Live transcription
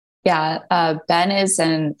Yeah, Ben is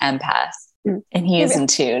an empath and he is in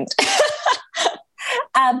tune.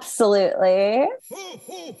 Absolutely. Ho,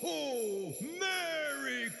 ho, ho!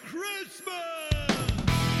 Merry Christmas!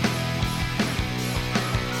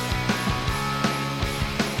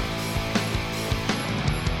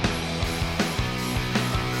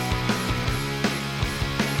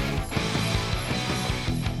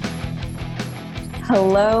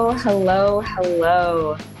 Hello, hello,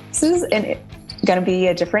 hello. This is going to be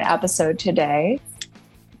a different episode today,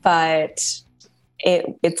 but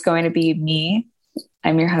it's going to be me.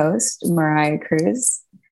 I'm your host, Mariah Cruz.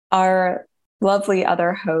 Our lovely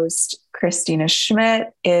other host, Christina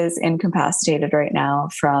Schmidt, is incapacitated right now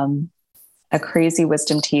from a crazy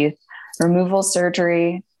wisdom teeth removal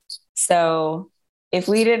surgery. So if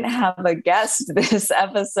we didn't have a guest this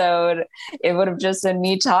episode, it would have just been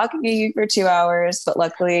me talking to you for 2 hours. But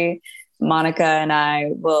luckily, Monica and I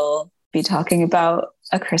will be talking about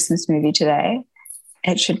a Christmas movie today.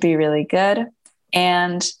 It should be really good.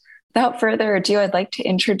 And without further ado, I'd like to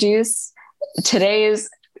introduce today's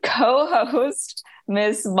co-host,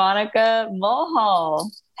 Miss Monica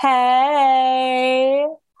Mulhall. Hey.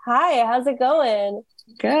 Hi, how's it going?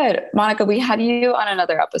 Good. Monica, we had you on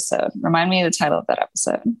another episode. Remind me of the title of that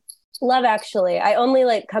episode. Love Actually. I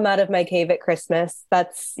only come out of my cave at Christmas.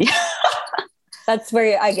 That's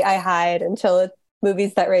where I hide until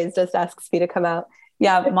Movies That Raised Us asks me to come out.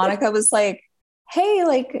 Yeah, Monica was like, hey,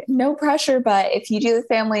 no pressure, but if you do the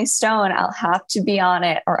Family Stone, I'll have to be on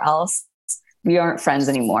it or else we aren't friends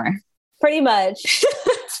anymore. Pretty much.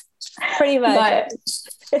 But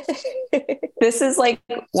this is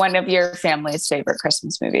one of your family's favorite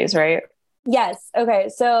Christmas movies, right? Yes. Okay.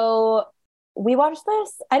 So we watched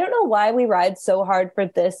this. I don't know why we ride so hard for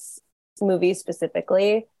this movie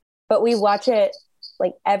specifically, but we watch it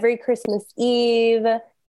every Christmas Eve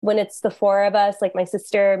when it's the four of us, my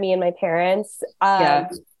sister, me, and my parents. And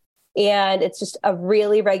it's just a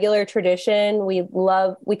really regular tradition. We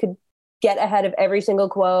could get ahead of every single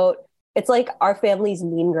quote. It's like our family's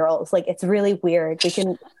Mean Girls. It's really weird.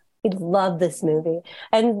 We love this movie.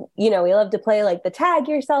 And, we love to play the tag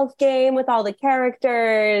yourself game with all the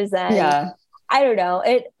characters. And I don't know.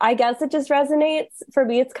 I guess it just resonates. For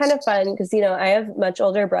me, it's kind of fun because, I have much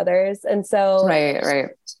older brothers. And so right.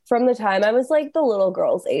 From the time I was the little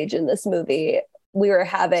girl's age in this movie, we were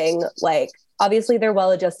having obviously they're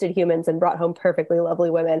well-adjusted humans and brought home perfectly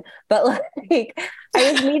lovely women, but I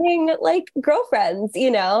was meeting girlfriends,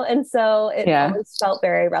 and so it always felt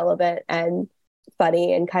very relevant and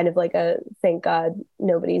funny and kind of a thank God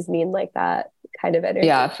nobody's mean like that kind of energy.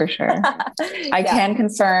 Yeah, for sure. I can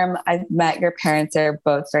confirm I've met your parents. They're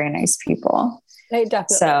both very nice people.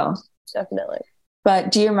 Definitely.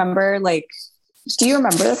 But do you remember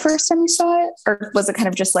the first time you saw it? Or was it kind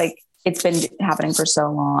of just it's been happening for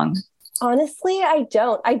so long? Honestly, I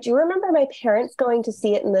don't. I do remember my parents going to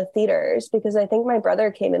see it in the theaters because I think my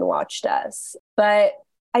brother came and watched us. But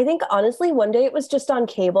I think honestly, one day it was just on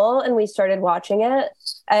cable and we started watching it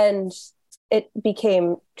and it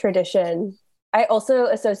became tradition. I also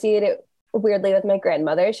associate it weirdly with my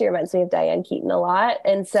grandmother. She reminds me of Diane Keaton a lot.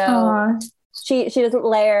 And so she doesn't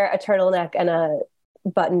layer a turtleneck and a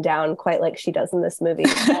button down quite like she does in this movie.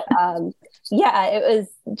 But, it was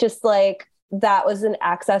just that was an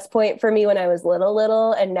access point for me when I was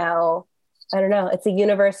little. And now, I don't know, it's a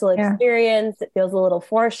universal experience. It feels a little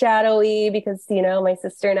foreshadowy because, my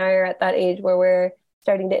sister and I are at that age where we're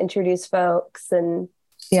starting to introduce folks. And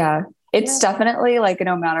it's definitely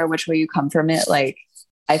no matter which way you come from it,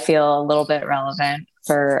 I feel a little bit relevant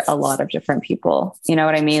for a lot of different people. You know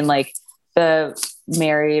what I mean? The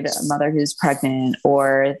married mother who's pregnant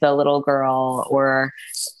or the little girl or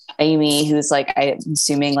Amy, who's I'm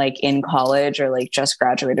assuming in college or just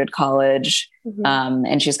graduated college. Mm-hmm.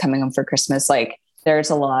 And she's coming home for Christmas. There's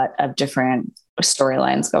a lot of different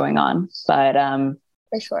storylines going on, but,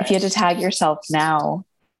 for sure. If you had to tag yourself now,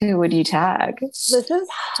 who would you tag? This is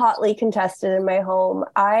hotly contested in my home.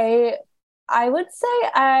 I would say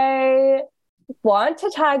I want to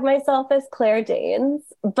tag myself as Claire Danes,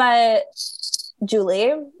 but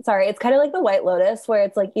Julie, sorry, it's kind of like the White Lotus where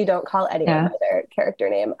it's you don't call anyone by their character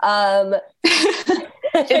name.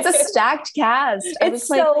 It's a stacked cast. It's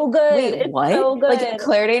so good. Wait, it's what? So good.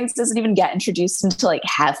 Claire Danes doesn't even get introduced until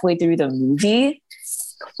halfway through the movie.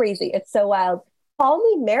 Crazy. It's so wild. Call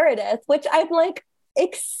me Meredith, which I'm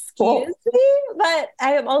excuse me, but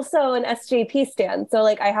I am also an SJP stan, so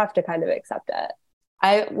I have to kind of accept it.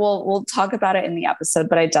 We'll talk about it in the episode,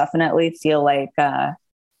 but I definitely feel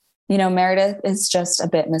Meredith is just a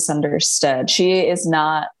bit misunderstood. She is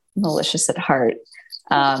not malicious at heart.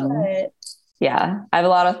 I have a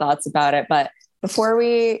lot of thoughts about it, but before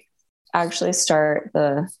we actually start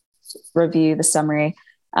the review, the summary,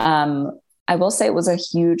 I will say it was a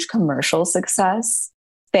huge commercial success.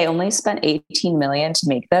 They only spent 18 million to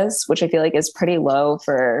make this, which I feel like is pretty low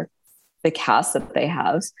for the cast that they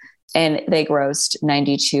have. And they grossed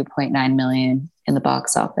 92.9 million in the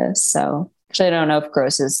box office. So actually, I don't know if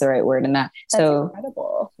gross is the right word in that. That's so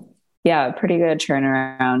incredible. Yeah, pretty good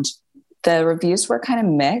turnaround. The reviews were kind of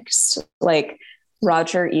mixed. Like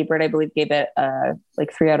Roger Ebert, I believe, gave it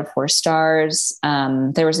like 3 out of 4 stars.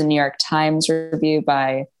 There was a New York Times review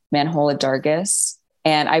by Manhola Dargis.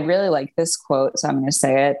 And I really like this quote, so I'm going to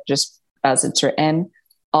say it just as it's written.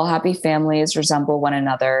 All happy families resemble one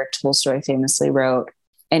another, Tolstoy famously wrote,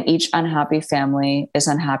 and each unhappy family is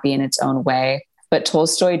unhappy in its own way. But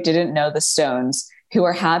Tolstoy didn't know the Stones, who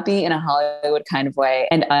are happy in a Hollywood kind of way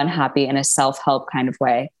and unhappy in a self-help kind of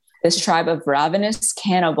way. This tribe of ravenous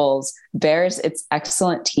cannibals bears its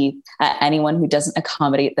excellent teeth at anyone who doesn't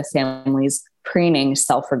accommodate the family's preening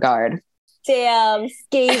self-regard. Damn,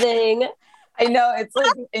 scathing. I know, it's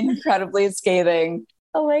like incredibly scathing.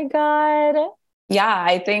 Oh my God. Yeah,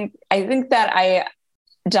 I think that I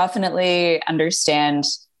definitely understand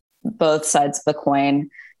both sides of the coin.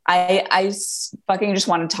 I fucking just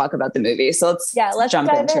want to talk about the movie. So let's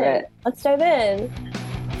jump into it. Let's dive in.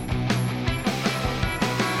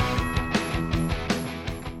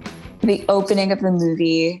 The opening of the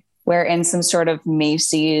movie, we're in some sort of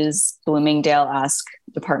Macy's Bloomingdale-esque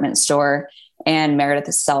department store, and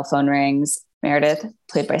Meredith's cell phone rings. Meredith,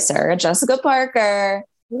 played by Sarah Jessica Parker.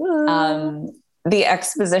 The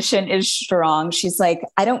exposition is strong. She's like,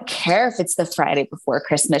 I don't care if it's the Friday before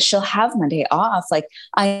Christmas. She'll have Monday off. Like,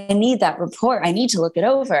 I need that report. I need to look it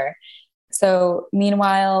over. So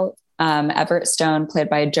meanwhile, Everett Stone, played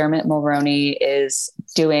by Dermot Mulroney, is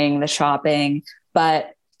doing the shopping.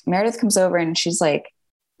 But Meredith comes over and she's like,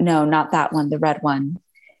 no, not that one, the red one.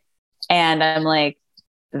 And I'm like,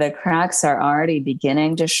 the cracks are already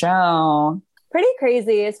beginning to show. Pretty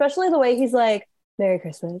crazy, especially the way he's like, Merry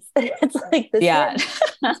Christmas. It's like this,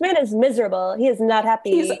 this man is miserable. He is not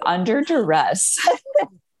happy. He's under duress.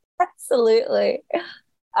 Absolutely.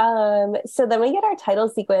 So then we get our title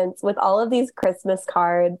sequence with all of these Christmas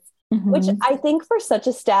cards, which I think for such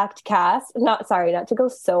a stacked cast, not to go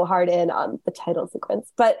so hard in on the title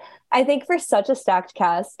sequence, but I think for such a stacked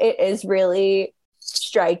cast, it is really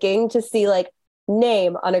striking to see like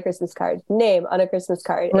name on a Christmas card. Right.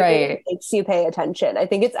 It really makes you pay attention. I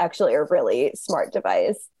think it's actually a really smart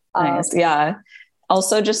device. Nice. Yeah.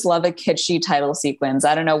 Also just love a kitschy title sequence.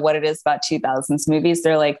 I don't know what it is about 2000s movies.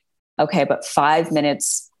 They're like, okay, but 5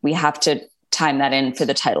 minutes, we have to time that in for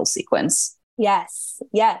the title sequence. Yes,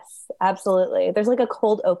 absolutely. There's like a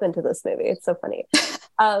cold open to this movie. It's so funny.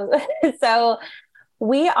 So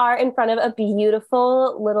we are in front of a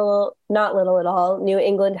beautiful not little at all, New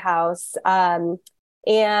England house. And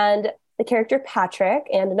the character Patrick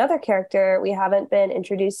and another character we haven't been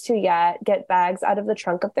introduced to yet get bags out of the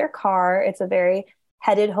trunk of their car. It's a very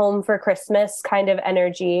headed home for Christmas kind of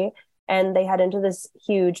energy. And they head into this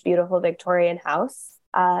huge, beautiful Victorian house.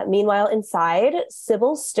 Meanwhile, inside,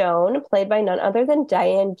 Sybil Stone, played by none other than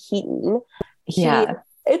Diane Keaton.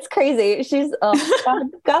 It's crazy. She's,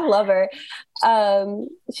 God love her.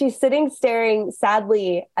 She's sitting staring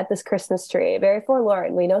sadly at this Christmas tree, very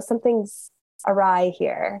forlorn. We know something's awry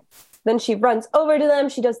here. Then she runs over to them.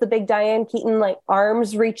 She does the big Diane Keaton, like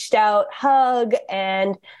arms reached out hug,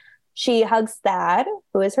 and she hugs Thad,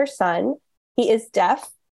 who is her son. He is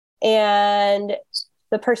deaf, and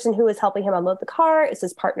the person who is helping him unload the car is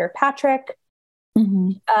his partner, Patrick.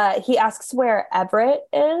 He asks where Everett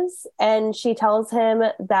is, and she tells him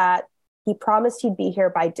that he promised he'd be here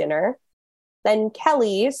by dinner. Then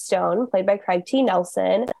Kelly Stone, played by Craig T.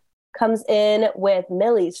 Nelson, comes in with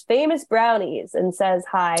Millie's famous brownies and says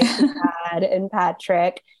hi to Dad and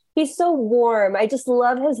Patrick. He's so warm. I just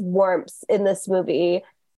love his warmth in this movie.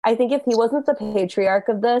 I think if he wasn't the patriarch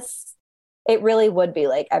of this, it really would be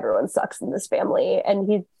like everyone sucks in this family. And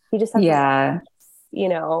he just has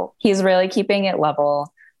he's really keeping it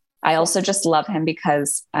level. I also just love him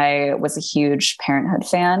because I was a huge Parenthood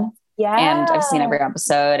fan. Yeah. And I've seen every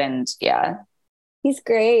episode, and he's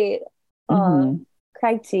great.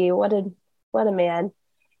 Craig T, what a man.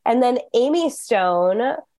 And then Amy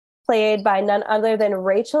Stone, played by none other than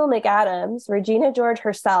Rachel McAdams, Regina George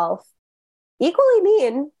herself, equally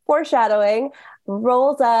mean, foreshadowing,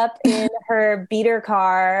 rolls up in her beater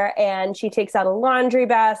car, and she takes out a laundry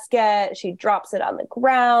basket. She drops it on the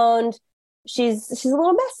ground. She's a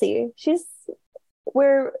little messy.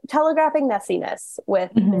 We're telegraphing messiness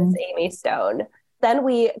with Miss Amy Stone. Then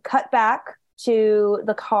we cut back to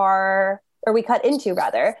the car, or we cut into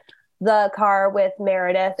rather the car with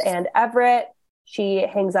Meredith and Everett. She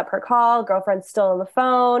hangs up her call. Girlfriend's still on the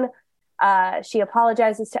phone. She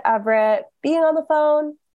apologizes to Everett being on the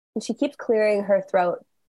phone, and she keeps clearing her throat,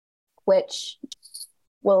 which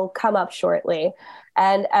will come up shortly.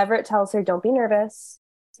 And Everett tells her, don't be nervous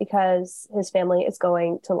because his family is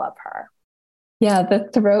going to love her. Yeah, the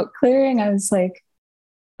throat clearing, I was like,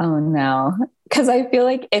 oh no. Because I feel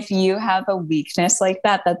like if you have a weakness like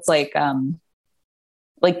that, that's like other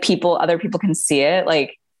people can see it,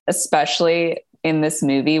 like, especially in this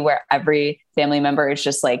movie where every family member is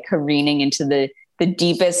just like careening into the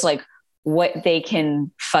deepest, like, what they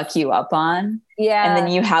can fuck you up on. Yeah. And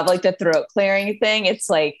then you have like the throat clearing thing. It's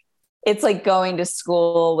like going to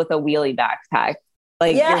school with a wheelie backpack.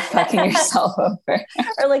 Like, you're fucking yourself over.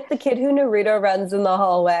 Or like the kid who Naruto runs in the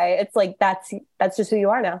hallway. It's like, that's just who you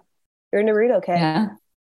are now. You're a Naruto kid. Yeah.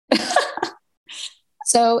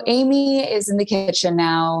 So Amy is in the kitchen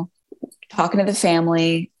now, talking to the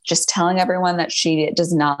family, just telling everyone that she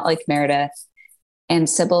does not like Meredith. And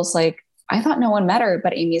Sybil's like, I thought no one met her.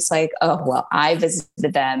 But Amy's like, oh, well, I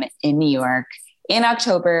visited them in New York in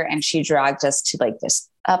October, and she dragged us to like this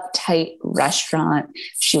uptight restaurant.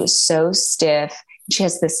 She was so stiff. She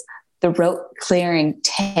has this throat clearing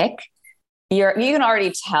tick. You can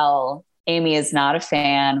already tell Amy is not a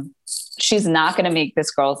fan. She's not going to make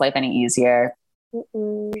this girl's life any easier.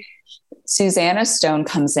 Mm-mm. Susanna Stone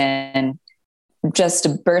comes in,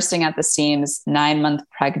 just bursting at the seams, 9-month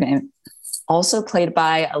pregnant, also played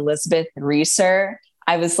by Elizabeth Reeser.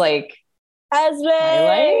 I was like,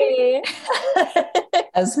 Esme!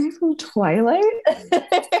 Esme from Twilight?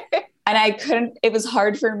 And it was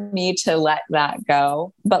hard for me to let that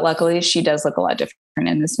go. But luckily she does look a lot different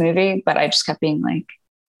in this movie. But I just kept being like,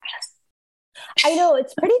 I know,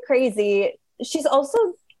 it's pretty crazy. She's also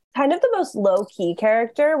kind of the most low-key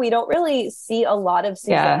character. We don't really see a lot of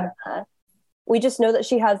Susanna. Yeah. We just know that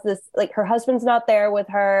she has this, like, her husband's not there with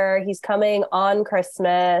her. He's coming on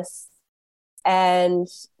Christmas. And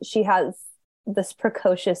she has this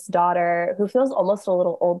precocious daughter who feels almost a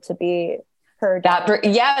little old to be her daughter.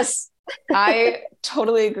 Yes, I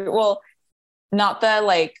totally agree. Well, not the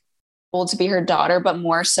like old to be her daughter, but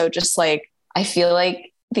more so just like, I feel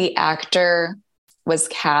like the actor was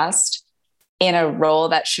cast in a role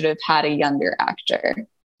that should have had a younger actor.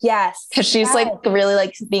 Yes. Because she's like really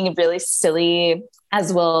like being really silly,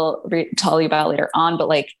 as we'll tell you about later on. But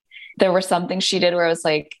like, there were some things she did where I was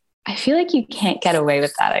like, I feel like you can't get away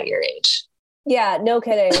with that at your age. Yeah, no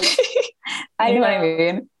kidding. I know what I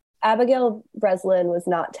mean. Abigail Breslin was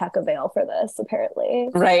not tech avail for this, apparently.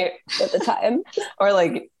 Right. At the time. Or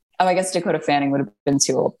like, I guess Dakota Fanning would have been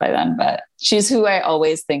too old by then, but she's who I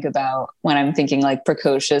always think about when I'm thinking like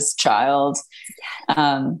precocious child.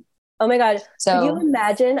 Oh my God. So could you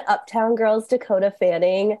imagine Uptown Girls Dakota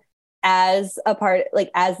Fanning as a part,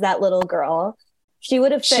 like as that little girl? She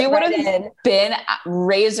would have been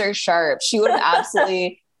razor sharp. She would have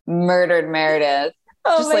absolutely murdered Meredith.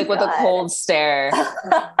 Just like God. With a cold stare.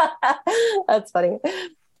 That's funny.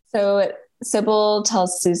 So Sybil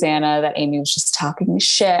tells Susanna that Amy was just talking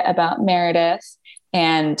shit about Meredith.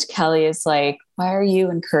 And Kelly is like, why are you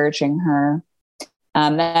encouraging her?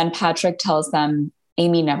 Then Patrick tells them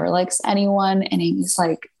Amy never likes anyone. And Amy's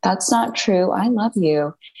like, that's not true. I love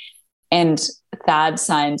you. And Thad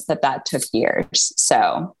signs that took years.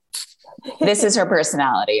 So this is her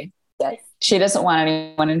personality. Yes. She doesn't want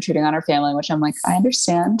anyone intruding on her family, which I'm like, I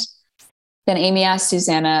understand. Then Amy asked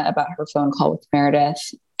Susanna about her phone call with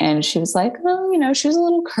Meredith. And she was like, oh, she was a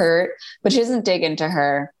little curt, but she doesn't dig into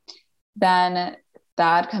her. Then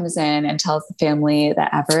Thad comes in and tells the family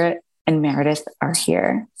that Everett and Meredith are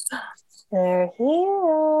here. They're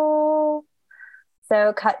here.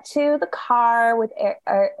 So cut to the car with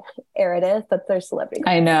Meredith. That's their celebrity.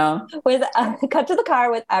 I know. Cut to the car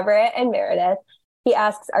with Everett and Meredith. He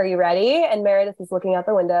asks, are you ready? And Meredith is looking out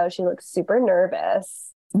the window. She looks super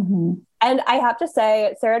nervous. Mm-hmm. And I have to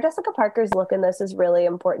say, Sarah Jessica Parker's look in this is really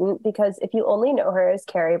important because if you only know her as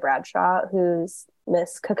Carrie Bradshaw, who's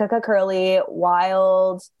Miss Curly,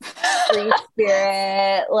 wild, free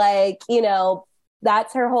spirit, like,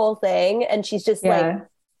 that's her whole thing. And she's just like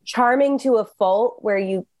charming to a fault where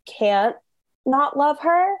you can't not love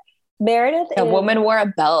her. Meredith A woman wore a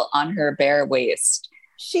belt on her bare waist.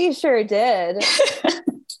 She sure did.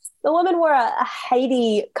 The woman wore a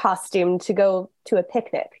Heidi costume to go to a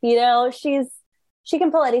picnic. She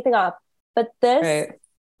can pull anything off. But this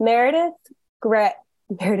Meredith Grey.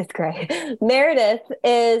 Meredith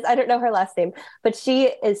is, I don't know her last name, but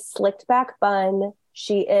she is slicked back bun.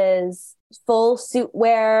 She is full suit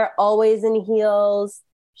wear, always in heels.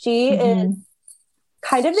 She is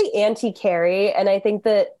kind of the anti-Carrie. And I think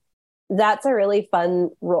that that's a really fun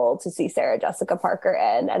role to see Sarah Jessica Parker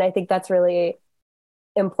in. And I think that's really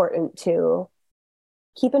important to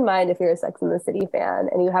keep in mind if you're a Sex and the City fan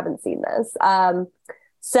and you haven't seen this.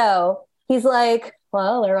 So he's like,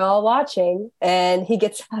 well, they're all watching, and he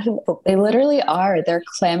gets out and opens. They literally are. They're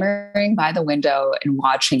clamoring by the window and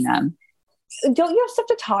watching them. Don't you have stuff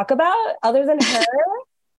to talk about other than her?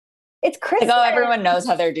 It's Christmas. Like, oh, everyone knows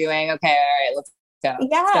how they're doing. Okay, all right, let's go.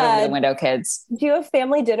 Yeah. Let's get over the window, kids. Do you have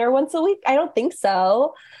family dinner once a week? I don't think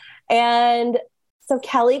so. And so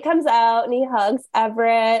Kelly comes out and he hugs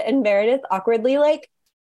Everett, and Meredith awkwardly like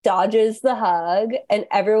dodges the hug, and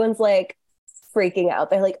everyone's like freaking out.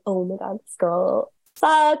 They're like, oh my God, this girl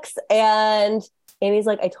sucks. And Amy's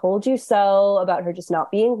like, I told you so about her just not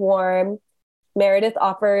being warm. Meredith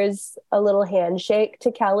offers a little handshake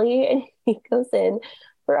to Kelly, and he goes in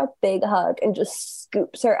for a big hug and just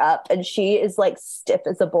scoops her up. And she is like stiff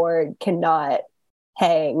as a board, cannot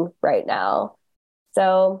hang right now.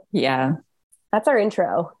 So yeah, that's our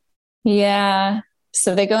intro. Yeah.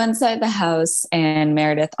 So they go inside the house, and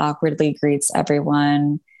Meredith awkwardly greets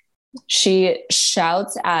everyone. She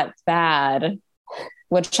shouts at Thad,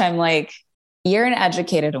 which I'm like, you're an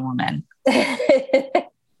educated woman.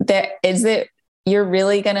 You're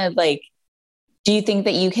really gonna like, do you think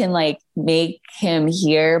that you can like make him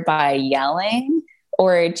hear by yelling?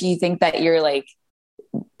 Or do you think that you're like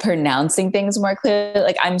pronouncing things more clearly?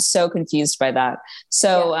 Like, I'm so confused by that.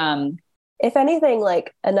 So, if anything,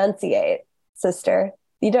 like enunciate, sister.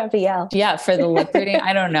 You don't have to yell. Yeah. For the lip reading,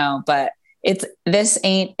 I don't know, but this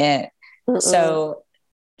ain't it. Mm-mm. So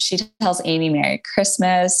she tells Amy Merry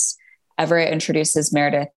Christmas. Everett introduces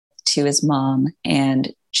Meredith to his mom,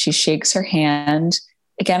 and she shakes her hand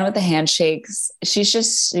again with the handshakes. She's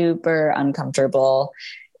just super uncomfortable.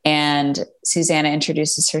 And Susanna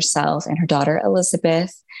introduces herself and her daughter,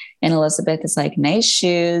 Elizabeth. And Elizabeth is like, nice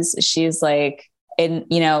shoes. She's like,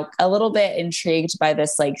 a little bit intrigued by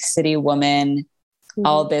this like city woman,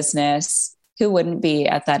 all business. Who wouldn't be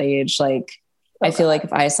at that age? Like, I feel like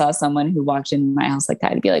if I saw someone who walked in my house like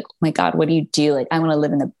that, I'd be like, oh my God, what do you do? Like, I want to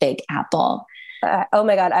live in the Big Apple. Oh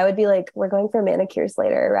my God. I would be like, we're going for manicures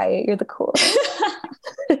later, right? You're the coolest.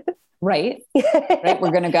 Right? Right?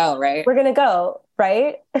 We're going to go, right? We're going to go,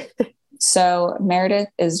 right? So Meredith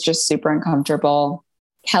is just super uncomfortable.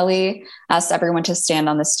 Kelly asks everyone to stand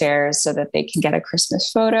on the stairs so that they can get a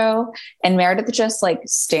Christmas photo. And Meredith just like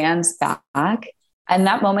stands back. And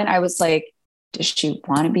that moment I was like, does she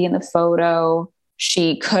want to be in the photo?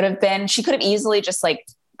 She could have easily just like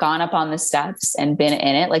gone up on the steps and been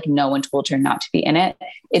in it. Like, no one told her not to be in it.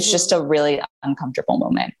 It's just a really uncomfortable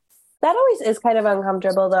moment. That always is kind of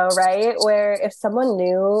uncomfortable though, right? Where if someone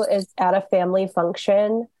new is at a family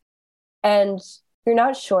function and you're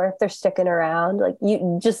not sure if they're sticking around, like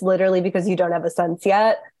you just literally because you don't have a sense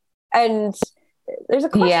yet. And there's a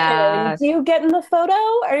question, do you get in the photo?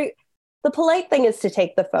 The polite thing is to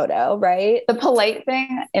take the photo, right? The polite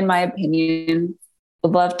thing, in my opinion,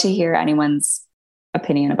 would love to hear anyone's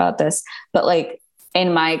opinion about this. But like,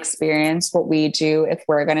 in my experience, what we do if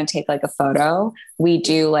we're going to take like a photo, we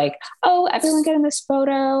do like, oh, everyone get in this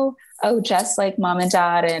photo. Oh, just like mom and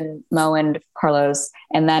dad and Mo and Carlos.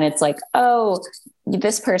 And then it's like, oh,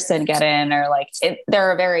 this person get in, or like there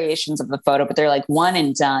are variations of the photo, but they're like one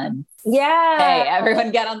and done. Yeah. Hey,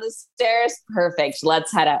 everyone get on the stairs. Perfect.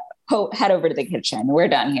 Let's head over to the kitchen. We're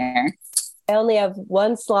done here. I only have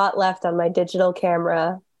one slot left on my digital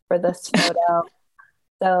camera for this photo.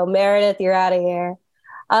 So Meredith, you're out of here.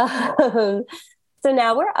 So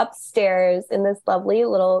now we're upstairs in this lovely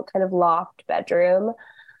little kind of loft bedroom.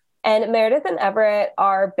 And Meredith and Everett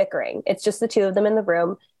are bickering. It's just the two of them in the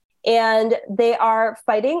room. And they are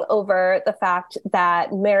fighting over the fact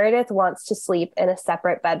that Meredith wants to sleep in a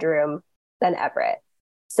separate bedroom than Everett.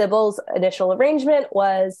 Sybil's initial arrangement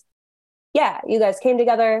was, yeah, you guys came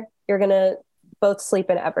together. You're going to both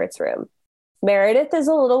sleep in Everett's room. Meredith is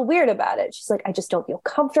a little weird about it. She's like, I just don't feel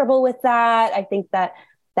comfortable with that. I think that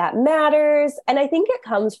matters. And I think it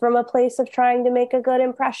comes from a place of trying to make a good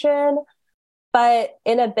impression. But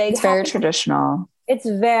in a big... It's very traditional. It's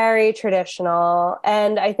very traditional.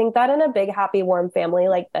 And I think that in a big, happy, warm family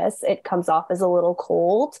like this, it comes off as a little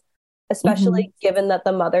cold, especially given that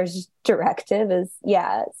the mother's directive is,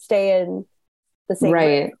 stay in the same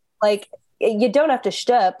room. Like, you don't have to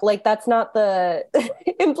shtup. Like, that's not the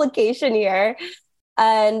implication here.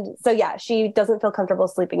 And so, she doesn't feel comfortable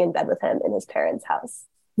sleeping in bed with him in his parents' house.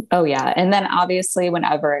 Oh, yeah. And then obviously when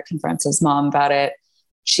Everett confronts his mom about it,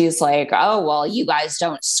 she's like, oh, well, you guys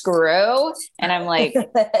don't screw. And I'm like,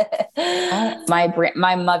 oh,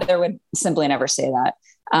 my mother would simply never say that.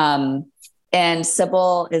 And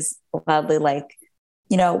Sybil is loudly like,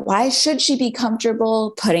 why should she be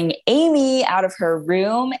comfortable putting Amy out of her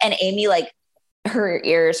room? And Amy, like, her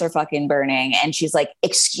ears are fucking burning. And she's like,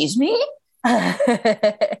 excuse me?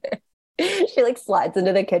 She like slides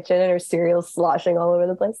into the kitchen and her cereal's sloshing all over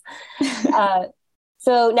the place.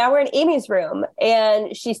 So now we're in Amy's room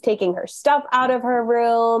and she's taking her stuff out of her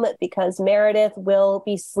room because Meredith will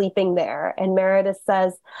be sleeping there. And Meredith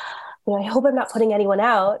says, I hope I'm not putting anyone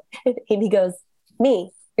out. And Amy goes,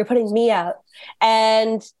 me, you're putting me out.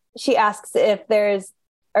 And she asks if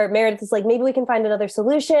Meredith is like, maybe we can find another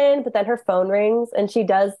solution. But then her phone rings and she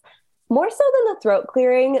does, more so than the throat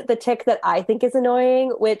clearing, the tick that I think is annoying,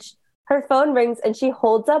 which her phone rings and she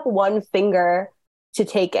holds up one finger to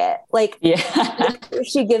take it. Like, yeah.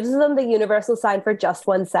 She gives them the universal sign for just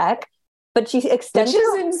 1 sec, but she extends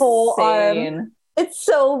her whole arm. It's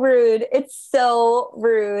so rude. It's so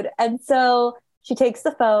rude. And so she takes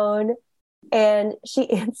the phone and she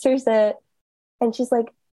answers it and she's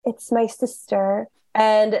like, it's my sister.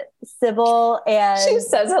 And Sybil, and she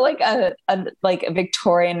says it like a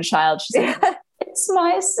Victorian child. She's like, it's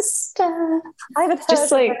my sister. I haven't heard of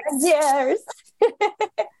her in years.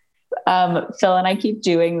 Phil and I keep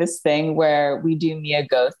doing this thing where we do Mia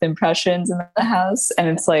Goth impressions in the house, and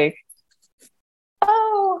it's like,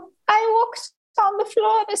 oh, I walked on the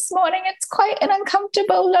floor this morning. It's quite an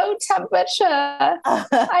uncomfortable low temperature.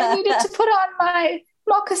 I needed to put on my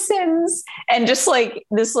moccasins, and just like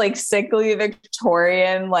this like sickly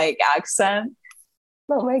Victorian like accent.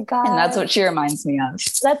 Oh my God. And that's what she reminds me of.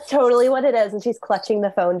 That's totally what it is. And she's clutching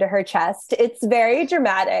the phone to her chest. It's very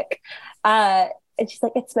dramatic. And she's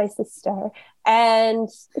like, it's my sister. And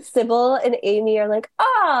Sybil and Amy are like,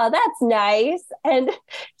 oh, that's nice. And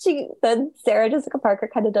then Sarah Jessica Parker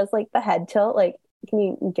kind of does like the head tilt, like, can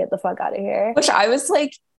you get the fuck out of here? Which I was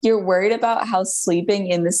like, you're worried about how sleeping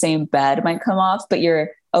in the same bed might come off, but you're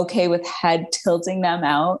okay with head tilting them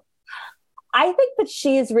out. I think that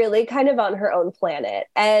she's really kind of on her own planet,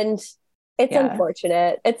 and it's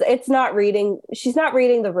unfortunate. It's not reading. She's not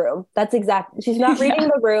reading the room. She's not reading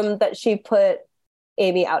the room that she put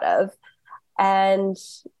Amy out of. And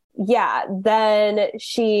then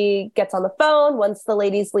she gets on the phone once the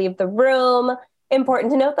ladies leave the room.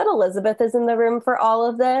 Important to note that Elizabeth is in the room for all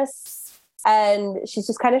of this. And she's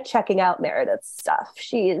just kind of checking out Meredith's stuff.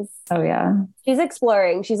 She's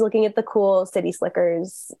exploring. She's looking at the cool City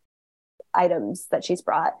Slickers items that she's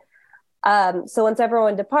brought. So once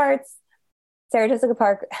everyone departs, Sarah Jessica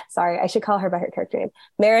Parker, sorry, I should call her by her character name,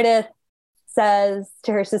 Meredith says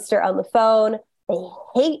to her sister on the phone, they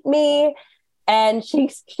hate me. And she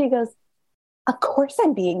goes, of course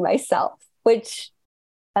I'm being myself, which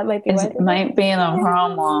that might be might be the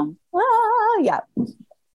problem. Yeah.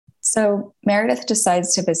 So Meredith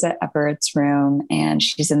decides to visit Everett's room, and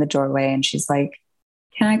she's in the doorway and she's like,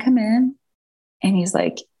 can I come in? And he's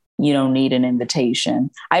like, you don't need an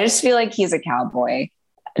invitation. I just feel like he's a cowboy.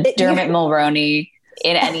 Dermot Mulroney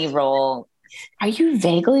in any role. Are you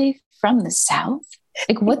vaguely from the South?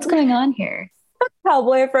 Like, what's going on here?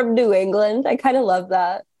 Cowboy from New England. I kind of love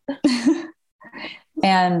that.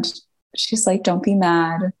 And she's like, don't be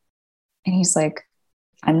mad. And he's like,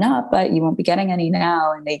 I'm not, but you won't be getting any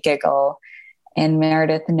now. And they giggle. And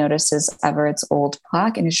Meredith notices Everett's old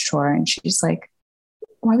plaque in his drawer. And she's like,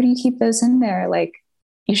 why would you keep those in there? Like,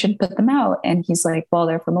 you should put them out. And he's like, well,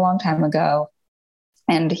 they're from a long time ago.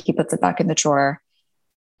 And he puts it back in the drawer.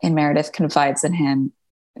 And Meredith confides in him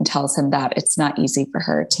and tells him that it's not easy for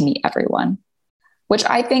her to meet everyone, which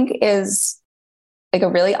I think is like a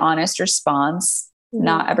really honest response. Mm-hmm.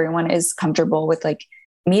 Not everyone is comfortable with like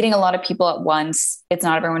meeting a lot of people at once. It's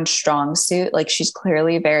not everyone's strong suit. Like, she's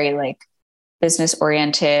clearly very like business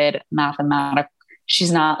oriented, mathematical.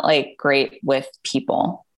 She's not like great with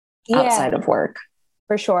people outside of work.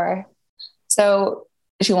 For sure. So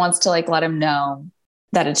she wants to like let him know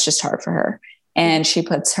that it's just hard for her. And she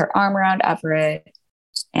puts her arm around Everett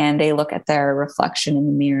and they look at their reflection in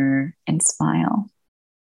the mirror and smile.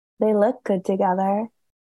 They look good together.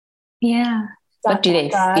 Yeah. But do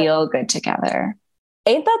they feel good together?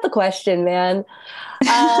 Ain't that the question, man?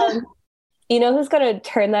 You know who's going to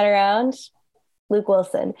turn that around? Luke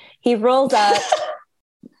Wilson. He rolls up.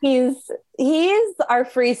 He's our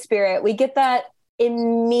free spirit. We get that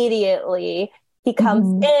immediately. He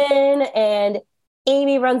comes in and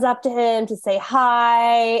Amy runs up to him to say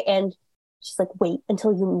hi. And she's like, wait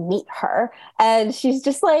until you meet her. And she's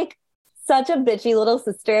just like such a bitchy little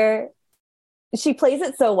sister. She plays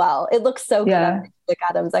it so well. It looks so good on Nick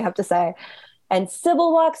Adams, I have to say. And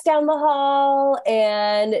Sybil walks down the hall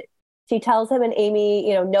and she tells him and Amy,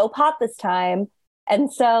 you know, no pot this time.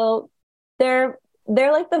 And so they're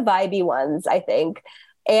like the vibey ones, I think.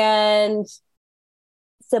 And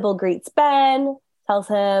Sybil greets Ben, tells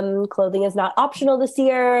him clothing is not optional this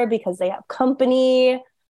year because they have company.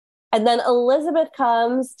 And then Elizabeth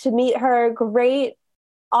comes to meet her great,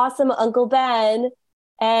 awesome Uncle Ben,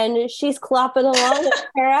 and she's clopping along in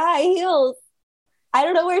her high heels. I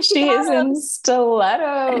don't know where she is in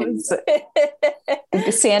stilettos.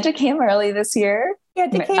 Santa came early this year.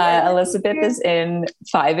 Elizabeth is in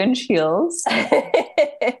 5-inch heels.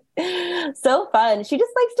 So fun. She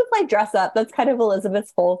just likes to play dress up. That's kind of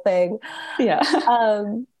Elizabeth's whole thing. Yeah.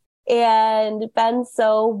 And Ben's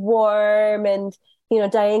so warm, and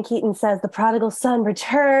Diane Keaton says the prodigal son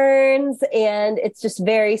returns, and it's just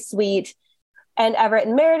very sweet. And Everett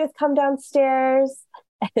and Meredith come downstairs,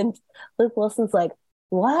 and Luke Wilson's like,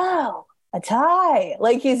 wow, a tie.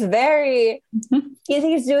 Like he's very,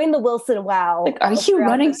 he's doing the Wilson wow. Like, are you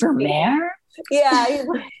running for mayor? Yeah,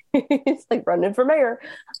 he's like running for mayor.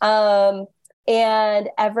 And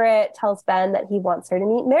Everett tells Ben that he wants her to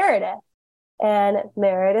meet Meredith. And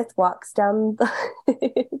Meredith walks down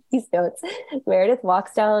these notes. Meredith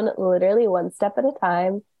walks down literally one step at a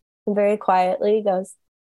time and very quietly goes,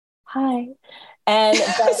 hi. And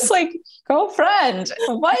it's like, girlfriend,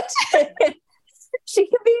 what? She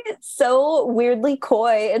can be so weirdly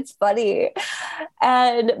coy. It's funny.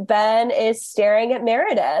 And Ben is staring at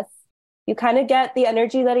Meredith. You kind of get the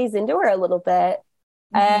energy that he's into her a little bit.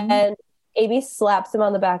 Mm-hmm. And Amy slaps him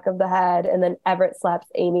on the back of the head, and then Everett slaps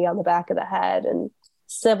Amy on the back of the head. And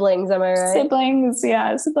siblings, am I right? Siblings,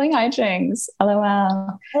 yeah. Sibling hijinks.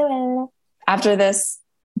 LOL. After this,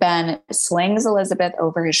 Ben slings Elizabeth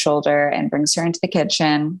over his shoulder and brings her into the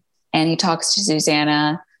kitchen. And he talks to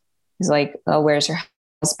Susanna. He's like, oh, where's your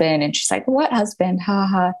husband? And she's like, what husband? Ha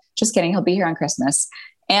ha. Just kidding. He'll be here on Christmas.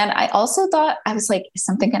 And I also thought, I was like, is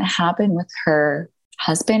something going to happen with her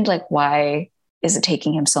husband? Like, why is it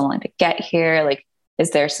taking him so long to get here? Like, is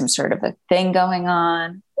there some sort of a thing going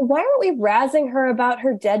on? Why aren't we razzing her about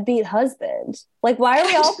her deadbeat husband? Like, why are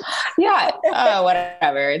we all? Yeah. Oh,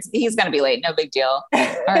 whatever. He's going to be late. No big deal.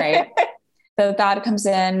 All right. So Thad comes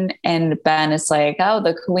in, and Ben is like, oh,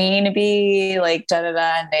 the queen bee, like, da da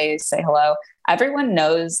da. And they say hello. Everyone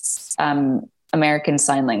knows American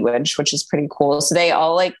Sign Language, which is pretty cool. So they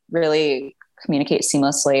all like really communicate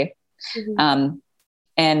seamlessly. Mm-hmm.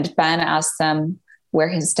 And Ben asks them where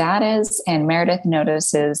his dad is, and Meredith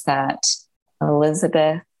notices that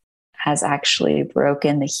Elizabeth has actually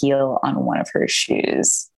broken the heel on one of her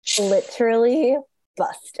shoes. Literally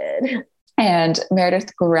busted. And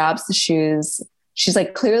Meredith grabs the shoes. She's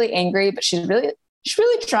like clearly angry, but she's really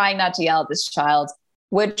trying not to yell at this child,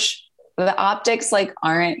 which the optics like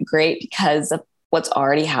aren't great because of what's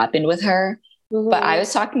already happened with her. Mm-hmm. But I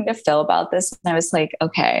was talking to Phil about this, and I was like,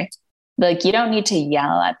 okay, like, you don't need to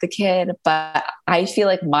yell at the kid, but I feel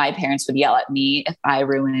like my parents would yell at me if I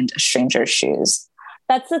ruined a stranger's shoes.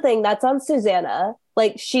 That's the thing. That's on Susanna.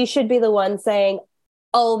 Like, she should be the one saying,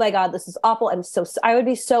 oh my God, this is awful. I would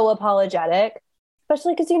be so apologetic,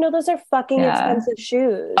 especially because, those are fucking expensive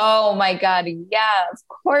shoes. Oh my God. Yeah, of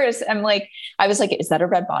course. I was like, is that a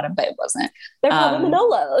red bottom? But it wasn't. They're probably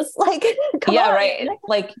Manolos. Like, come on. Right.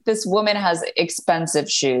 Like, this woman has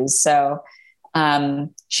expensive shoes. So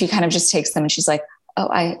she kind of just takes them, and she's like, oh,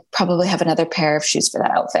 I probably have another pair of shoes for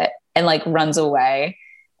that outfit, and like runs away.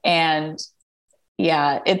 And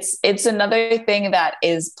yeah, it's another thing that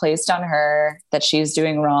is placed on her that she's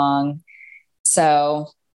doing wrong. So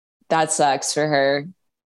that sucks for her.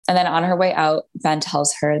 And then on her way out, Ben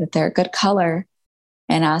tells her that they're a good color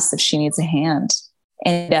and asks if she needs a hand.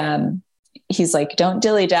 And he's like, don't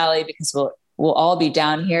dilly dally, because we'll all be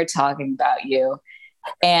down here talking about you.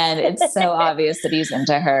 And it's so obvious that he's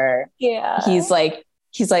into her. Yeah. He's like,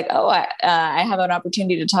 oh, I have an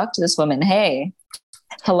opportunity to talk to this woman. Hey,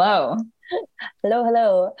 hello.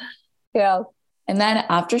 Hello. Yeah. And then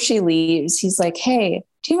after she leaves, he's like, hey,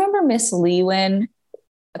 do you remember Miss Lewin?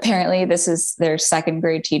 Apparently this is their second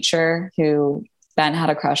grade teacher who Ben had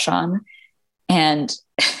a crush on. And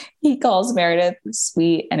he calls Meredith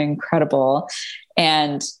sweet and incredible.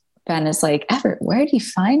 And Ben is like, Everett, where did you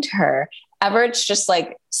find her? Everett's just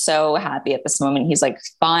like so happy at this moment. He's like,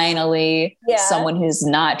 finally, someone who's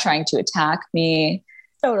not trying to attack me.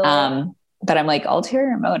 Totally. But I'm like,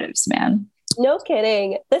 ulterior motives, man. No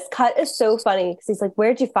kidding. This cut is so funny because he's like,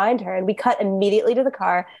 where'd you find her? And we cut immediately to the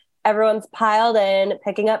car. Everyone's piled in,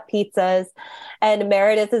 picking up pizzas. And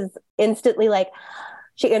Meredith is instantly like,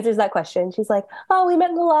 she answers that question. She's like, oh, we met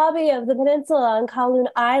in the lobby of the Peninsula on Kowloon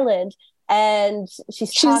Island. And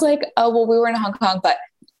she's like, oh, well, we were in Hong Kong, but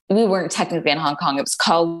we weren't technically in Hong Kong. It was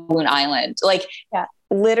Kowloon Island. Like,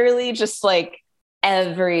 literally just like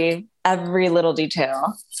every little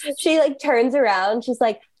detail. She like turns around. She's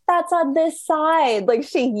like, that's on this side. Like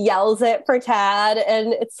she yells it for Tad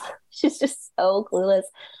and she's just so clueless.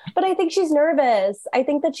 But I think she's nervous. I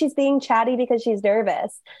think that she's being chatty because she's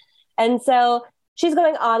nervous. And so she's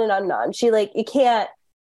going on and on and on. She like, you can't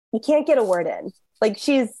get a word in. Like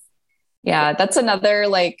yeah, that's another,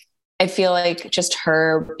 like, I feel like just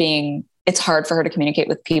her being, it's hard for her to communicate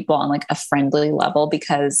with people on like a friendly level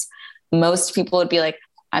because most people would be like,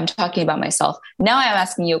 I'm talking about myself. Now I'm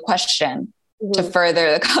asking you a question to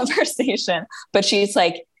further the conversation. But she's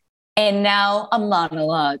like, and now a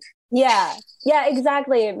monologue. Yeah,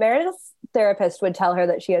 exactly. Meredith's therapist would tell her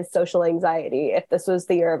that she has social anxiety if this was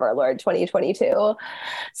the year of our Lord 2022.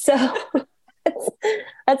 So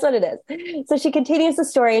that's what it is. So she continues the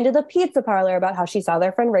story into the pizza parlor about how she saw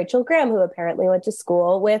their friend Rachel Graham, who apparently went to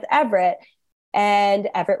school with Everett. And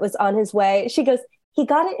Everett was on his way. She goes, he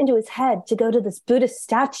got it into his head to go to this Buddhist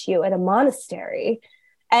statue at a monastery.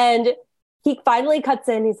 And he finally cuts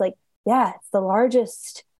in. He's like, yeah, it's the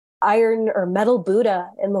largest iron or metal Buddha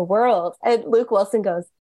in the world. And Luke Wilson goes,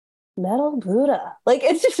 metal Buddha. Like,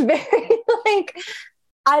 it's just very like,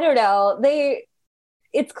 I don't know.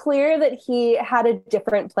 It's clear that he had a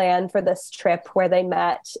different plan for this trip where they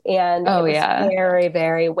met. And it was very,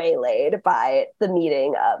 very waylaid by the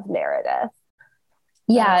meeting of Meredith.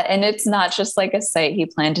 Yeah. And it's not just like a sight he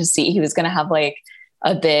planned to see. He was going to have like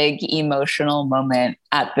a big emotional moment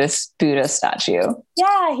at this Buddha statue.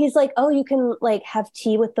 Yeah. He's like, oh, you can like have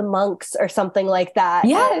tea with the monks or something like that.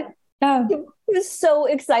 Yeah. He was so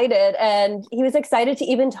excited. And he was excited to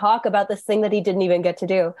even talk about this thing that he didn't even get to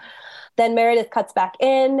do. Then Meredith cuts back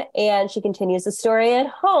in and she continues the story at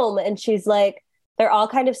home. And she's like, they're all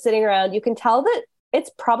kind of sitting around. You can tell that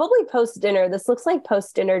it's probably post-dinner. This looks like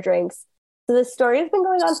post-dinner drinks. So the story has been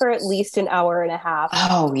going on for at least an hour and a half.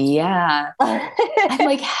 Oh, yeah. I'm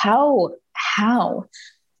like, how?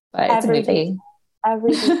 But it's a movie.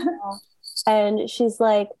 Everything. And she's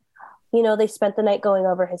like, you know, they spent the night going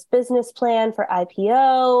over his business plan for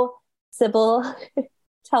IPO. Sybil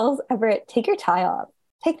tells Everett, take your tie off.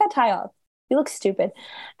 Take that tie off. You look stupid.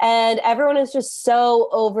 And everyone is just so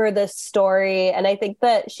over this story. And I think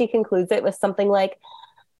that she concludes it with something like,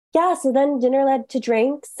 yeah, so then dinner led to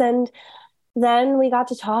drinks. And then we got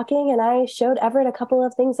to talking and I showed Everett a couple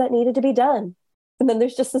of things that needed to be done. And then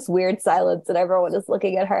there's just this weird silence and everyone is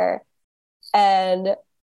looking at her. And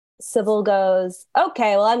Sybil goes,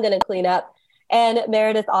 okay, well, I'm going to clean up. And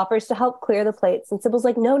Meredith offers to help clear the plates. And Sybil's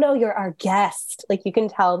like, no, you're our guest. Like you can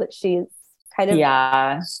tell that she's kind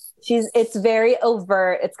of, it's very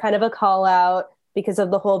overt. It's kind of a call out because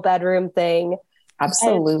of the whole bedroom thing.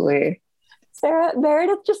 Absolutely. And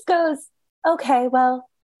Meredith just goes, okay, well,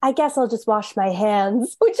 I guess I'll just wash my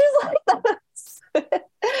hands, which is like,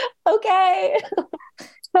 okay.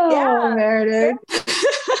 Oh, yeah. Meredith.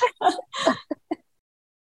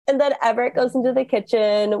 And then Everett goes into the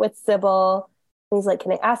kitchen with Sybil. And he's like,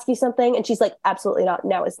 can I ask you something? And she's like, absolutely not.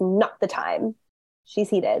 Now is not the time. She's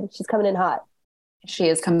heated. She's coming in hot. She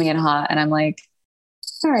is coming in hot. And I'm like,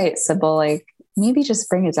 all right, Sybil, like maybe just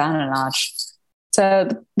bring it down a notch. So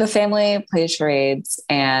the family plays charades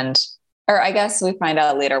or I guess we find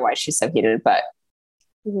out later why she's so heated, but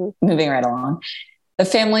moving right along. The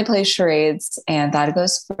family plays charades and that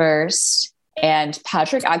goes first. And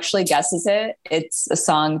Patrick actually guesses it. It's a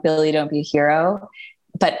song, Billy, Don't Be a Hero.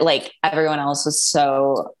 But like everyone else was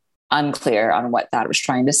so unclear on what that was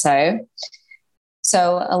trying to say.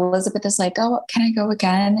 So Elizabeth is like, oh, can I go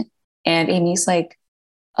again? And Amy's like,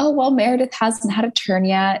 oh, well, Meredith hasn't had a turn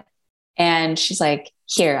yet. And she's like,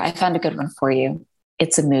 here, I found a good one for you.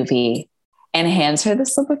 It's a movie. And hands her the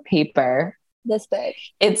slip of paper. This big.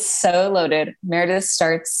 It's so loaded. Meredith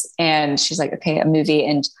starts and she's like, okay, a movie.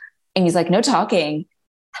 And Amy's like, no talking.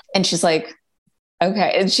 And she's like,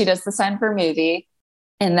 okay. And she does the sign for movie.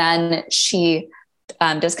 And then she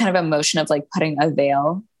does kind of a motion of like putting a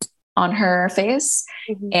veil on her face.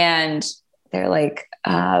 And they're like,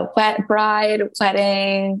 wet bride,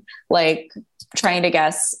 wedding, like trying to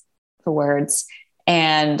guess the words.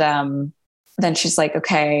 And then she's like,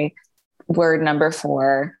 okay, word number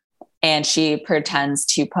 4. And she pretends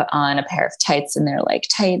to put on a pair of tights and they're like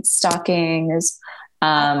tight stockings.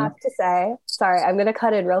 I have to say, sorry, I'm going to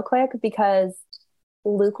cut in real quick because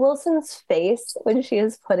Luke Wilson's face when she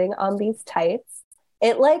is putting on these tights,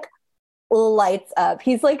 it like lights up.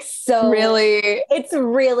 He's like, so really, it's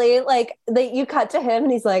really like that you cut to him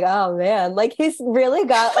and he's like, oh man, like he's really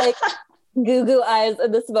got like goo eyes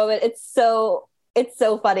in this moment. It's so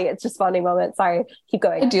funny. It's just a funny moment. Sorry, keep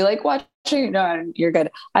going. I do like watching, no, you're good.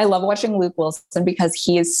 I love watching Luke Wilson because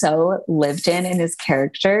he is so lived in his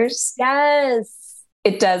characters. Yes.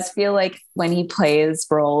 it does feel like when he plays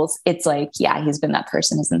roles, it's like, yeah, he's been that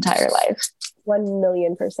person his entire life.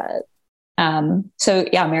 1,000,000%. So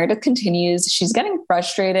yeah, Meredith continues. She's getting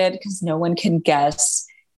frustrated because no one can guess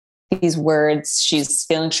these words. She's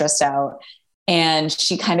feeling stressed out. And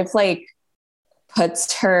she kind of like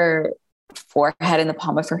puts her forehead in the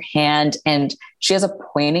palm of her hand and she has a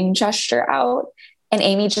pointing gesture out. And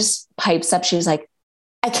Amy just pipes up. She's like,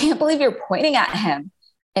 I can't believe you're pointing at him.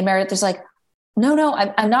 And Meredith is like, no,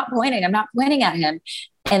 I'm not pointing. I'm not pointing at him.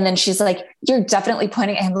 And then she's like, you're definitely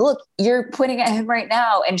pointing at him. Look, you're pointing at him right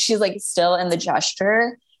now. And she's like still in the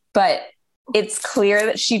gesture, but it's clear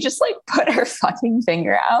that she just like put her fucking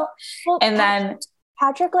finger out. Well, and then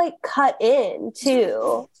Patrick like cut in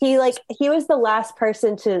too. He was the last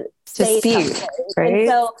person to say speak, something. right? And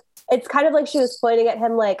so it's kind of like she was pointing at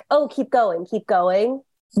him like, oh, keep going.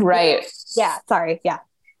 Right. Yeah. Sorry. Yeah.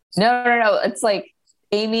 No. It's like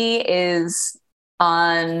Amy is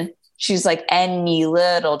on, she's like, any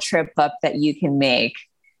little trip up that you can make,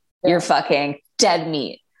 you're fucking dead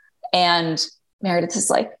meat. And Meredith is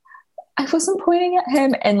like, I wasn't pointing at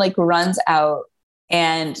him, and like runs out.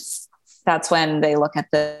 And that's when they look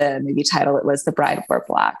at the movie title. It was The Bride Wore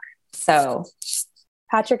Black. So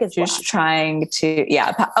Patrick is just trying to,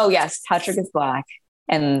 oh yes, Patrick is black.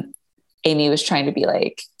 And Amy was trying to be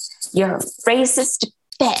like, you're a racist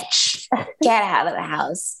bitch. Get out of the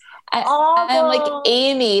house. I'm like,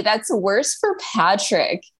 Amy, that's worse for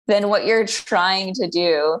Patrick than what you're trying to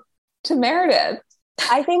do to Meredith.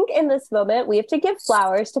 I think in this moment, we have to give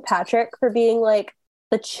flowers to Patrick for being like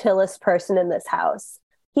the chillest person in this house.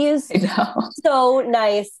 He is so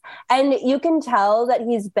nice. And you can tell that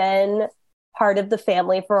he's been part of the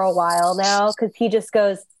family for a while now because he just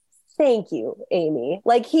goes, thank you, Amy.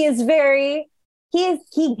 Like he gets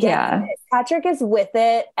it. Patrick is with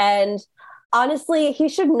it. And honestly, he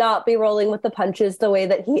should not be rolling with the punches the way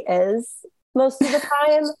that he is most of the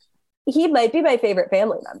time. He might be my favorite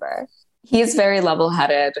family member. He's very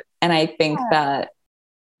level-headed. And I think that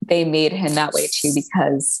they made him that way too,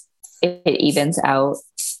 because it evens out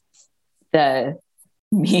the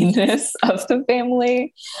meanness of the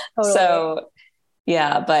family. Totally. So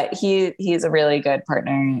yeah, but he's a really good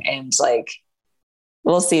partner, and like,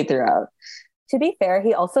 we'll see throughout. To be fair,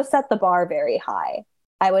 he also set the bar very high,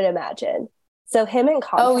 I would imagine. So him in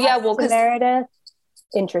contrast to Meredith,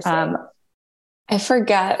 interesting. I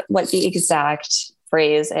forget what the exact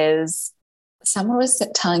phrase is. Someone was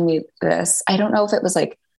telling me this. I don't know if it was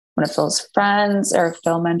like one of Phil's friends or if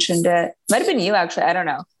Phil mentioned it. Might have been you, actually. I don't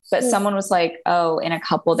know. But someone was like, oh, in a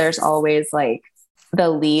couple, there's always like the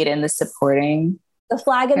lead and the supporting. The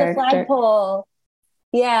flag and character. The flagpole.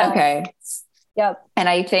 Yeah. Okay. Yep. And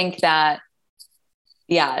I think that,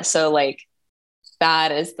 so like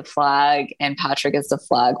that is the flag and Patrick is the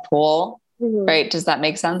flagpole. Mm-hmm. Right? Does that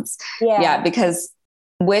make sense? Yeah. Because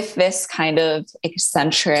with this kind of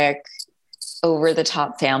eccentric, over the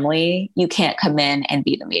top family, you can't come in and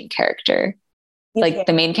be the main character.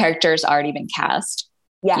 The main character has already been cast.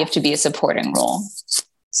 Yeah. You have to be a supporting role.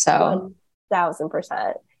 So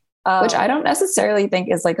 1,000%. Which I don't necessarily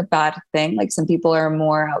think is like a bad thing. Like some people are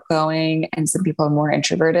more outgoing and some people are more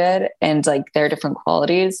introverted, and like there are different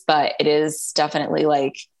qualities, but it is definitely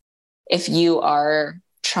like, if you are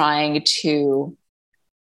trying to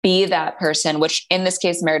be that person, which in this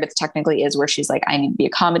case, Meredith technically is, where she's like, I need to be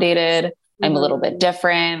accommodated. I'm a little bit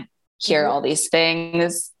different. Here are all these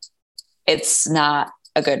things. It's not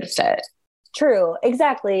a good fit. True.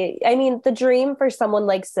 Exactly. I mean, the dream for someone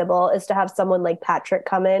like Sybil is to have someone like Patrick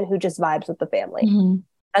come in who just vibes with the family. Mm-hmm.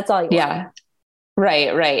 That's all you want. Yeah.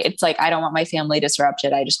 Right. It's like, I don't want my family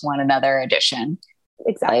disrupted. I just want another addition.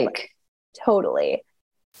 Exactly. Totally.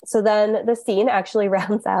 So then the scene actually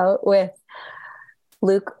rounds out with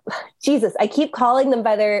Luke. Jesus, I keep calling them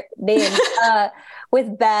by their names.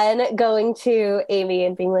 With Ben going to Amy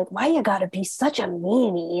and being like, why you gotta be such a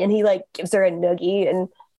meanie? And he like gives her a noogie and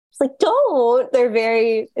it's like, don't.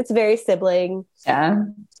 It's very sibling. Yeah.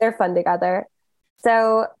 They're fun together.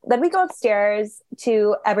 So then we go upstairs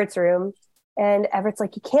to Everett's room, and Everett's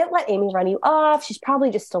like, you can't let Amy run you off. She's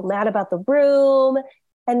probably just still mad about the room.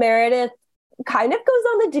 And Meredith kind of goes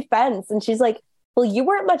on the defense, and she's like, well, you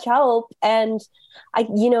weren't much help. And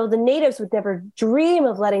the natives would never dream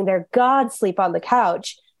of letting their god sleep on the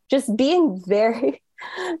couch. Just being very,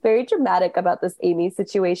 very dramatic about this Amy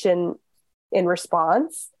situation in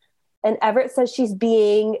response. And Everett says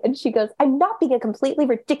and she goes, I'm not being a completely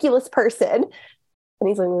ridiculous person. And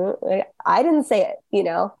he's like, I didn't say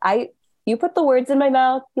it. You put the words in my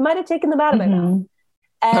mouth. You might've taken them out of my mouth.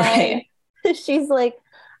 And she's like,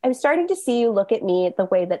 I'm starting to see you look at me the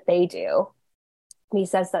way that they do. And he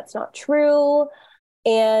says, that's not true.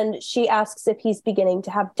 And she asks if he's beginning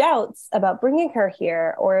to have doubts about bringing her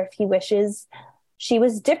here or if he wishes she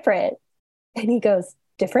was different. And he goes,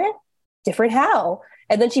 different? Different how?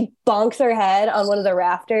 And then she bonks her head on one of the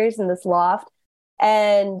rafters in this loft.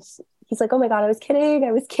 And he's like, oh my God, I was kidding.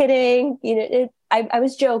 I was kidding. You know, I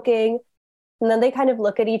was joking. And then they kind of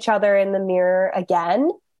look at each other in the mirror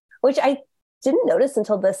again, which I didn't notice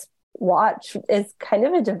until this watch is kind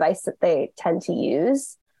of a device that they tend to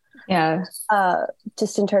use. Yeah.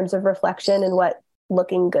 Just in terms of reflection and what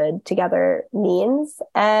looking good together means.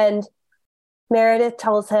 And Meredith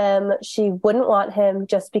tells him she wouldn't want him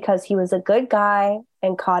just because he was a good guy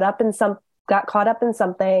and got caught up in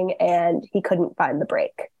something and he couldn't find the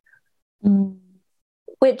break.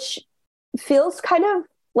 Which feels kind of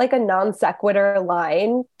like a non sequitur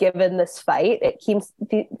line given this fight. It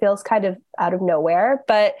feels kind of out of nowhere,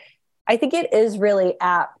 but I think it is really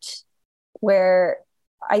apt, where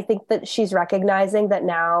I think that she's recognizing that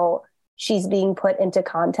now she's being put into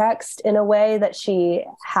context in a way that she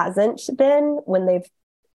hasn't been when they've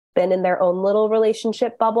been in their own little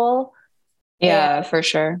relationship bubble. Yeah, for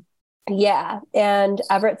sure. Yeah. And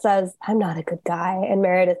Everett says, I'm not a good guy. And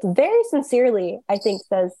Meredith very sincerely, I think,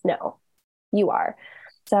 says, no, you are.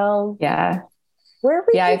 So yeah.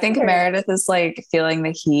 I think Meredith is like feeling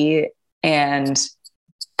the heat. And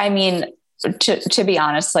I mean, to be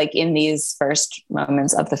honest, like in these first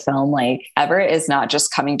moments of the film, like Everett is not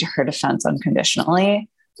just coming to her defense unconditionally.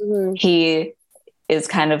 Mm-hmm. He is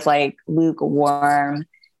kind of like lukewarm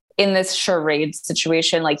in this charade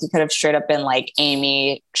situation. Like he could have straight up been like,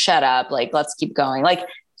 Amy, shut up. Like, let's keep going. Like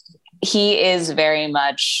he is very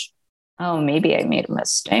much, oh, maybe I made a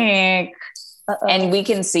mistake. Uh-oh. And we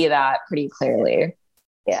can see that pretty clearly.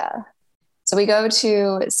 Yeah. So we go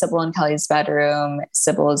to Sybil and Kelly's bedroom.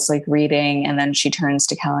 Sybil is like reading, and then she turns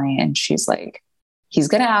to Kelly and she's like, he's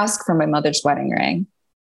going to ask for my mother's wedding ring.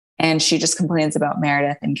 And she just complains about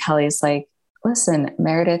Meredith. And Kelly's like, listen,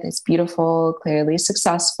 Meredith is beautiful, clearly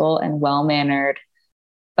successful, and well-mannered,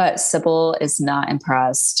 but Sybil is not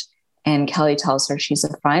impressed. And Kelly tells her she's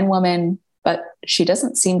a fine woman, but she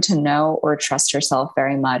doesn't seem to know or trust herself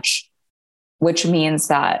very much, which means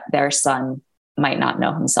that their son might not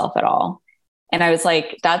know himself at all. And I was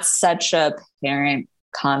like, that's such a parent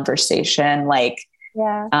conversation, like,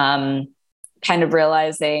 kind of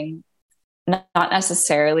realizing not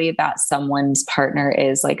necessarily that someone's partner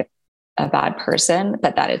is like a bad person,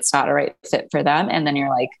 but that it's not a right fit for them. And then you're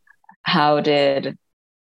like, how did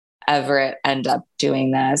Everett end up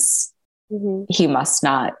doing this? Mm-hmm. He must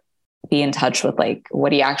not be in touch with like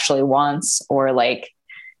what he actually wants, or like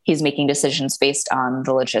he's making decisions based on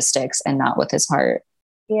the logistics and not with his heart.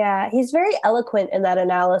 Yeah, he's very eloquent in that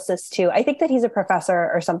analysis too. I think that he's a professor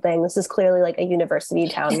or something. This is clearly like a university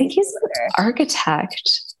town. I think he's an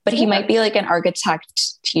architect, but he might be like an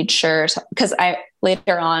architect teacher. Because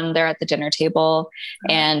later on they're at the dinner table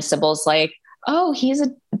and Sybil's like, oh,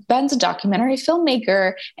 Ben's a documentary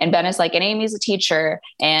filmmaker. And Ben is like, and Amy's a teacher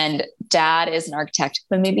and Dad is an architect.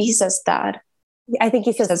 But maybe he says Dad. I think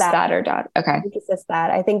he says that or Dad. Okay. I think he says that.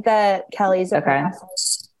 I think that Kelly's a professor.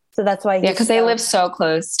 So that's why. Yeah, because they live so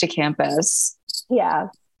close to campus. Yeah.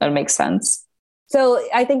 That makes sense. So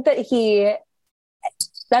I think that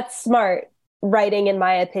that's smart writing, in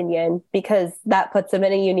my opinion, because that puts him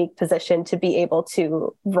in a unique position to be able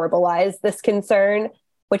to verbalize this concern,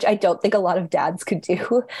 which I don't think a lot of dads could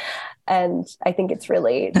do. And I think it's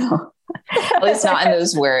really... No. At least not in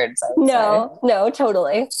those words. No,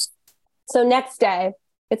 totally. So next day,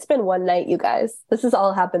 it's been one night, you guys. This has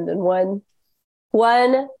all happened in one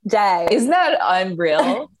day. Isn't that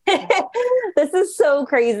unreal? This is so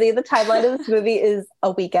crazy. The timeline of this movie is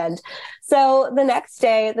a weekend. So the next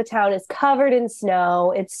day, the town is covered in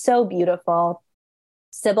snow. It's so beautiful.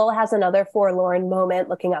 Sybil has another forlorn moment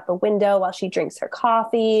looking out the window while she drinks her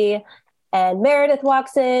coffee. And Meredith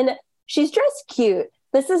walks in. She's dressed cute.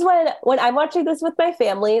 This is when I'm watching this with my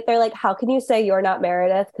family, they're like, how can you say you're not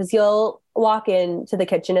Meredith? Because you'll walk into the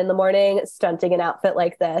kitchen in the morning stunting an outfit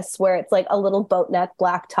like this, where it's like a little boat neck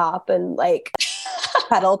black top and like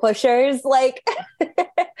pedal pushers. Like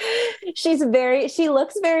she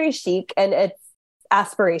looks very chic, and it's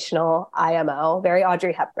aspirational IMO, very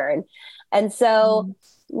Audrey Hepburn. And so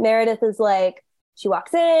Meredith is like, she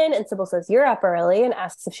walks in and Sybil says, you're up early, and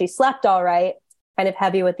asks if she slept all right, kind of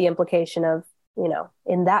heavy with the implication of, you know,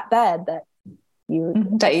 in that bed that you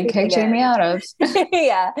kicked Amy out of.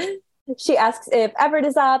 Yeah. She asks if Everett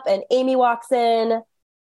is up, and Amy walks in.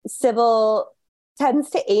 Sybil tends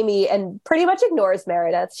to Amy and pretty much ignores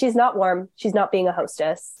Meredith. She's not warm. She's not being a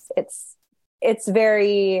hostess. It's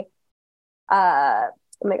very, oh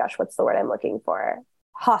my gosh, what's the word I'm looking for?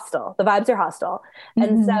 hostile. The vibes are hostile.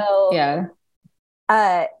 And so yeah.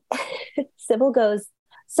 Sybil goes,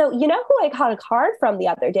 so you know who I got a card from the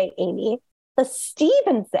other day, Amy? The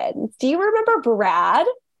Stevensons. Do you remember Brad?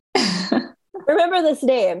 Remember this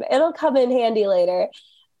name. It'll come in handy later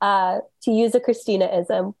to use a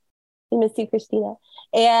Christina-ism. I miss you, Christina.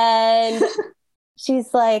 And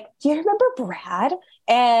she's like, do you remember Brad?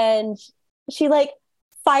 And she like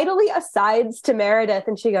finally asides to Meredith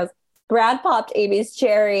and she goes, Brad popped Amy's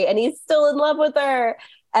cherry and he's still in love with her.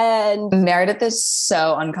 And Meredith is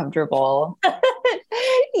so uncomfortable.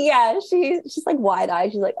 yeah, she's like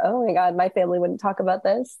wide-eyed. She's like, oh my God, my family wouldn't talk about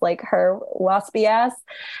this, like her waspy ass.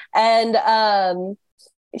 And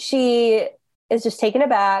she is just taken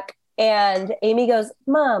aback. And Amy goes,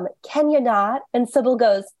 Mom, can you not? And Sybil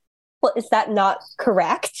goes, well, is that not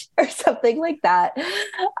correct? Or something like that.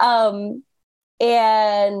 And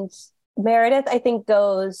Meredith, I think,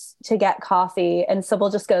 goes to get coffee and Sybil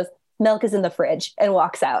just goes, milk is in the fridge, and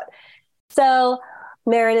walks out. So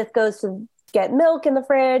Meredith goes to get milk in the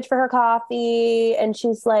fridge for her coffee. And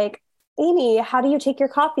she's like, Amy, how do you take your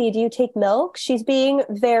coffee? Do you take milk? She's being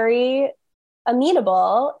very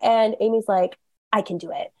amenable. And Amy's like, I can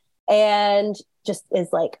do it. And just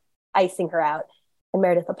is like icing her out. And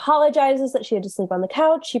Meredith apologizes that she had to sleep on the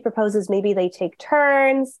couch. She proposes maybe they take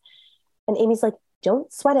turns. And Amy's like,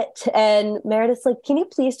 don't sweat it. And Meredith's like, can you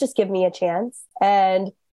please just give me a chance?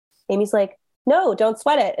 And Amy's like, no, don't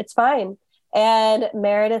sweat it. It's fine. And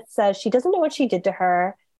Meredith says she doesn't know what she did to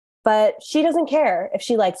her, but she doesn't care if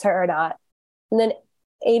she likes her or not. And then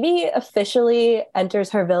Amy officially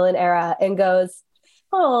enters her villain era and goes,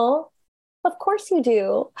 oh, of course you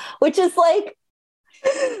do. Which is like,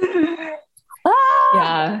 ah!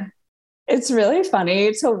 Yeah. It's really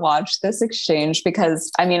funny to watch this exchange because,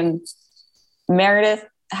 I mean, Meredith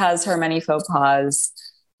has her many faux pas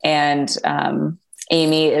and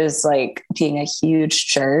Amy is like being a huge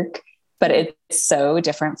jerk, but it's so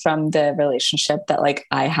different from the relationship that like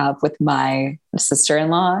I have with my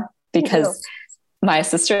sister-in-law because my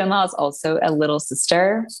sister-in-law is also a little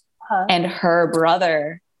sister and her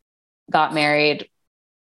brother got married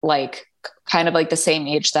like kind of like the same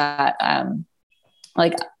age that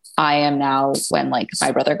like I am now when like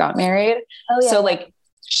my brother got married. Oh, yeah. So like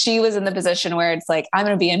she was in the position where it's like, I'm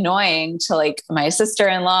going to be annoying to like my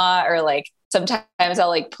sister-in-law or like sometimes I'll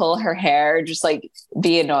like pull her hair, just like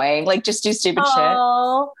be annoying, like just do stupid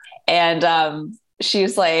shit. And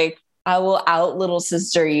she's like, I will out little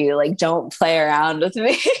sister you, like, don't play around with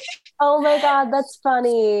me. Oh my God, that's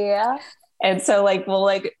funny. And so like, we'll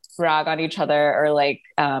like rag on each other or like,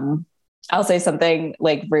 I'll say something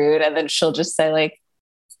like rude and then she'll just say like,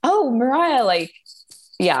 oh, Mariah, like,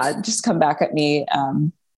 yeah, just come back at me.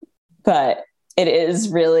 But it is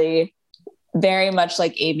really very much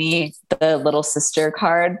like Amy, the little sister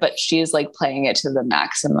card, but she's like playing it to the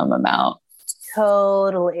maximum amount.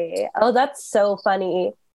 Totally. Oh, that's so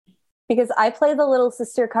funny. Because I play the little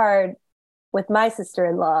sister card with my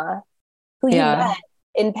sister-in-law, who you met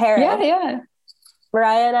in Paris. Yeah, yeah.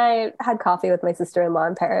 Mariah and I had coffee with my sister-in-law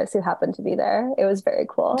in Paris, who happened to be there. It was very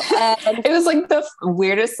cool. And it was like the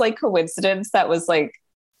weirdest like coincidence that was like,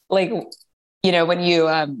 you know, when you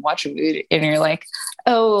watch a movie and you're like,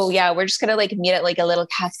 oh yeah, we're just gonna like meet at like a little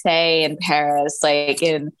cafe in Paris, like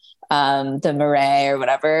in the Marais or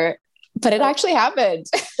whatever. But it actually happened.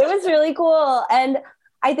 It was really cool. And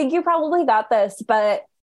I think you probably got this, but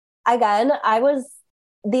again, I was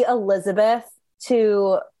the Elizabeth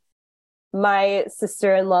to my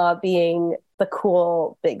sister-in-law being the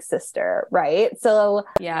cool big sister, right? So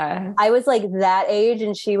yeah, I was like that age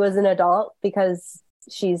and she was an adult because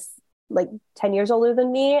she's like 10 years older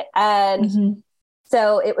than me. And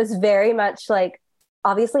so it was very much like,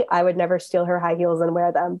 obviously I would never steal her high heels and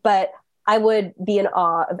wear them, but I would be in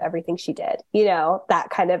awe of everything she did, you know,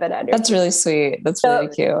 that kind of an energy. That's really sweet. That's really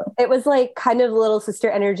cute. It was like kind of little sister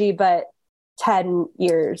energy, but 10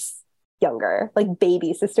 years younger, like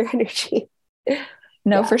baby sister energy.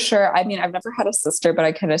 No, for sure. I mean, I've never had a sister, but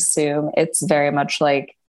I can assume it's very much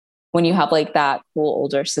like when you have like that cool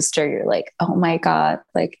older sister, you're like, oh my God,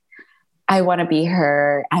 like I want to be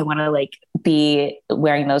her. I want to like be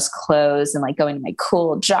wearing those clothes and like going to my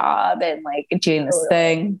cool job and like doing this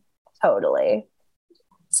thing. Totally.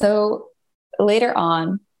 So later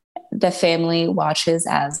on, the family watches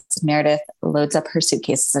as Meredith loads up her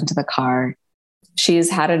suitcases into the car. She's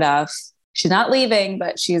had enough. She's not leaving,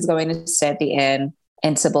 but she's going to stay at the inn.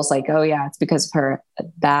 And Sybil's like, oh yeah, it's because of her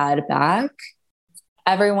bad back.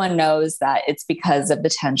 Everyone knows that it's because of the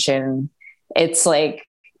tension. It's like,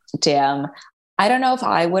 damn, I don't know if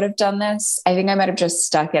I would have done this. I think I might have just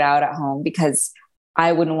stuck it out at home because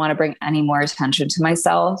I wouldn't want to bring any more attention to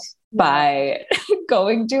myself by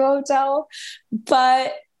going to a hotel,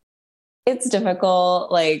 but it's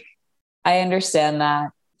difficult. Like, I understand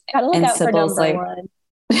that. Gotta look And out for Sybil's number like, one.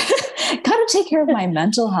 gotta take care of my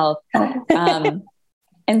mental health.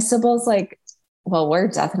 And Sybil's like, well, we're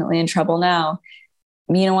definitely in trouble now.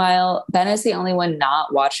 Meanwhile, Ben is the only one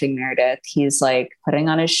not watching Meredith. He's like putting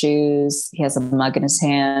on his shoes. He has a mug in his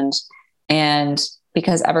hand. And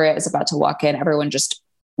because Everett is about to walk in, everyone just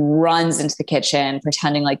runs into the kitchen,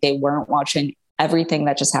 pretending like they weren't watching everything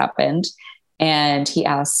that just happened. And he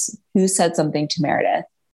asks who said something to Meredith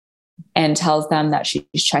and tells them that she's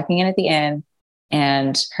checking in at the inn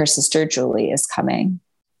and her sister Julie is coming.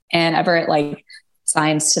 And Everett like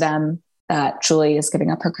signs to them that Julie is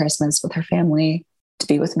giving up her Christmas with her family to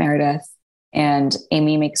be with Meredith. And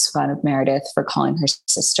Amy makes fun of Meredith for calling her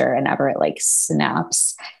sister, and Everett like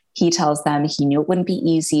snaps. He tells them he knew it wouldn't be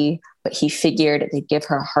easy, but he figured they'd give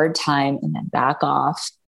her a hard time and then back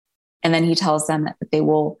off. And then he tells them that they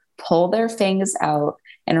will pull their fangs out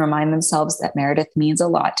and remind themselves that Meredith means a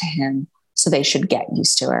lot to him, so they should get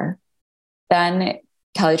used to her. Then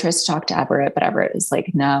Kelly tries to talk to Everett, but Everett is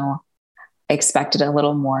like, no, I expected a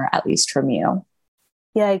little more, at least from you.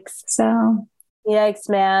 Yikes. So, yikes,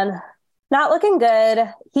 man. Not looking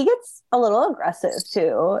good. He gets a little aggressive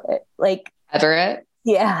too. Like Everett?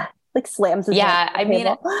 Yeah. Like slams his Yeah, hand on the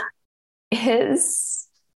table. his,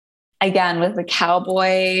 again, with the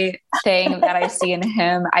cowboy thing that I see in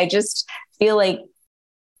him, I just feel like,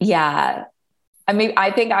 yeah. I mean, I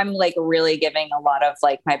think I'm like really giving a lot of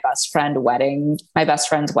like my best friend's wedding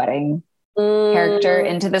character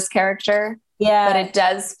into this character. Yeah. But it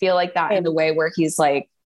does feel like that in the way where he's like,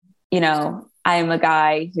 you know, I'm a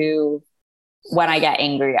guy who, when I get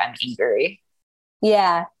angry, I'm angry.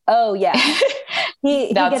 Yeah. Oh, yeah.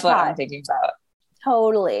 That's what I'm thinking about.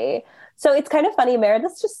 Totally. So it's kind of funny.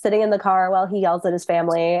 Meredith's just sitting in the car while he yells at his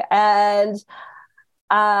family. And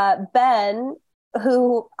Ben,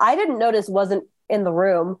 who I didn't notice wasn't in the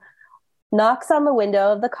room, knocks on the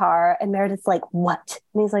window of the car, and Meredith's like, what?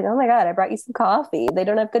 And he's like, oh my God, I brought you some coffee. They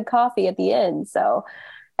don't have good coffee at the inn. So,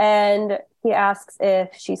 and he asks if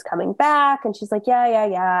she's coming back. And she's like,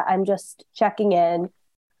 yeah. I'm just checking in.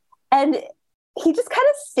 And he just kind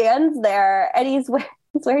of stands there, and he's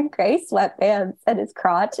wearing gray sweatpants, and his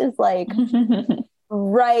crotch is like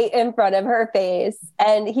right in front of her face.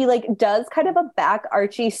 And he like does kind of a back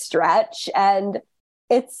archy stretch, and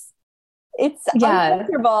it's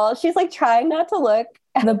uncomfortable. She's like trying not to look.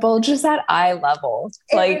 The bulge is at eye level.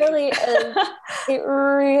 It really is. It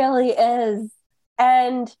really is.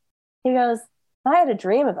 And he goes, I had a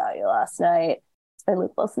dream about you last night. It's my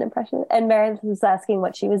Luke Wilson impression. And Meredith was asking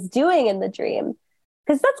what she was doing in the dream.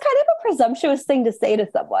 Because that's kind of a presumptuous thing to say to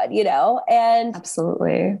someone, you know? And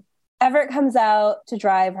absolutely. Everett comes out to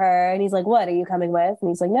drive her, and he's like, what, are you coming with? And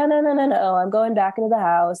he's like, no, I'm going back into the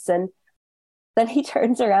house. And then he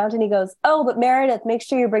turns around and he goes, oh, but Meredith, make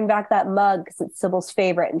sure you bring back that mug because it's Sybil's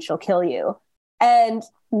favorite and she'll kill you. And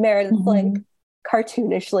Meredith's like,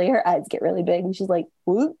 cartoonishly, her eyes get really big, and she's like,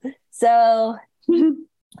 whoop. So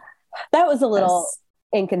that was a little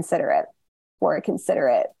inconsiderate for a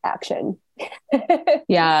considerate action.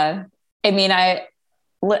 Yeah. I mean,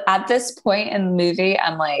 at this point in the movie,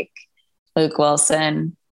 I'm like, Luke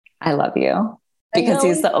Wilson, I love you, because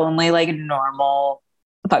he's the only like normal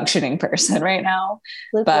functioning person right now.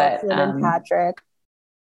 Luke Wilson and Patrick.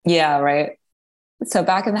 Yeah, right. So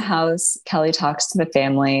back in the house, Kelly talks to the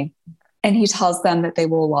family, and he tells them that they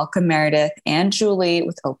will welcome Meredith and Julie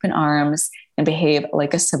with open arms and behave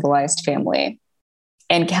like a civilized family.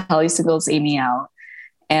 And Kelly singles Amy out,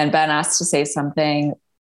 and Ben asks to say something,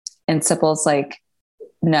 and Sybil's like,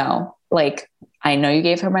 no, like, I know you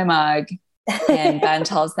gave her my mug. And Ben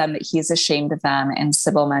tells them that he's ashamed of them. And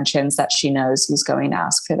Sybil mentions that she knows he's going to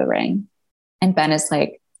ask for the ring. And Ben is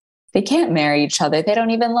like, they can't marry each other. They don't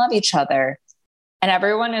even love each other. And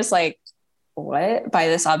everyone is like, what? By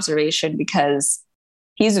this observation, because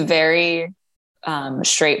he's very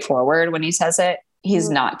straightforward when he says it. He's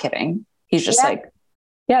not kidding. He's just like,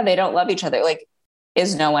 yeah, they don't love each other. Like,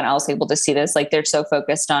 is no one else able to see this? Like, they're so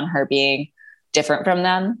focused on her being different from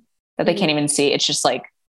them that they can't even see. It's just like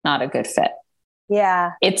not a good fit.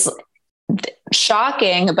 Yeah. It's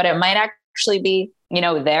shocking, but it might actually be, you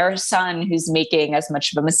know, their son who's making as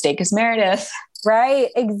much of a mistake as Meredith. Right.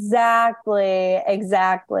 Exactly.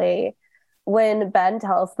 When Ben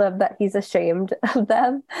tells them that he's ashamed of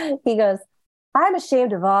them, he goes, I'm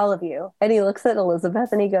ashamed of all of you. And he looks at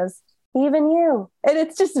Elizabeth and he goes, even you. And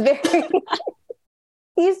it's just very,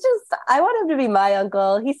 I want him to be my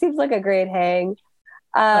uncle. He seems like a great hang.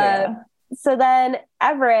 So then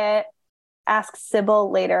Everett asks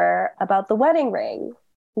Sybil later about the wedding ring.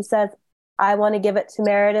 He says, I want to give it to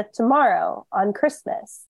Meredith tomorrow on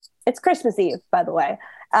Christmas. It's Christmas Eve, by the way.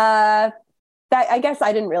 That I guess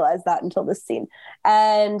I didn't realize that until this scene.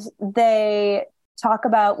 And they talk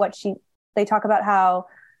about how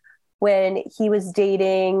when he was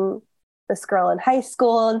dating this girl in high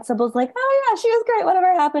school, and Sybil's like, oh yeah, she was great.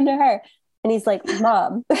 Whatever happened to her? And he's like,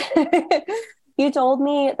 Mom, you told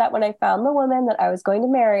me that when I found the woman that I was going to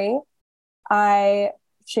marry, I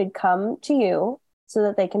should come to you so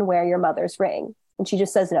that they can wear your mother's ring. And she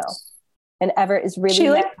just says no. And Everett is really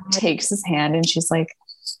she takes his hand and she's like,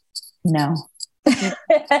 no.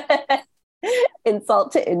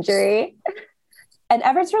 Insult to injury. And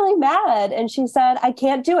Everett's really mad. And she said, I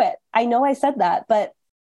can't do it. I know I said that, but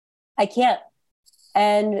I can't.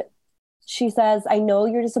 And she says, I know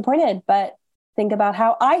you're disappointed, but think about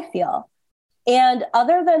how I feel. And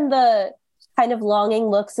other than the kind of longing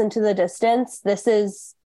looks into the distance, this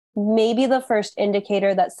is maybe the first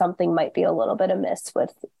indicator that something might be a little bit amiss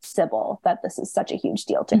with Sybil, that this is such a huge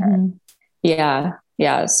deal to her. Yeah.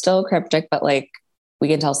 Yeah. Still cryptic, but like we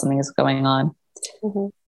can tell something is going on. Mm-hmm.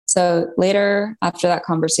 So later after that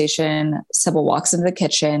conversation, Sybil walks into the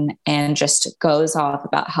kitchen and just goes off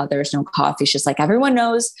about how there's no coffee. She's like, everyone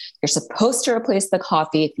knows you're supposed to replace the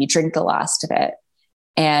coffee if you drink the last of it.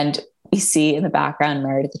 And we see in the background,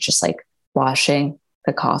 Meredith is just like washing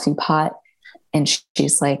the coffee pot. And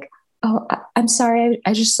she's like, oh, I'm sorry.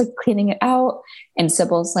 I just like cleaning it out. And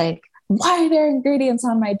Sybil's like, why are there ingredients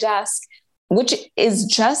on my desk? Which is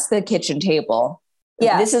just the kitchen table.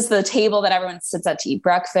 Yeah. This is the table that everyone sits at to eat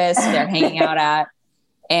breakfast. They're hanging out at.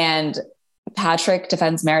 And Patrick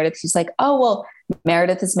defends Meredith. He's like, oh, well,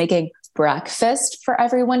 Meredith is making breakfast for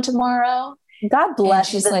everyone tomorrow. God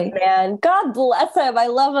bless this man. God bless him. I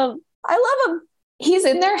love him. He's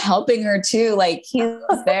in there helping her too. Like he's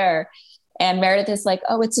there. And Meredith is like,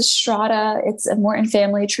 oh, it's Estrada. It's a Morton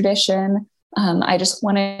family tradition. I just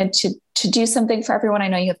wanted to do something for everyone. I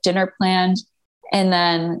know you have dinner planned. And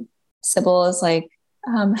then Sybil is like,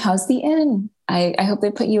 how's the inn? I hope they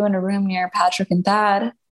put you in a room near Patrick and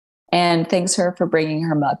Thad, and thanks her for bringing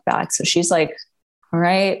her mug back. So she's like, all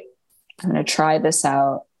right, I'm going to try this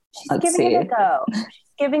out. She's giving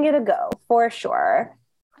it a go for sure.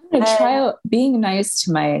 I'm going to try out being nice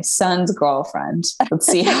to my son's girlfriend. Let's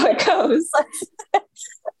see how it goes.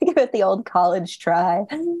 Give it the old college try.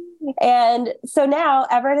 And so now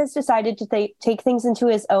Everett has decided to take things into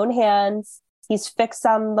his own hands. He's fixed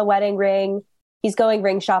on the wedding ring. He's going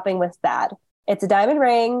ring shopping with Thad. It's a diamond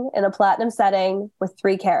ring in a platinum setting with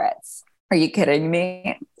 3 carats. Are you kidding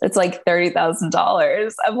me? It's like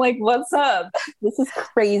 $30,000. I'm like, what's up? This is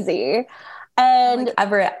crazy. And like,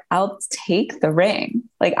 Everett, I'll take the ring.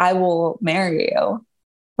 Like, I will marry you.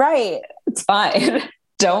 Right. It's fine.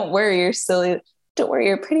 Don't worry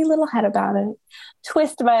your pretty little head about it.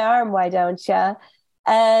 Twist my arm, why don't you?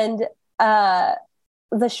 And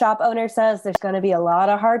the shop owner says there's going to be a lot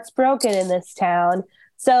of hearts broken in this town.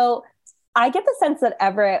 So I get the sense that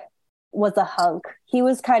Everett was a hunk. He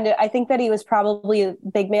was I think that he was probably a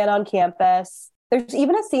big man on campus. There's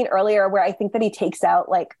even a scene earlier where I think that he takes out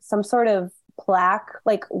like some sort of plaque,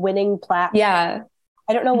 like winning plaque. Yeah.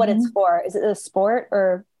 I don't know what it's for. Is it a sport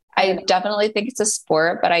or? I definitely think it's a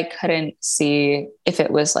sport, but I couldn't see if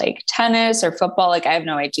it was like tennis or football. Like I have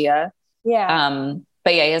no idea. Yeah.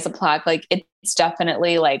 But yeah, he has a plaque. Like it's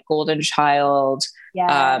definitely like golden child,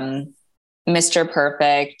 Mr.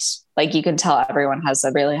 Perfect. Like you can tell everyone has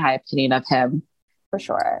a really high opinion of him. For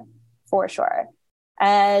sure.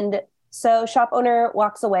 And so shop owner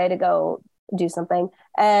walks away to go do something.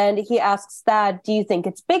 And he asks Thad, do you think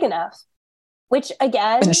it's big enough? Which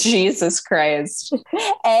again, Jesus Christ.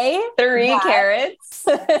 3 carats.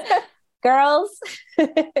 Girls,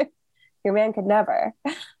 your man could never.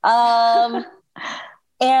 And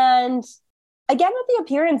again, with the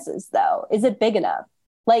appearances though, is it big enough?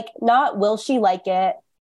 Like not, will she like it?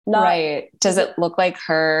 Not, right. Does it look like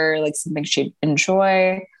her, like something she'd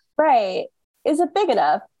enjoy? Right. Is it big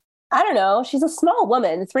enough? I don't know. She's a small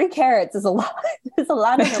woman. 3 carats is a lot. It's a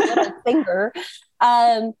lot in her little finger.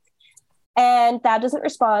 And Thad doesn't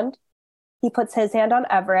respond. He puts his hand on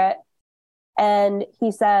Everett and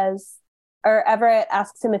he says, or Everett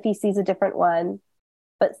asks him if he sees a different one,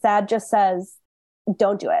 but Thad just says,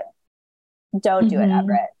 don't do it. Don't do it,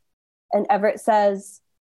 Everett. And Everett says,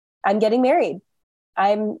 I'm getting married.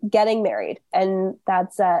 And Thad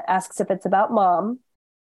asks if it's about Mom.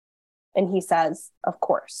 And he says, of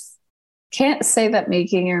course. Can't say that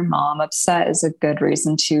making your mom upset is a good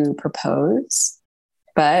reason to propose.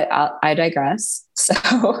 but I digress.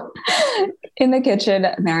 So in the kitchen,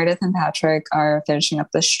 Meredith and Patrick are finishing up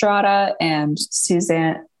the strata, and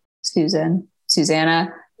Susanna.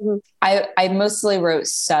 Mm-hmm. I mostly wrote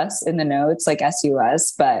sus in the notes, like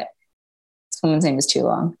S-U-S, but this woman's name is too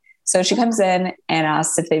long. So she comes in and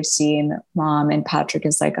asks if they've seen mom, and Patrick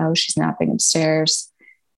is like, oh, she's napping upstairs.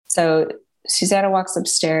 So Susanna walks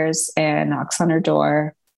upstairs and knocks on her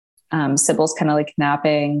door. Sybil's kind of like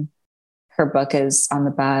napping. Her book is on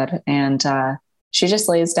the bed, and she just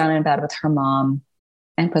lays down in bed with her mom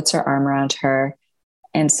and puts her arm around her.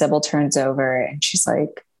 And Sybil turns over and she's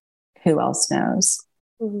like, who else knows?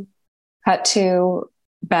 Mm-hmm. Cut to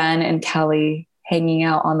Ben and Kelly hanging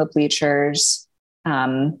out on the bleachers.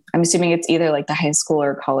 I'm assuming it's either like the high school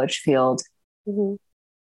or college field. Mm-hmm.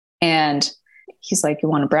 And he's like, you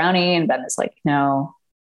want a brownie? And Ben is like, no.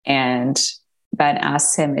 And Ben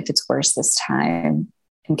asks him if it's worse this time.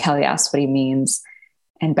 And Kelly asks what he means.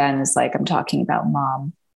 And Ben is like, I'm talking about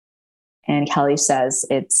mom. And Kelly says,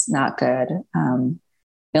 it's not good.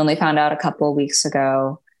 We only found out a couple of weeks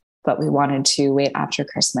ago, but we wanted to wait after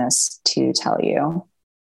Christmas to tell you.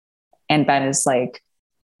 And Ben is like,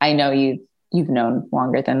 I know you've known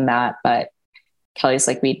longer than that, but Kelly's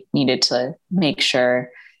like, we needed to make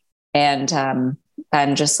sure. And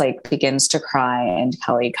Ben just like begins to cry, and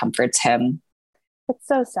Kelly comforts him. It's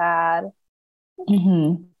so sad.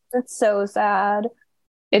 Mm-hmm. It's so sad.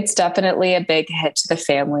 It's definitely a big hit to the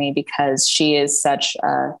family because she is such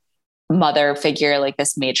a mother figure, like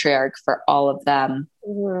this matriarch for all of them.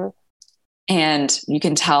 Mm-hmm. And you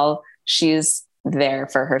can tell she's there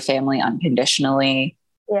for her family unconditionally.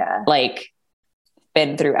 Yeah. Like,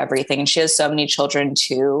 been through everything. And she has so many children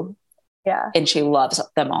too. Yeah. And she loves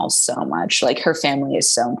them all so much. Like, her family is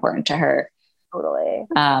so important to her. Totally.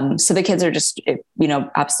 So the kids are just,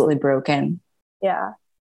 absolutely broken. Yeah.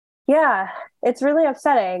 Yeah. It's really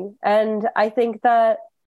upsetting. And I think that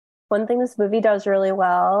one thing this movie does really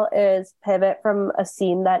well is pivot from a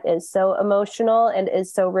scene that is so emotional and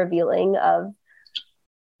is so revealing of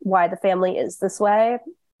why the family is this way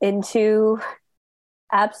into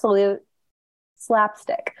absolute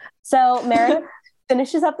slapstick. So Meredith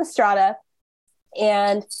finishes up the strata,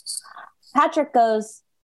 and Patrick goes,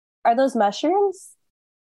 are those mushrooms?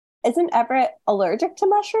 Isn't Everett allergic to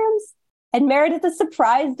mushrooms? And Meredith is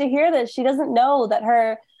surprised to hear this. She doesn't know that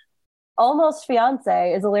her almost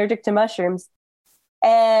fiance is allergic to mushrooms.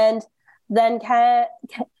 And then Ben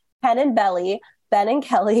and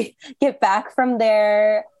Kelly get back from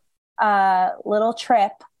their little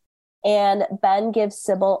trip, and Ben gives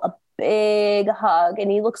Sybil a big hug, and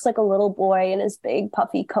he looks like a little boy in his big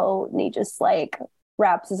puffy coat, and he just like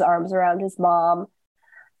wraps his arms around his mom.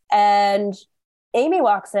 And Amy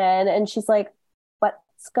walks in and she's like,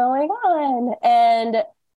 what's going on? And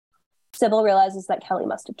Sybil realizes that Kelly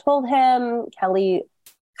must have told him. Kelly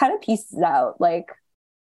kind of pieces out, like,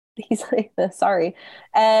 he's like, sorry.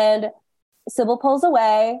 And Sybil pulls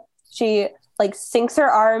away. She like sinks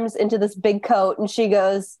her arms into this big coat, and she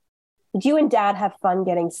goes, did you and Dad have fun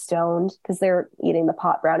getting stoned? Because they're eating the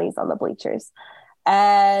pot brownies on the bleachers.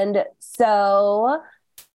 And so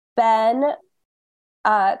Ben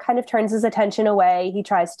kind of turns his attention away. He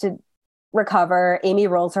tries to recover. Amy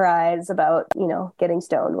rolls her eyes about, getting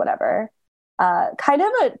stoned, whatever. Kind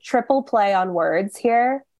of a triple play on words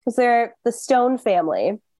here, because they're the Stone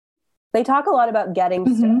family. They talk a lot about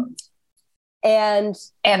getting stoned. And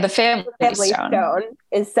the family stone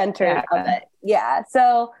is centered on it. Yeah.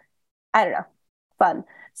 So I don't know. Fun.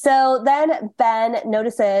 So then Ben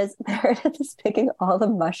notices Meredith is picking all the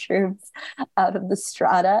mushrooms out of the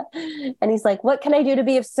strata. And he's like, what can I do to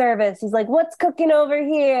be of service? He's like, what's cooking over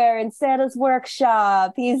here in Santa's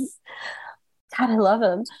workshop? God, I love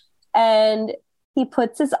him. And he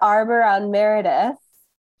puts his arm around Meredith.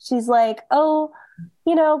 She's like, oh,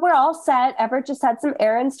 we're all set. Everett just had some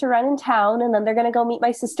errands to run in town, and then they're going to go meet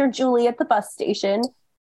my sister Julie at the bus station.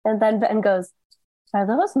 And then Ben goes, are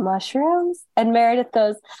those mushrooms? And Meredith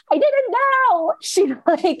goes, I didn't know. She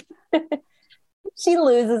she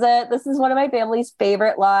loses it. This is one of my family's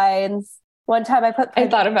favorite lines. One time I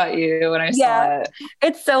thought about you when I saw it.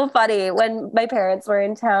 It's so funny. When my parents were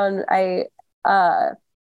in town, we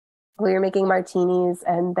were making martinis,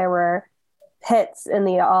 and there were pits in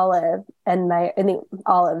the olives,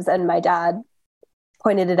 and my dad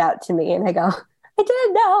pointed it out to me, and I go, I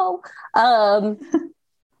didn't know.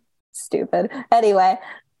 Stupid. Anyway.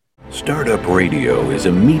 Startup Radio is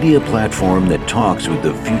a media platform that talks with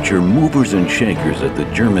the future movers and shakers of the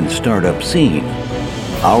German startup scene.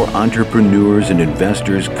 Our entrepreneurs and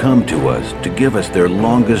investors come to us to give us their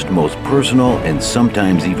longest, most personal, and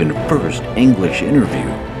sometimes even first English interview.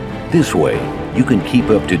 This way, you can keep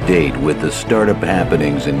up to date with the startup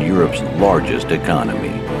happenings in Europe's largest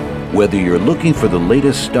economy. Whether you're looking for the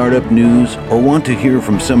latest startup news or want to hear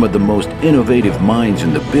from some of the most innovative minds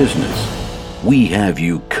in the business, we have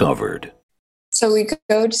you covered. So we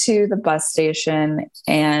go to the bus station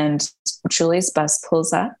and Julie's bus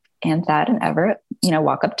pulls up and Thad and Everett,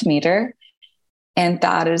 walk up to meet her. And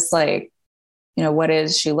Thad is like, what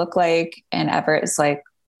does she look like? And Everett is like,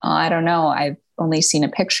 oh, I don't know. I've only seen a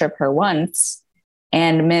picture of her once.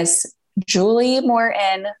 And Miss Julie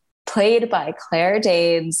Morton, played by Claire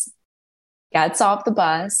Danes, gets off the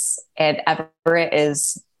bus and Everett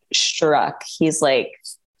is struck. He's like,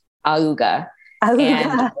 Auga.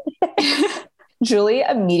 And Julie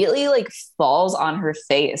immediately falls on her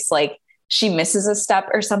face. She misses a step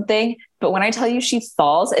or something. But when I tell you she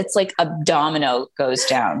falls, it's like a domino goes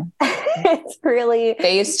down. It's really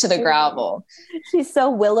face to the gravel. She's so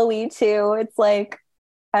willowy too. It's like,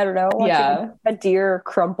 I don't know, watching a deer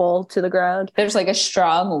crumple to the ground. There's a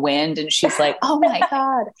strong wind and she's like, oh my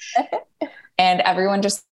God. And everyone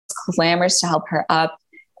just clamors to help her up.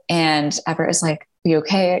 And Everett is like, are you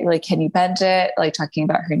okay? Can you bend it? Talking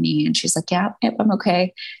about her knee. And she's like, yep, I'm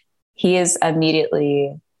okay. He is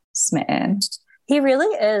immediately smitten. He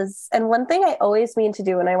really is. And one thing I always mean to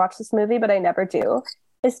do when I watch this movie, but I never do,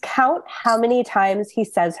 is count how many times he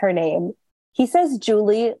says her name. He says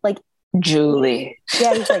Julie, Julie.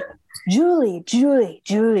 Yeah, he's like, Julie, Julie,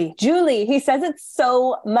 Julie, Julie. He says it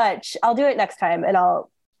so much. I'll do it next time and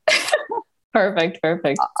I'll Perfect.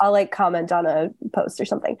 I'll comment on a post or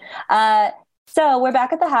something. So we're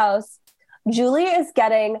back at the house. Julie is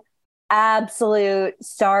getting absolute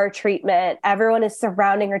star treatment. Everyone is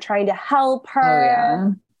surrounding her, trying to help her. Oh,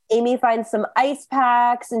 yeah. Amy finds some ice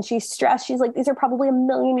packs and she's stressed. She's like, these are probably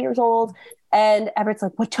 1,000,000 years old. And Everett's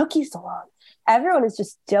like, what took you so long? Everyone is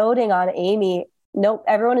just doting on Amy. Nope.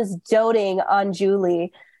 Everyone is doting on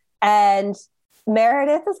Julie. And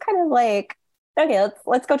Meredith is kind of like, okay,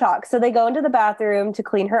 let's go talk. So they go into the bathroom to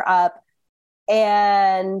clean her up.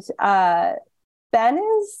 And Ben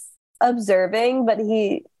is observing, but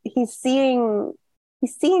he's seeing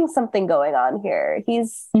something going on here.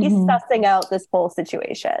 He's sussing out this whole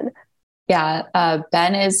situation. Yeah.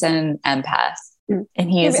 Ben is an empath and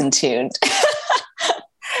he is in tune.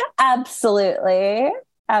 Absolutely.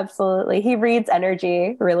 He reads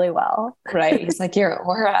energy really well. Right. He's like, your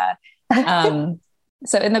aura.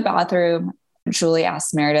 So in the bathroom, Julie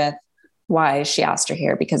asks Meredith why she asked her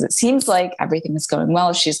here, because it seems like everything is going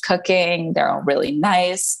well. She's cooking. They're all really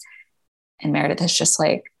nice. And Meredith is just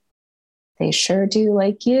like, they sure do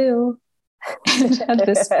like you. And at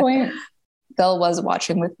this point, Bill was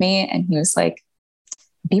watching with me and he was like,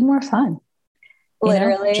 be more fun.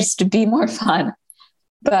 Literally. Just to be more fun.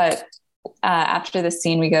 But after the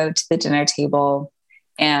scene, we go to the dinner table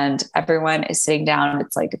and everyone is sitting down.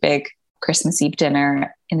 It's like a big Christmas Eve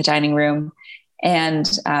dinner in the dining room. And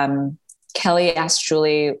Kelly asks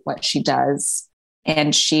Julie what she does.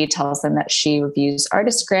 And she tells them that she reviews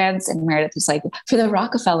artist grants. And Meredith is like, for the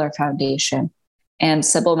Rockefeller Foundation. And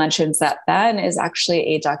Sybil mentions that Ben is actually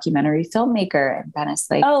a documentary filmmaker. And Ben is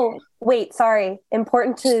like, oh, wait, sorry.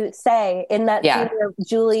 Important to say in that scene where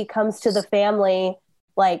Julie comes to the family,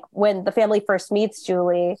 when the family first meets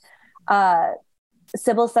Julie,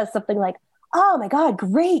 Sybil says something like, oh my God,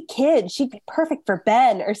 great kid. She'd be perfect for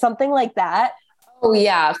Ben or something like that. Oh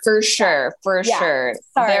yeah, for sure. Sorry.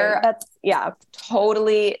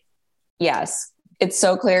 Totally. Yes. It's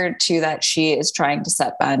so clear too that she is trying to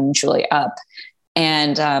set Ben and Julie up.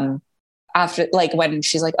 And after when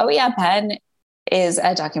she's like, oh yeah, Ben is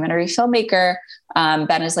a documentary filmmaker.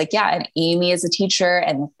 Ben is like, yeah, and Amy is a teacher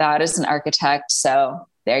and Thad is an architect. So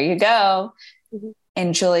there you go. Mm-hmm.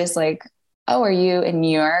 And Julie's like, oh, are you in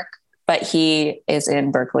New York? But he is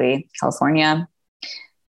in Berkeley, California.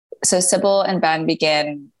 So Sybil and Ben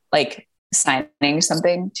begin signing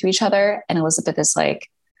something to each other. And Elizabeth is like,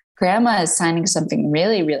 Grandma is signing something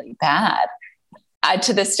really, really bad.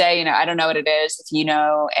 To this day, I don't know what it is. If you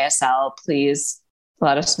know ASL, please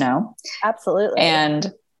let us know. Absolutely.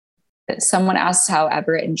 And someone asks how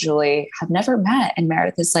Everett and Julie have never met. And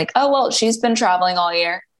Meredith is like, oh, well, she's been traveling all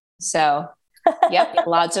year. So, yep,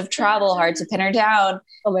 lots of travel, hard to pin her down.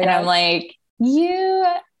 Oh my God. I'm like, you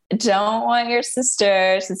don't want your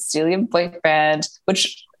sister to steal your boyfriend,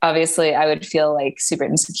 which obviously I would feel super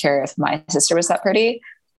insecure if my sister was that pretty.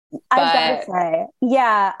 I gotta say,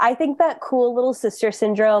 yeah, I think that cool little sister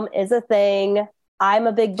syndrome is a thing. I'm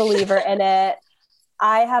a big believer in it.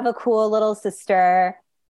 I have a cool little sister.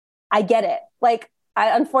 I get it.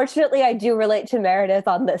 Unfortunately, I do relate to Meredith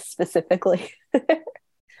on this specifically.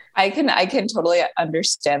 I can totally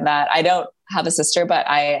understand that. I don't have a sister, but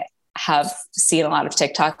I have seen a lot of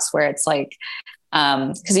TikToks where it's like,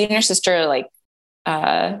 because you and your sister are like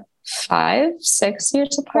 5, 6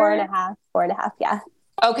 years apart. 4.5. Yeah.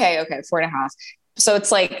 Okay. 4.5. So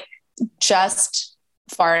it's like just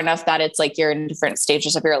far enough that it's like you're in different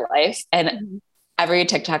stages of your life. And every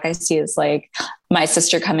TikTok I see is like my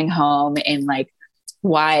sister coming home in like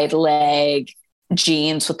wide leg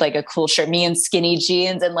jeans with like a cool shirt, me in skinny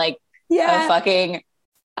jeans and like a fucking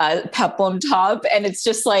peplum top. And it's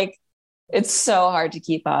just like, it's so hard to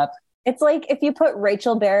keep up. It's like if you put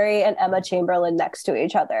Rachel Berry and Emma Chamberlain next to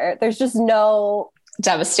each other, there's just no...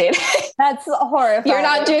 Devastating. That's horrifying. You're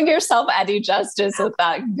not doing yourself any justice with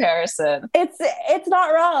that comparison. It's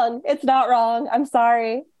not wrong. It's not wrong. I'm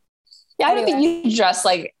sorry. Yeah, I don't think you dress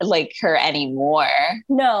like her anymore.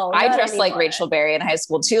 No, I dressed like Rachel Berry in high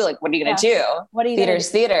school too. Like, what are you going to do? What are you Theater's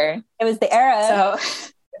theater. It was the era.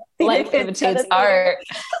 So life imitates art.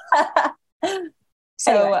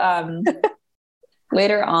 So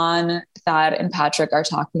later on, Thad and Patrick are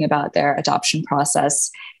talking about their adoption process.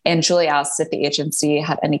 And Julie asks if the agency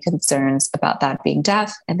had any concerns about Thad being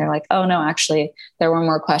deaf. And they're like, oh, no, actually, there were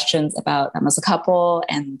more questions about them as a couple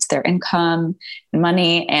and their income and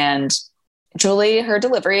money. And Julie, her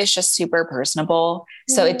delivery is just super personable.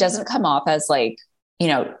 So it doesn't come off as like, you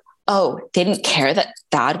know, oh, they didn't care that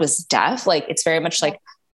Thad was deaf. Like, it's very much like,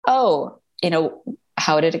 oh, you know,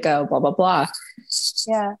 how did it go? Blah, blah, blah.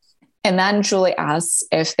 Yeah. And then Julie asks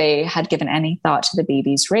if they had given any thought to the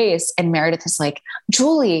baby's race. And Meredith is like,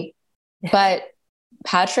 Julie, but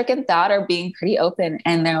Patrick and Thad are being pretty open.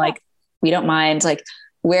 And they're like, we don't mind. Like,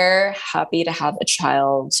 we're happy to have a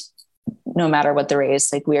child no matter what the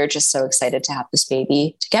race. Like, we're just so excited to have this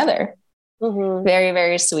baby together. Very,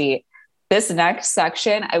 very sweet. This next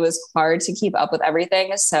section, it was hard to keep up with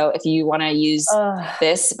everything. So if you want to use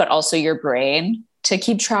this, but also your brain to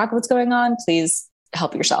keep track of what's going on, please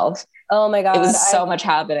help yourself. Oh my God. It was so much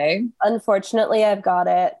happening. Unfortunately, I've got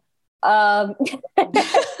it. Unfortunately,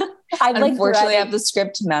 I have the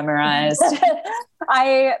script memorized.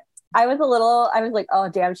 I was like, oh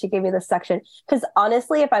damn, she gave me this section. Because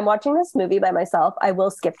honestly, if I'm watching this movie by myself, I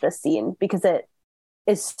will skip this scene because it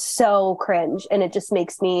is so cringe and it just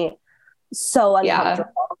makes me so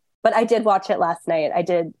uncomfortable. Yeah. But I did watch it last night. I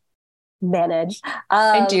did manage.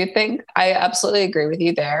 I do think I absolutely agree with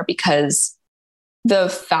you there, because the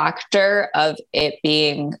factor of it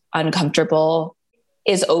being uncomfortable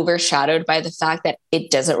is overshadowed by the fact that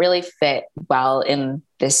it doesn't really fit well in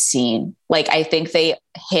this scene. Like, I think they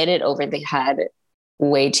hit it over the head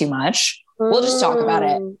way too much. We'll just talk about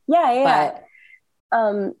it. Yeah.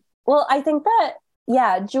 But, well, I think that,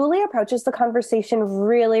 Julie approaches the conversation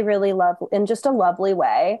really, really in just a lovely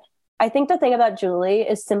way. I think the thing about Julie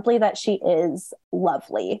is simply that she is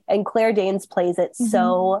lovely, and Claire Danes plays it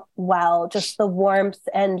so well, just the warmth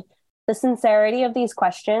and the sincerity of these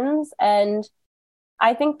questions. And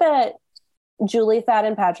I think that Julie, Thad,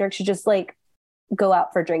 and Patrick should just like go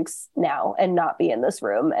out for drinks now and not be in this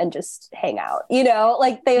room and just hang out, you know,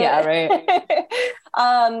 like they, right.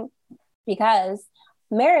 Because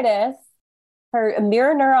Meredith, her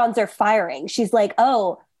mirror neurons are firing. She's like,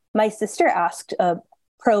 oh, my sister asked a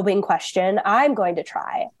probing question. I'm going to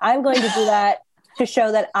do that to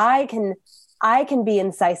show that I can be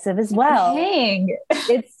incisive as well. Dang.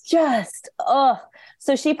 It's just,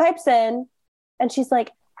 so she pipes in and she's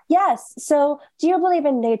like, yes. So do you believe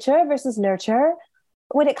in nature versus nurture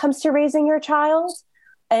when it comes to raising your child?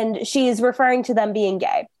 And she's referring to them being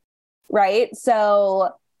gay. Right.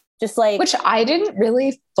 So just like, which I didn't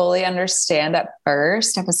really fully understand at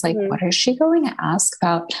first. I was like, what is she going to ask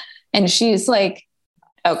about? And she's like,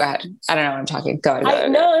 oh God, I don't know what I'm talking. Go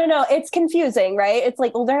ahead. No. It's confusing, right? It's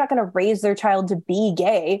like, well, they're not going to raise their child to be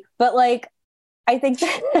gay, but like, I think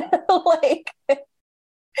that, like,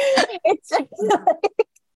 it's just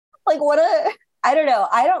like what I don't know.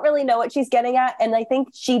 I don't really know what she's getting at. And I think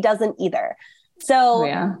she doesn't either.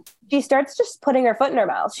 So she starts just putting her foot in her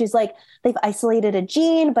mouth. She's like, they've isolated a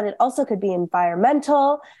gene, but it also could be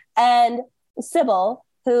environmental. And Sybil,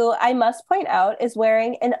 who I must point out is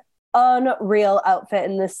wearing an unreal outfit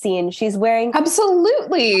in this scene. She's wearing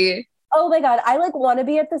absolutely. Oh my God. I like want to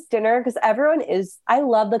be at this dinner because I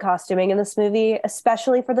love the costuming in this movie,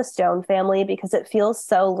 especially for the Stone family, because it feels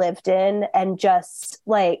so lived in and just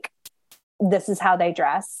like, this is how they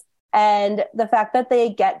dress. And the fact that they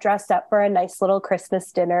get dressed up for a nice little Christmas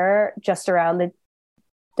dinner just around the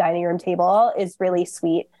dining room table is really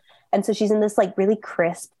sweet. And so she's in this like really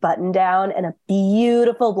crisp button down and a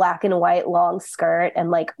beautiful black and white long skirt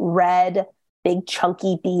and like red, big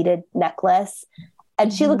chunky beaded necklace.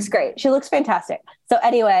 And she looks great. She looks fantastic. So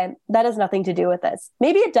anyway, that has nothing to do with this.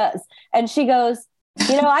 Maybe it does. And she goes,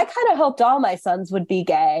 I kind of hoped all my sons would be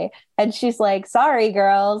gay. And she's like, sorry,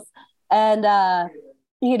 girls. And,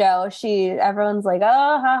 everyone's like,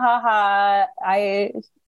 oh, ha, ha, ha.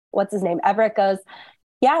 What's his name? Everett goes,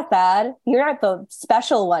 yeah, Thad, you're not the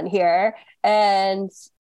special one here. And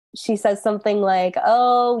she says something like,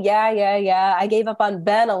 oh, yeah. I gave up on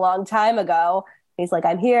Ben a long time ago. He's like,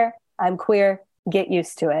 I'm here. I'm queer. Get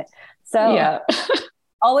used to it. So Yeah.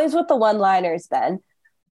 always with the one-liners, Ben.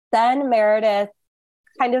 Then Meredith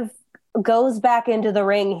kind of goes back into the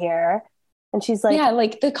ring here. And she's like, yeah,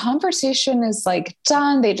 like the conversation is like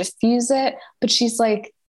done. They diffuse it. But she's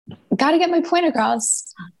like, got to get my point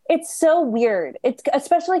across. It's so weird. It's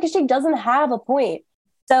especially because she doesn't have a point.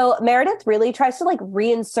 So Meredith really tries to like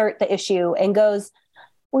reinsert the issue and goes,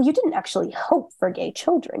 well, you didn't actually hope for gay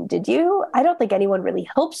children, did you? I don't think anyone really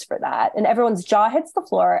hopes for that. And everyone's jaw hits the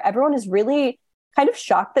floor. Everyone is really kind of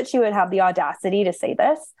shocked that she would have the audacity to say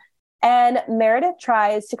this. And Meredith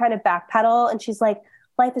tries to kind of backpedal. And she's like,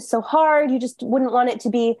 life is so hard. You just wouldn't want it to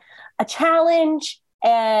be a challenge.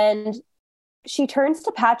 And she turns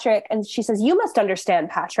to Patrick and she says, you must understand,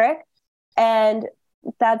 Patrick. And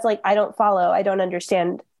Thad's like, I don't follow. I don't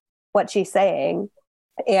understand what she's saying.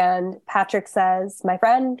 And Patrick says, my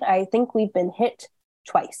friend, I think we've been hit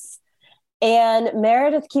twice. And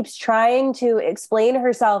Meredith keeps trying to explain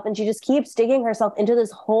herself and she just keeps digging herself into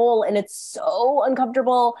this hole and it's so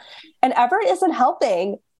uncomfortable. And Everett isn't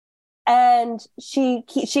helping. And she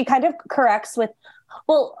kind of corrects with,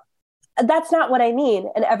 well, that's not what I mean.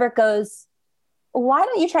 And Everett goes, why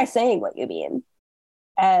don't you try saying what you mean?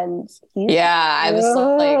 And I was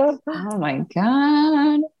like, oh my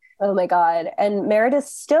God. Oh my God. And Meredith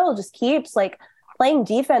still just keeps like playing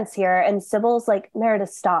defense here. And Sybil's like,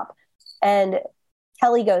 Meredith, stop. And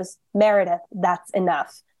Kelly goes, Meredith, that's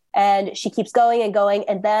enough. And she keeps going and going.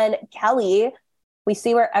 And then Kelly, we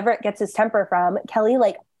see where Everett gets his temper from. Kelly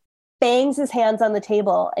like bangs his hands on the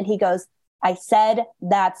table and he goes, I said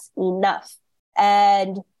that's enough.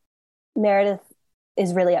 And Meredith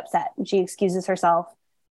is really upset. She excuses herself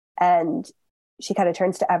and she kind of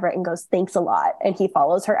turns to Everett and goes, thanks a lot. And he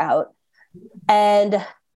follows her out. And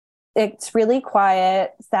it's really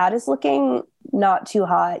quiet. Thad is looking not too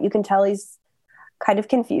hot. You can tell he's kind of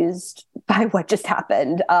confused by what just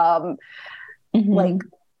happened. Like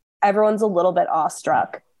everyone's a little bit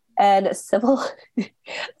awestruck. And Sybil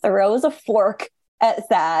throws a fork at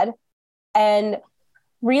Thad. And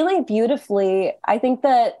really beautifully, I think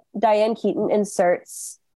that Diane Keaton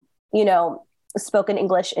inserts, spoken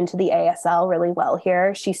English into the ASL really well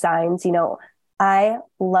here. She signs, I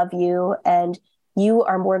love you and you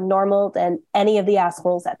are more normal than any of the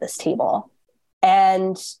assholes at this table.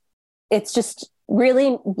 And it's just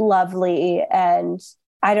really lovely. And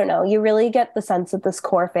I don't know, you really get the sense that this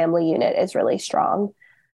core family unit is really strong.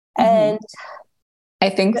 And I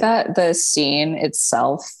think that the scene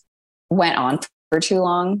itself went on for too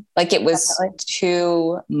long. Like it was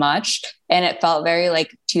too much. And it felt very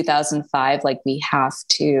like 2005, like we have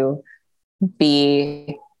to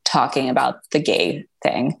be talking about the gay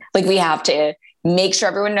thing. Like we have to make sure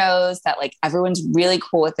everyone knows that like everyone's really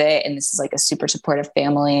cool with it. And this is like a super supportive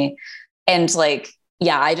family. And like,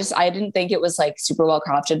 I didn't think it was like super well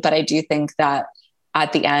crafted, but I do think that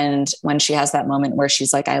at the end, when she has that moment where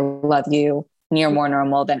she's like, I love you, and you're more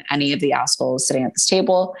normal than any of the assholes sitting at this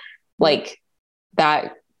table, like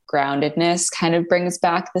that groundedness kind of brings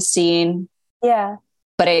back the scene. Yeah.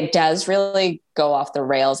 But it does really go off the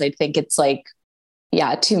rails. I think it's like,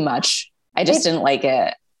 too much. I just didn't like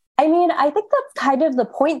it. I mean, I think that's kind of the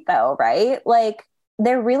point though, right? Like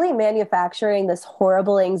they're really manufacturing this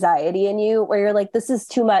horrible anxiety in you where you're like, this is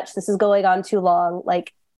too much. This is going on too long.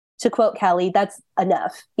 Like to quote Kelly, that's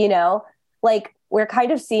enough, like we're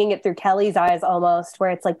kind of seeing it through Kelly's eyes almost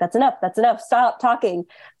where it's like, that's enough. Stop talking.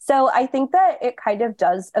 So I think that it kind of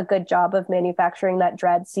does a good job of manufacturing that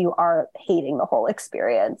dread. So you are hating the whole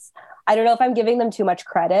experience. I don't know if I'm giving them too much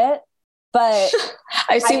credit, but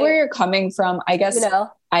I see where you're coming from. I guess,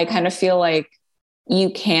 I kind of feel like you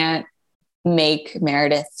can't make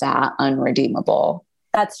Meredith that unredeemable.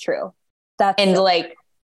 That's true. Like,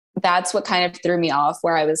 that's what kind of threw me off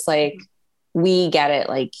where I was like, we get it.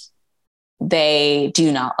 Like they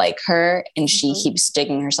do not like her and she keeps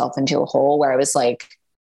digging herself into a hole where I was like,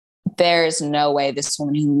 there's no way this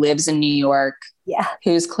woman who lives in New York,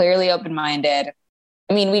 who's clearly open-minded.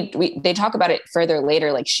 I mean, they talk about it further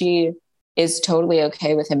later. Like she is totally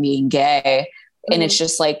okay with him being gay. And it's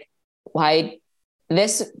just like, why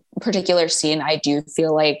this particular scene, I do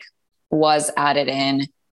feel like was added in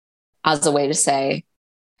as a way to say,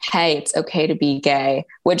 hey, it's okay to be gay,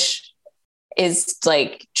 which is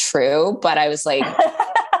like true. But I was like,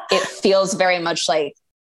 it feels very much like,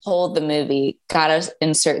 hold the movie, gotta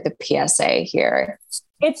insert the PSA here.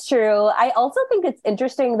 It's true. I also think it's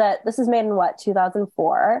interesting that this is made in what,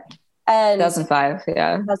 2004? And 2005,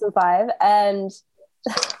 yeah. 2005. And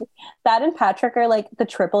that and Patrick are like the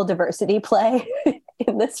triple diversity play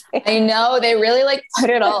in this film. I know, they really like put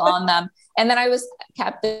it all on them. And then I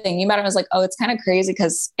kept thinking about it. I was like, oh, it's kind of crazy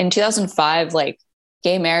because in 2005, like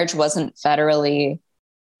gay marriage wasn't federally,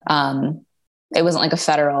 it wasn't like a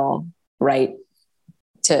federal right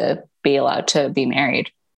to be allowed to be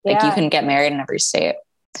married. Like you can get married in every state.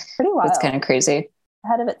 Pretty wild. It's kind of crazy.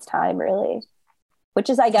 Ahead of its time, really. Which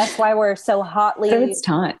is, I guess, why we're so hotly ahead of its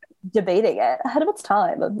time. Debating it. Ahead of its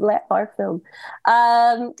time, a landmark film.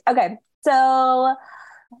 Okay, so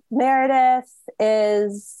Meredith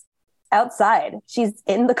is outside. She's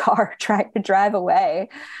in the car trying to drive away.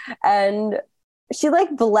 And she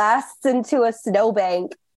like blasts into a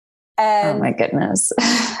snowbank. And oh my goodness.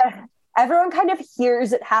 Everyone kind of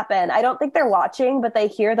hears it happen. I don't think they're watching, but they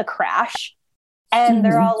hear the crash. And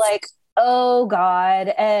they're all like, oh God.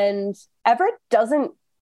 And Everett doesn't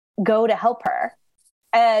go to help her.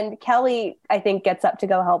 And Kelly, I think, gets up to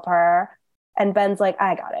go help her. And Ben's like,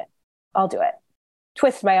 I got it. I'll do it.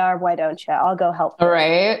 Twist my arm. Why don't you? I'll go help her. All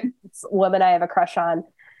right. It's a woman I have a crush on.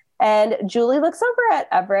 And Julie looks over at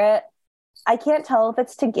Everett. I can't tell if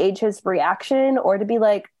it's to gauge his reaction or to be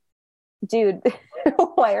like, dude,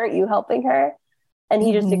 why aren't you helping her? And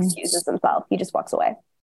he just excuses himself. He just walks away.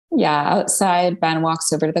 Yeah. Outside, Ben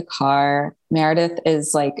walks over to the car. Meredith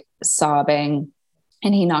is like sobbing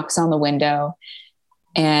and he knocks on the window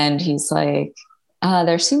and he's like,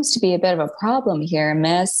 there seems to be a bit of a problem here,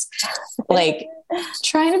 miss. Like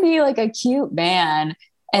trying to be like a cute man.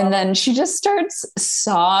 And then she just starts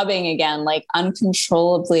sobbing again, like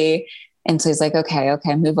uncontrollably. And so he's like, okay,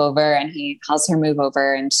 move over. And he helps her move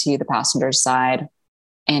over into the passenger side.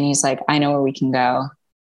 And he's like, I know where we can go.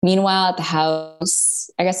 Meanwhile, at the house,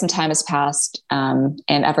 I guess some time has passed. And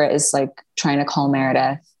Everett is like trying to call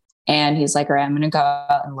Meredith. And he's like, all right, I'm going to go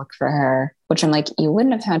out and look for her, which I'm like, you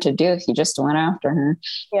wouldn't have had to do if you just went after her.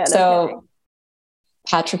 Yeah, so kidding.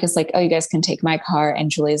 Patrick is like, oh, you guys can take my car.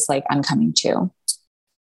 And Julie's like, I'm coming too.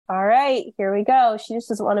 All right, here we go. She just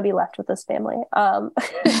doesn't want to be left with this family.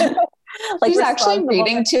 Like she's actually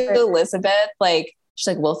reading to Elizabeth. Like, she's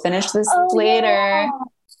like, we'll finish this later. Yeah.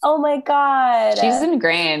 Oh my God. She's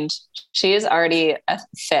ingrained. She is already a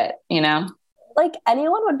fit, you know? Like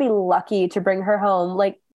anyone would be lucky to bring her home.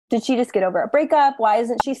 Like, did she just get over a breakup? Why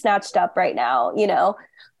isn't she snatched up right now? You know?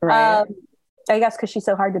 Right. I guess because she's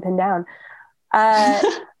so hard to pin down.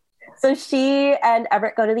 So she and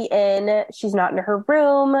Everett go to the inn. She's not in her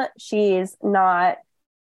room. She's not,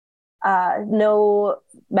 no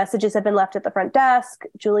messages have been left at the front desk.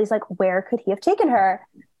 Julie's like, where could he have taken her?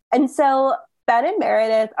 And so Ben and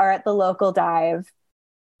Meredith are at the local dive,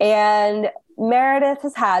 and Meredith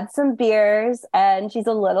has had some beers and she's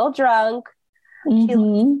a little drunk. She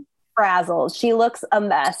looks frazzled. She looks a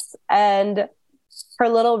mess, and her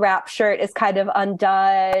little wrap shirt is kind of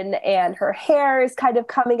undone and her hair is kind of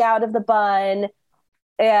coming out of the bun,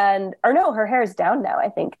 and, or no, her hair is down now, I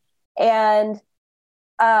think. And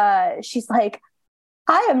she's like,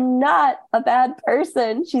 I am not a bad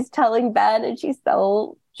person. She's telling Ben, and she's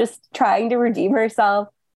so just trying to redeem herself.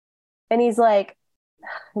 And he's like,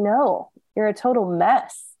 no, you're a total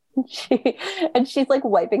mess. And she's like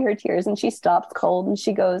wiping her tears, and she stops cold and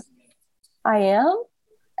she goes, I am?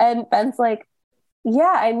 And Ben's like,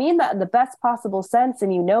 yeah, I mean that in the best possible sense,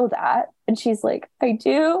 and you know that. And she's like, I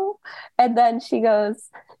do. And then she goes,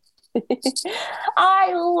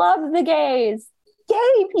 I love the gays.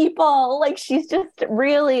 Gay people. Like, she's just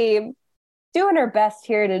really doing her best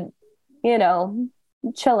here to, you know,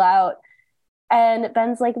 chill out. And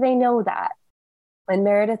Ben's like, they know that. And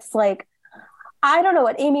Meredith's like, I don't know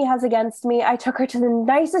what Amy has against me. I took her to the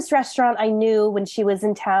nicest restaurant I knew when she was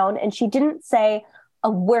in town, and she didn't say a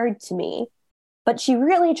word to me, but she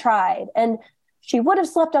really tried. And she would have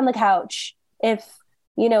slept on the couch if,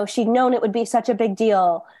 you know, she'd known it would be such a big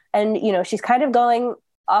deal. And, you know, she's kind of going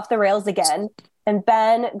off the rails again. And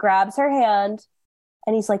Ben grabs her hand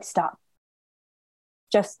and he's like, stop.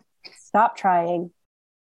 Just stop trying.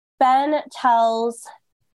 Ben tells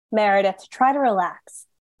Meredith to try to relax.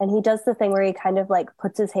 And he does the thing where he kind of like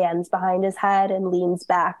puts his hands behind his head and leans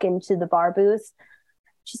back into the bar booth.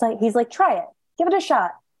 He's like, try it. Give it a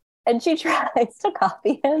shot. And she tries to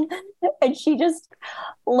copy him. And she just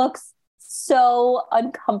looks so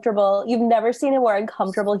uncomfortable. You've never seen a more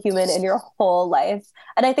uncomfortable human in your whole life.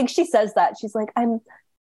 And I think she says that. She's like, I'm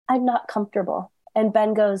not comfortable. And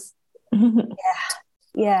Ben goes,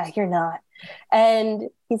 yeah, you're not. And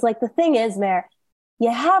he's like, the thing is, Mare,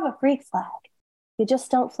 you have a freak flag, you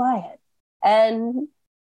just don't fly it. And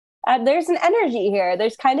there's an energy here.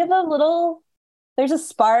 There's kind of there's a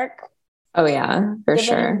spark. Oh yeah, for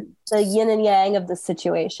sure. The yin and yang of the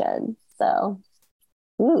situation. So,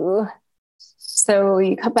 ooh. So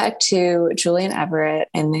you come back to Julie and Everett,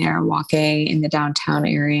 and they're walking in the downtown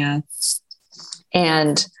area.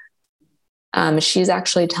 And she's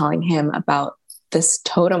actually telling him about this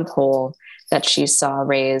totem pole that she saw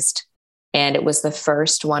raised. And it was the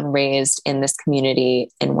first one raised in this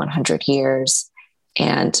community in 100 years.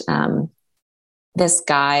 And this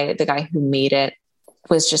guy, the guy who made it,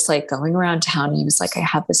 was just like going around town. He was like, I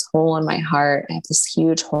have this hole in my heart. I have this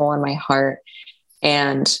huge hole in my heart.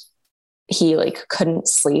 And he like couldn't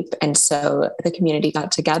sleep. And so the community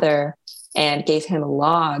got together and gave him a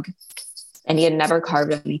log, and he had never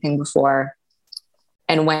carved anything before.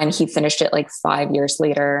 And when he finished it like 5 years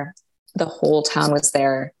later, the whole town was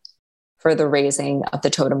there for the raising of the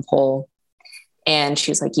totem pole. And she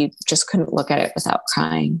was like, you just couldn't look at it without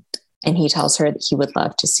crying. And he tells her that he would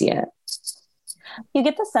love to see it. You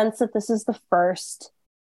get the sense that this is the first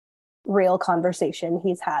real conversation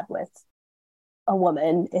he's had with a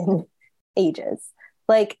woman in ages.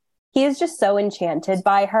 Like, he is just so enchanted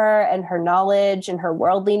by her and her knowledge and her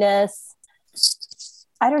worldliness.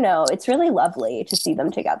 I don't know. It's really lovely to see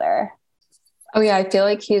them together. Oh yeah. I feel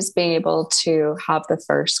like he's being able to have the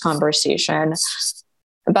first conversation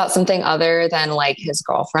about something other than like his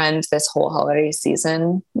girlfriend this whole holiday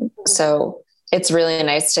season. So it's really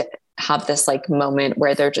nice to have this like moment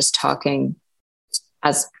where they're just talking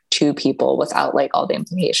as two people without like all the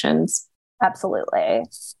implications. Absolutely.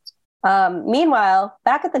 Meanwhile,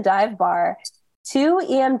 back at the dive bar, 2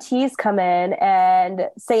 EMTs come in and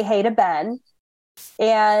say hey to Ben.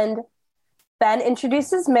 And Ben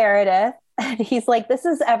introduces Meredith. And he's like, this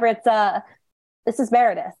is Everett's, this is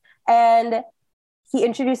Meredith. And he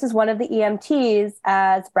introduces one of the EMTs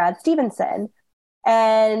as Brad Stevenson.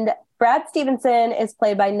 And Brad Stevenson is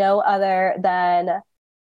played by no other than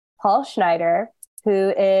Paul Schneider, who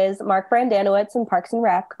is Mark Brandanowitz in Parks and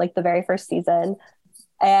Rec, like the very first season.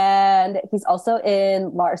 And he's also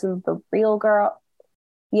in Lars and the Real Girl.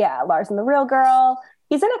 Yeah, Lars and the Real Girl.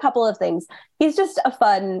 He's in a couple of things. He's just a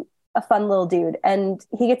fun little dude. And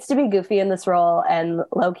he gets to be goofy in this role. And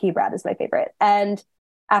low-key Brad is my favorite. And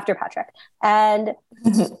after Patrick. And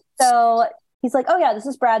so he's like, oh yeah, this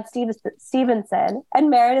is Brad Stevenson. And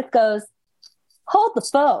Meredith goes, hold the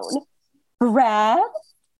phone.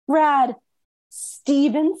 Brad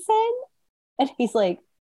Stevenson? And he's like,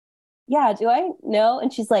 yeah, do I know?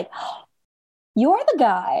 And she's like, you're the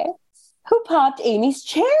guy who popped Amy's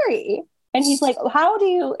cherry. And he's like, how do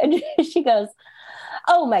you? And she goes,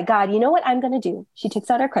 oh my God, you know what I'm going to do? She takes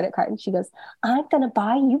out her credit card and she goes, I'm going to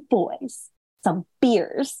buy you boys some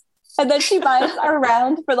beers. And then she buys a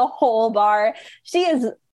round for the whole bar. She is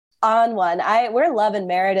on one. We're loving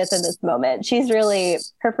Meredith in this moment. She's really,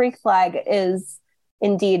 her freak flag is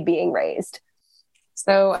indeed being raised.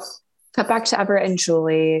 So cut back to Everett and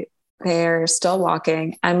Julie. They're still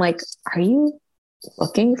walking. I'm like, are you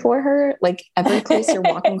looking for her? Like, every place you're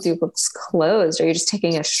walking through looks closed. Are you just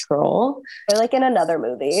taking a stroll? They're like in another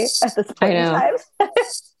movie at this point in time.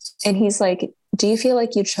 And he's like, do you feel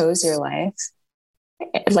like you chose your life?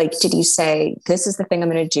 Like, did you say, this is the thing I'm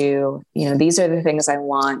going to do? You know, these are the things I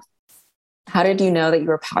want. How did you know that you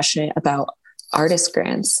were passionate about artist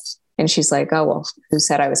grants? And she's like, oh, well, who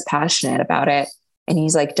said I was passionate about it? And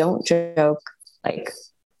he's like, don't joke. Like,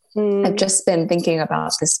 I've just been thinking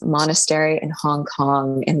about this monastery in Hong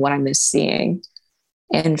Kong and what I miss seeing.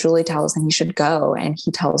 And Julie tells him he should go. And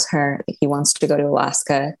he tells her he wants to go to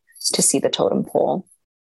Alaska to see the totem pole.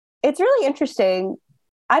 It's really interesting.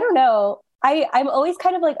 I don't know. I'm always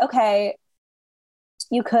kind of like, okay,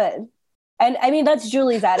 you could. And I mean, that's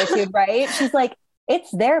Julie's attitude, right? She's like,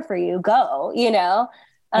 it's there for you. Go, you know?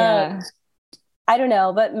 Yeah. I don't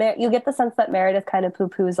know, but you get the sense that Meredith kind of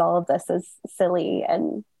poo-poos all of this as silly,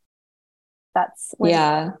 and that's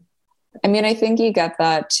yeah. I mean, I think you get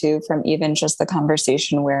that too from even just the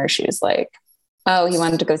conversation where she was like, oh, he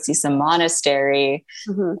wanted to go see some monastery.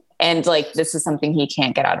 Mm-hmm. And like, this is something he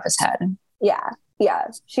can't get out of his head. Yeah. Yeah.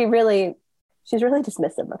 She's really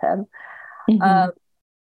dismissive of him. Mm-hmm.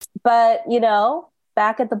 But, you know,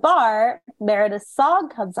 back at the bar, Meredith's song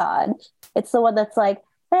comes on. It's the one that's like,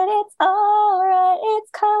 and it's all right, it's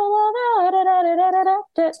cold.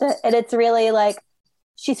 And it's really like,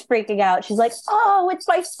 she's freaking out. She's like, oh, it's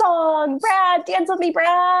my song. Brad, dance with me,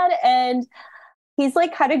 Brad. And he's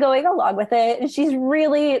like kind of going along with it. And she's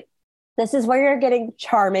really, this is where you're getting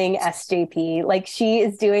charming SJP. Like she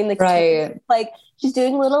is doing the Right. like she's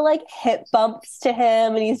doing little like hip bumps to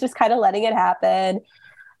him, and he's just kind of letting it happen.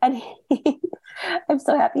 And I'm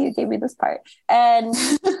so happy you gave me this part. And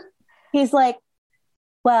he's like,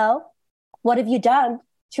 well, what have you done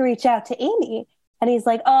to reach out to Amy? And he's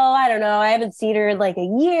like, oh, I don't know. I haven't seen her in like a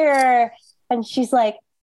year. And she's like,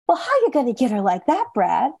 well, how you going to get her like that,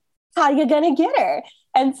 Brad? How you going to get her?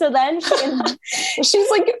 And so then she's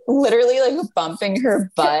like literally like bumping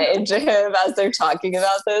her butt into him as they're talking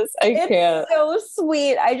about this. Can't. So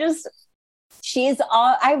sweet. I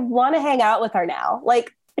want to hang out with her now.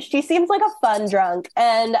 Like she seems like a fun drunk.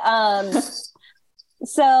 And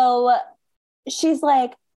so she's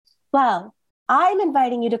like, well, I'm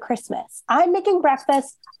inviting you to Christmas. I'm making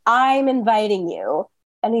breakfast. I'm inviting you.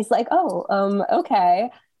 And he's like, oh, okay.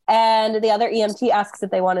 And the other EMT asks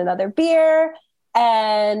if they want another beer.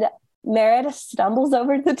 And Meredith stumbles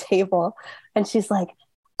over to the table and she's like,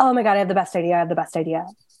 oh my God, I have the best idea.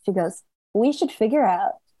 She goes, we should figure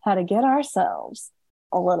out how to get ourselves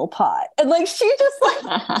a little pot. And like, she just like,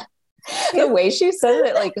 the way she says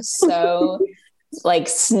it, like so like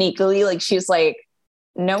sneakily, like she's like,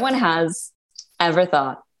 no one has ever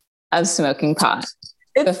thought of smoking pot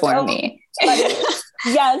before me.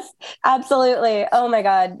 Yes, absolutely. Oh my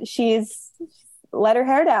God. She's let her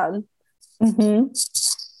hair down.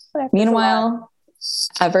 Mm-hmm. Meanwhile,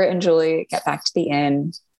 Everett and Julie get back to the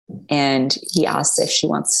inn and he asks if she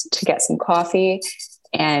wants to get some coffee.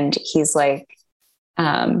 And he's like,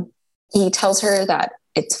 he tells her that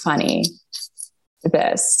it's funny,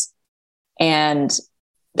 this. And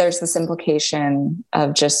there's this implication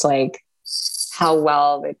of just like how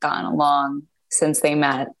well they've gotten along since they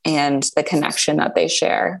met and the connection that they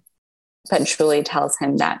share. But Julie tells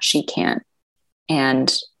him that she can't.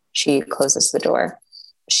 And she closes the door.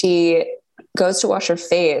 She goes to wash her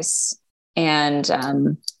face and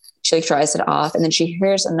she like dries it off. And then she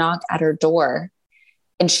hears a knock at her door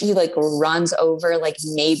and she like runs over, like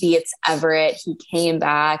maybe it's Everett. He came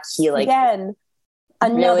back. He like again,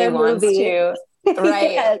 another really movie. wants to,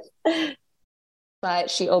 right? Yes.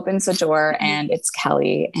 But she opens the door and it's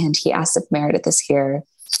Kelly. And he asks if Meredith is here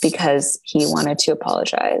because he wanted to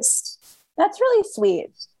apologize. That's really sweet.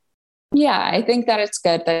 Yeah, I think that it's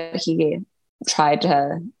good that he tried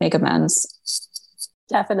to make amends.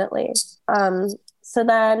 Definitely. So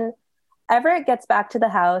then Everett gets back to the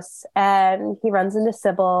house and he runs into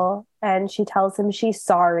Sybil and she tells him she's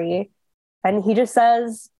sorry. And he just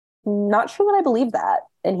says, not sure that I believe that.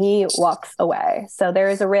 And he walks away. So there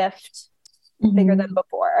is a rift bigger than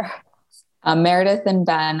before. Meredith and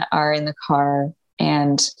Ben are in the car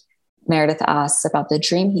and Meredith asks about the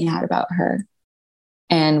dream he had about her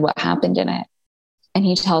and what happened in it. And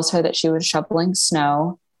he tells her that she was shoveling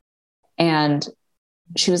snow and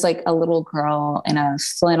she was like a little girl in a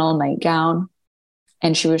flannel nightgown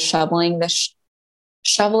and she was shoveling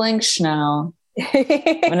shoveling snow.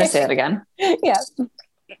 I'm going to say it again. Yeah.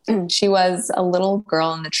 She was a little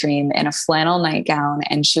girl in the dream in a flannel nightgown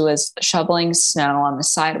and she was shoveling snow on the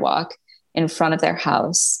sidewalk in front of their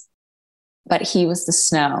house. But he was the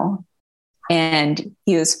snow and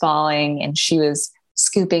he was falling and she was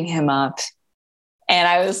scooping him up. And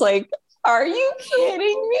I was like, are you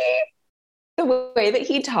kidding me? The way that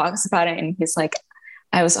he talks about it. And he's like,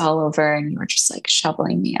 I was all over and you were just like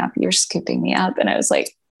shoveling me up. You're scooping me up. And I was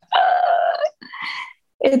like,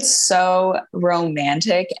 it's so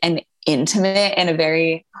romantic and intimate in a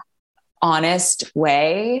very honest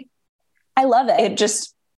way. I love it. It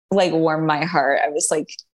just like warmed my heart. I was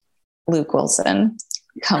like, Luke Wilson,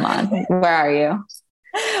 come on. Where are you?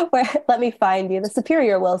 Let me find you. The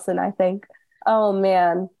superior Wilson, I think. Oh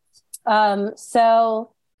man.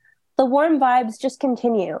 So the warm vibes just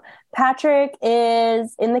continue. Patrick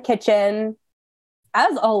is in the kitchen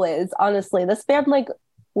as always. Honestly, this man like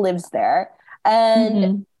lives there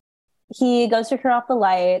and he goes to turn off the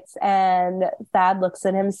lights and Thad looks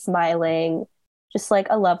at him smiling. Just like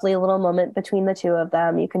a lovely little moment between the two of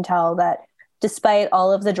them. You can tell that despite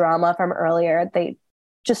all of the drama from earlier, they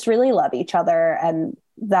just really love each other. And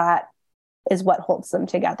that is what holds them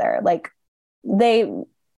together. Like they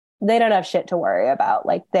don't have shit to worry about.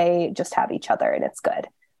 Like they just have each other and it's good.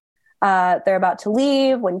 They're about to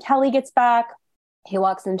leave when Kelly gets back. He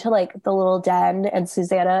walks into like the little den and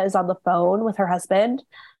Susanna is on the phone with her husband.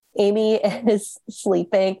 Amy is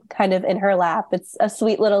sleeping kind of in her lap. It's a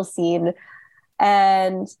sweet little scene.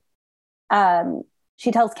 And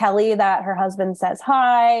she tells Kelly that her husband says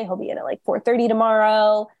hi. He'll be in at like 4:30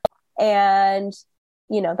 tomorrow. And,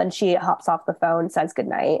 you know, then she hops off the phone, says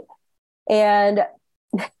goodnight. And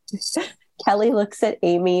Kelly looks at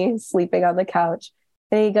Amy sleeping on the couch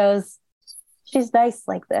and he goes, She's nice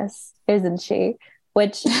like this, isn't she?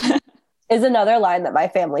 Which is another line that my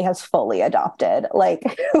family has fully adopted. Like,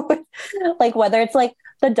 like whether it's like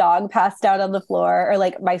the dog passed out on the floor or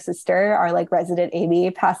like my sister, our like resident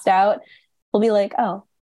Amy passed out, we'll be like, oh,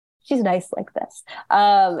 she's nice like this.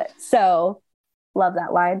 So love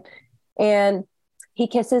that line. And he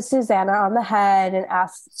kisses Susanna on the head and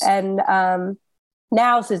asks, and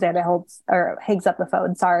now Susanna hangs up the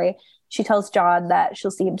phone. Sorry. She tells John that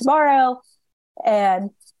she'll see him tomorrow.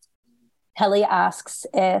 And Kelly asks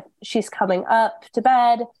if she's coming up to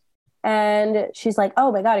bed. And she's like,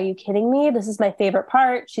 oh my God, are you kidding me? This is my favorite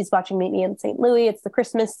part. She's watching Meet Me in St. Louis. It's the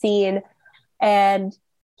Christmas scene. And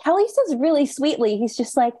Kelly says really sweetly, he's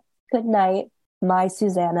just like, good night, my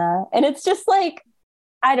Susanna. And it's just like,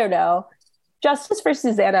 I don't know. Justice for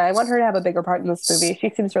Susanna. I want her to have a bigger part in this movie. She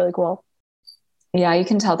seems really cool. Yeah, you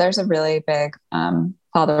can tell there's a really big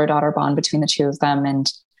father-daughter bond between the two of them.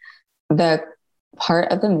 And the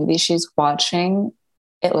part of the movie she's watching,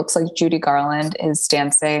 it looks like Judy Garland is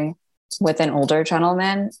dancing with an older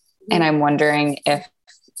gentleman. And I'm wondering if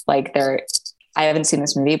like I haven't seen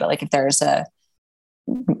this movie, but like if there's a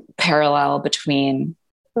parallel between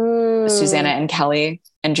Susanna and Kelly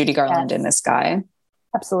and Judy Garland and this guy.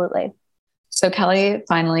 Absolutely. So Kelly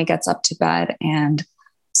finally gets up to bed and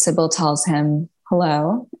Sybil tells him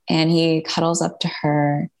hello, and he cuddles up to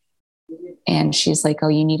her and she's like, oh,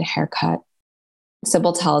 you need a haircut.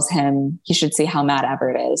 Sybil tells him he should see how mad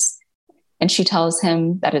Everett is. And she tells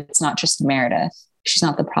him that it's not just Meredith. She's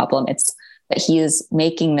not the problem. It's that he is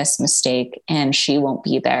making this mistake and she won't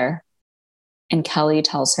be there. And Kelly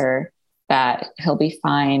tells her that he'll be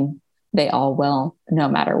fine. They all will, no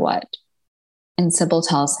matter what. And Sybil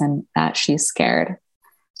tells him that she's scared.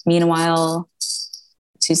 Meanwhile,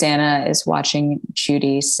 Susanna is watching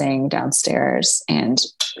Judy sing downstairs and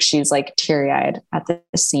she's like teary-eyed at the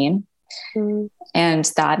scene. Mm-hmm. And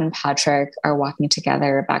Thad and Patrick are walking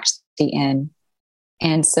together back to the inn.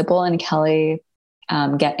 And Sybil and Kelly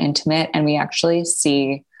get intimate. And we actually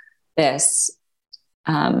see this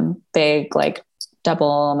big like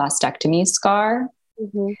double mastectomy scar,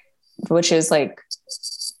 which is like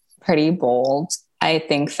pretty bold. I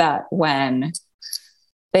think that when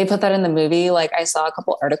they put that in the movie, like I saw a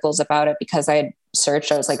couple articles about it because I had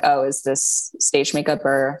searched, I was like, oh, is this stage makeup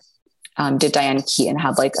or did Diane Keaton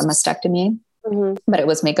have like a mastectomy? But it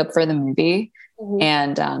was makeup for the movie.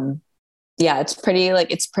 And yeah, it's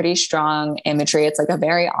pretty strong imagery. It's like a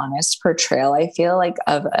very honest portrayal, I feel like,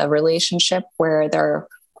 of a relationship where they're,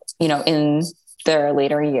 you know, in their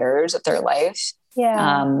later years of their life.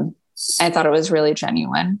 Yeah. I thought it was really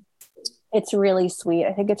genuine. It's really sweet.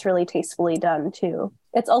 I think it's really tastefully done too.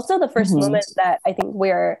 It's also the first moment that I think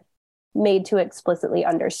we're made to explicitly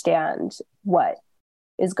understand what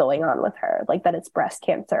is going on with her, like that it's breast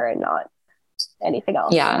cancer and not anything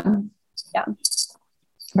else. Yeah,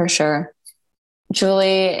 for sure.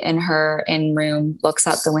 Julie in her room looks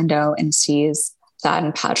out the window and sees Thad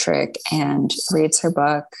and Patrick and reads her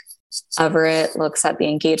book. Everett looks at the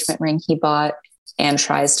engagement ring he bought and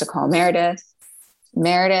tries to call Meredith.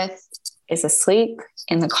 Meredith is asleep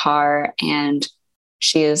in the car and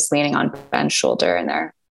she is leaning on Ben's shoulder and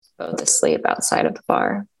they're both asleep outside of the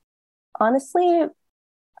bar. Honestly,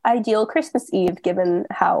 ideal Christmas Eve given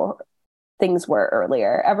how things were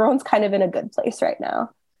earlier. Everyone's kind of in a good place right now.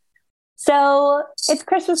 So it's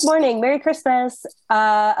Christmas morning. Merry Christmas.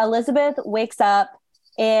 Elizabeth wakes up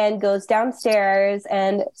and goes downstairs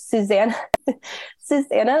and Susanna,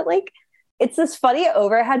 like, it's this funny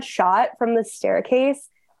overhead shot from the staircase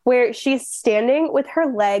where she's standing with her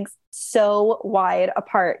legs so wide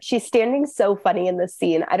apart. She's standing so funny in this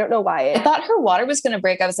scene. I don't know why. I thought her water was going to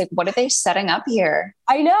break. I was like, what are they setting up here?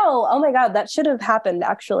 I know. Oh my God, that should have happened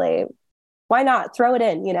actually. Why not? Throw it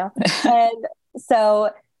in, you know? And so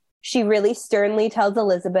she really sternly tells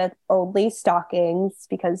Elizabeth only stockings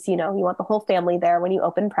because, you know, you want the whole family there when you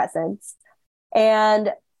open presents.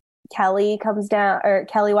 And Kelly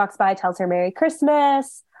walks by, tells her Merry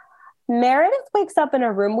Christmas. Meredith wakes up in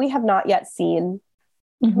a room we have not yet seen.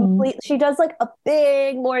 She does like a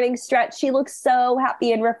big morning stretch. She looks so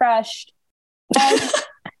happy and refreshed.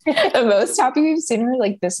 The most happy we've seen her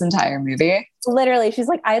like this entire movie. Literally, she's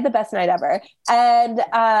like, I had the best night ever.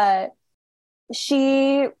 And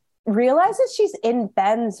she realizes she's in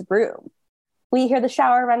Ben's room. We hear the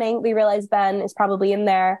shower running. We realize Ben is probably in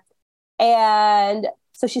there. And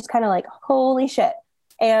so she's kind of like, holy shit.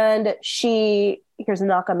 And she hears a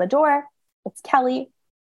knock on the door. It's Kelly.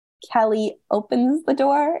 Kelly opens the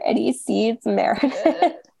door and he sees Meredith.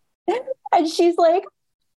 And she's like,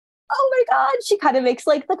 oh my God. She kind of makes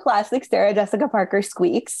like the classic Sarah Jessica Parker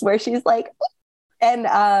squeaks where she's like,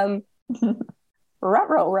 and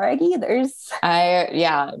ruh-roh, Raggy.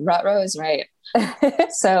 Rutro is right.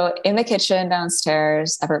 So in the kitchen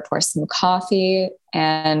downstairs, Everett pours some coffee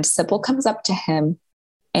and Sybil comes up to him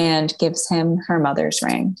and gives him her mother's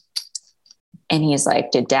ring. And he's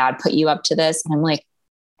like, did dad put you up to this? And I'm like,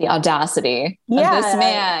 the audacity of this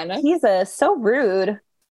man. He's so rude.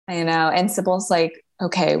 I know. And Sybil's like,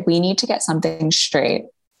 okay, we need to get something straight.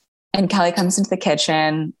 And Kelly comes into the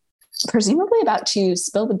kitchen, presumably about to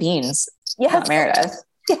spill the beans about Meredith.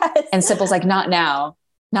 Yes. And Sybil's like, not now,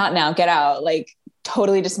 get out. Like,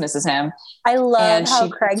 totally dismisses him. I love how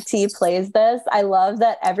Craig T plays this. I love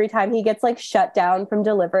that every time he gets like shut down from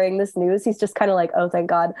delivering this news, he's just kind of like, oh, thank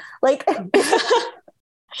God. Like,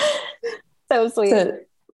 so sweet. So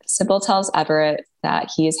Sybil tells Everett that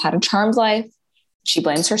he's had a charmed life. She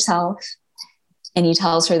blames herself. And he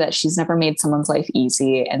tells her that she's never made someone's life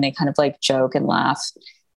easy. And they kind of like joke and laugh.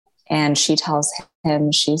 And she tells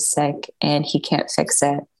him she's sick and he can't fix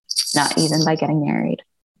it, not even by getting married.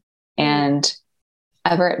 And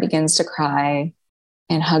Everett begins to cry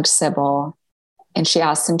and hugs Sybil. And she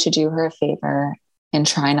asks him to do her a favor and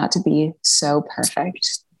try not to be so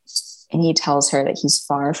perfect. And he tells her that he's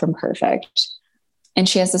far from perfect. And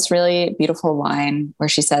she has this really beautiful line where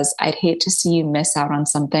she says, I'd hate to see you miss out on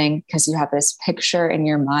something because you have this picture in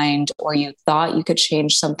your mind or you thought you could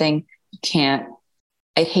change something. You can't.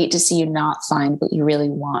 I'd hate to see you not find what you really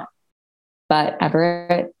want. But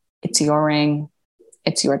Everett, it's your ring.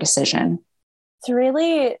 It's your decision. It's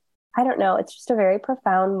really, I don't know. It's just a very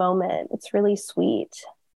profound moment. It's really sweet.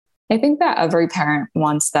 I think that every parent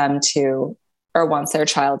wants them to, or wants their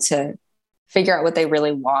child to figure out what they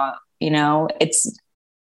really want. You know, it's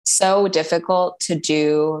so difficult to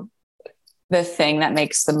do the thing that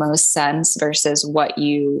makes the most sense versus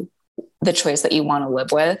the choice that you want to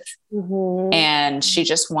live with. Mm-hmm. And she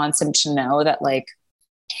just wants him to know that like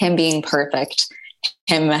him being perfect,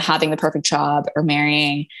 him having the perfect job or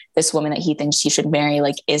marrying this woman that he thinks he should marry,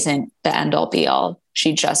 like isn't the end all be all.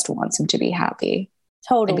 She just wants him to be happy.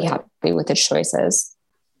 Totally. And be happy with his choices.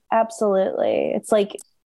 Absolutely. It's like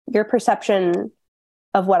your perception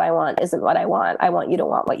of what I want isn't what I want. I want you to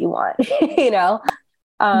want what you want, you know?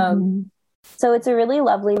 So it's a really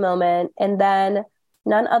lovely moment. And then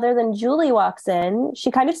none other than Julie walks in.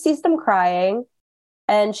 She kind of sees them crying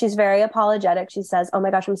and she's very apologetic. She says, oh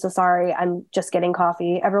my gosh, I'm so sorry. I'm just getting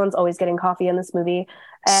coffee. Everyone's always getting coffee in this movie.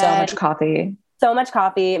 And so much coffee. So much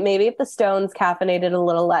coffee. Maybe if the Stones caffeinated a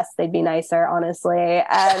little less, they'd be nicer, honestly.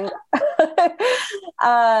 And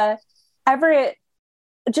Everett,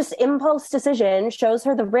 just impulse decision, shows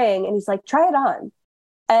her the ring and he's like, try it on.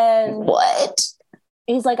 And what?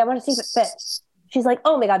 He's like, I want to see if it fits. She's like,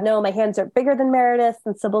 oh my God, no, my hands are bigger than Meredith.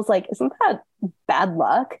 And Sybil's like, isn't that bad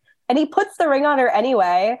luck? And he puts the ring on her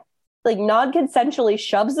anyway, like non-consensually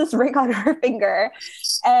shoves this ring on her finger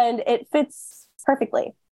and it fits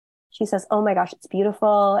perfectly. She says, oh my gosh, it's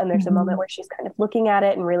beautiful. And there's a moment where she's kind of looking at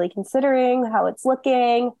it and really considering how it's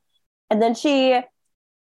looking. And then she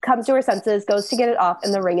comes to her senses, goes to get it off,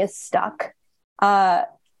 and the ring is stuck.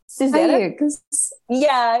 Susanna,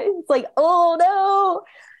 yeah, it's like, oh no.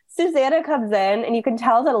 Susanna comes in, and you can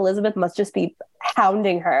tell that Elizabeth must just be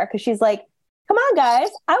hounding her because she's like, come on, guys,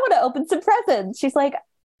 I want to open some presents. She's like,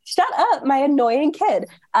 shut up, my annoying kid.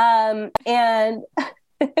 And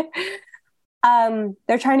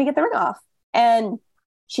they're trying to get the ring off. And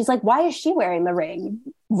she's like, why is she wearing the ring?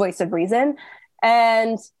 Voice of reason.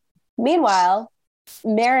 And meanwhile,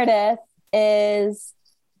 Meredith is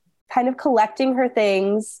kind of collecting her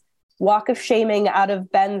things, walk of shaming out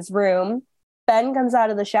of Ben's room. Ben comes out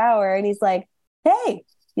of the shower and he's like, hey,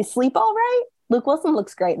 you sleep all right? Luke Wilson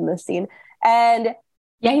looks great in this scene. And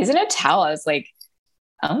yeah, he's in a towel. I was like,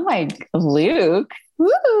 oh my, Luke.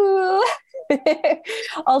 Woo!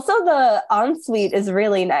 Also, the ensuite is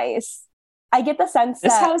really nice. I get the sense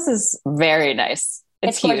this that house is very nice.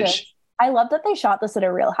 It's huge. Gorgeous. I love that they shot this at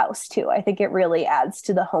a real house too. I think it really adds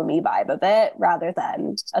to the homey vibe of it rather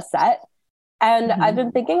than a set. And I've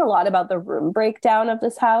been thinking a lot about the room breakdown of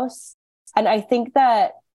this house. And I think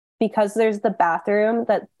that because there's the bathroom,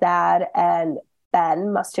 that Thad and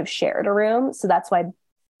Ben must have shared a room. So that's why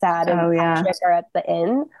Thad and Patrick are at the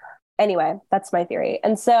inn. Anyway, that's my theory.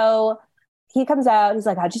 And so he comes out, he's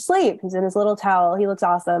like, how'd you sleep? He's in his little towel. He looks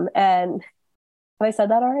awesome. And have I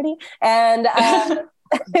said that already? And I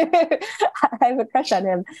have a crush on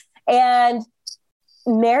him. And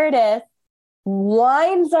Meredith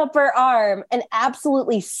winds up her arm and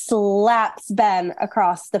absolutely slaps Ben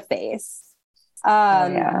across the face.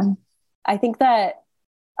 I think that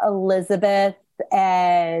Elizabeth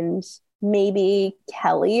and maybe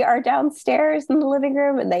Kelly are downstairs in the living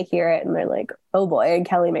room and they hear it and they're like, oh boy. And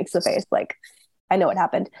Kelly makes the face like, I know what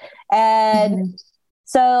happened. And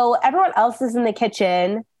so everyone else is in the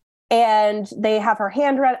kitchen and they have her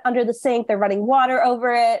hand under the sink. They're running water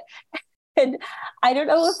over it. And I don't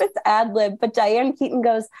know if it's ad lib, but Diane Keaton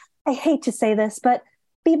goes, I hate to say this, but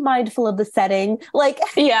be mindful of the setting. Like,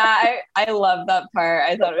 yeah, I love that part.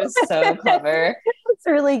 I thought it was so clever. It's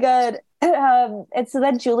really good. And so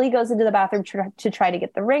then Julie goes into the bathroom to try to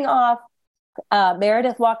get the ring off.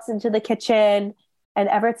 Meredith walks into the kitchen and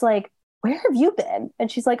Everett's like, where have you been?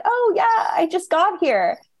 And she's like, oh yeah, I just got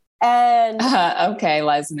here. And okay,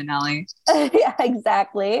 Liza Minnelli. yeah,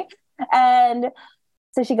 exactly. And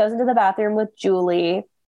so she goes into the bathroom with Julie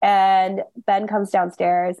and Ben comes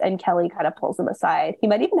downstairs and Kelly kind of pulls him aside. He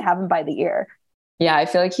might even have him by the ear. Yeah, I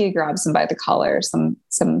feel like he grabs him by the collar, some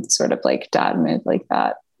sort of like dad move like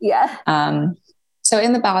that. Yeah. So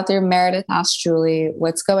in the bathroom, Meredith asks Julie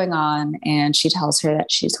what's going on, and she tells her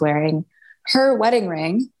that she's wearing her wedding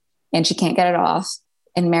ring and she can't get it off.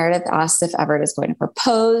 And Meredith asks if Everett is going to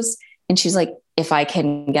propose, and she's like, if I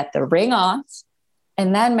can get the ring off.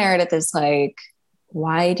 And then Meredith is like,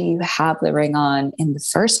 why do you have the ring on in the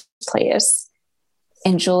first place?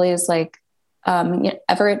 And Julie is like,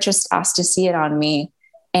 Everett just asked to see it on me.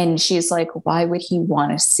 And she's like, why would he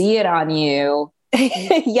want to see it on you?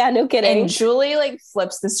 Yeah, no kidding. And Julie like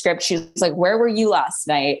flips the script. She's like, where were you last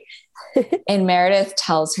night? And Meredith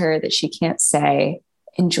tells her that she can't say.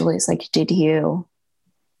 And Julie's like, did you?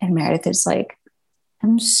 And Meredith is like,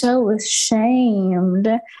 I'm so ashamed.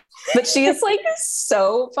 But she's like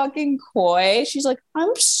so fucking coy. She's like,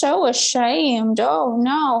 I'm so ashamed. Oh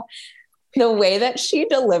no. The way that she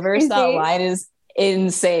delivers that line is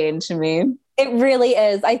insane to me. It really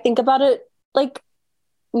is. I think about it like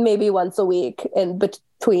maybe once a week in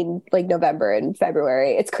between like November and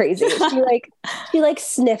February. It's crazy. She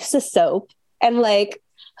sniffs a soap and like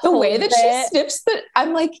the way that she sniffs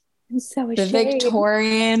I'm like, I'm so ashamed. The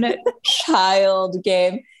Victorian child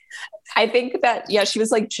game. I think that, yeah, she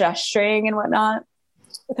was like gesturing and whatnot.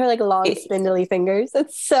 With her like long spindly fingers.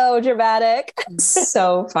 It's so dramatic.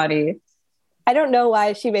 So funny. I don't know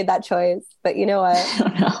why she made that choice, but you know what? I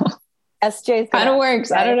don't know. SJ's kind of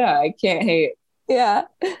works. I don't know. I can't hate. Yeah.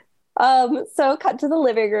 So cut to the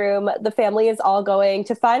living room. The family is all going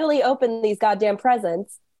to finally open these goddamn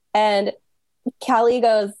presents. And Callie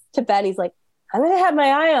goes to Ben. He's like, I'm going to have my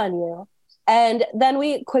eye on you. And then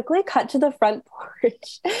we quickly cut to the front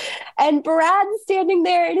porch and Brad's standing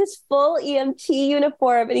there in his full EMT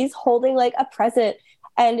uniform and he's holding like a present.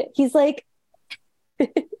 And he's like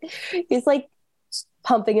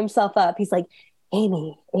pumping himself up. He's like,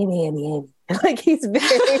 Amy. Like he's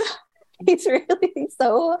really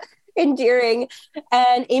so endearing.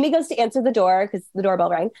 And Amy goes to answer the door because the doorbell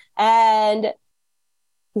rang. And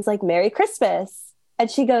he's like, Merry Christmas. And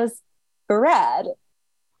she goes, Brad,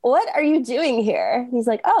 what are you doing here? He's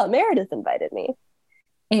like, oh, Meredith invited me.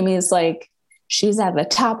 Amy's like, she's at the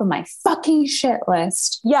top of my fucking shit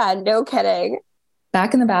list. Yeah, no kidding.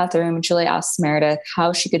 Back in the bathroom, Julie asks Meredith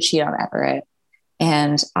how she could cheat on Everett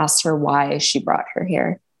and asks her why she brought her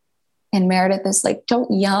here. And Meredith is like, don't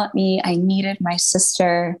yell at me. I needed my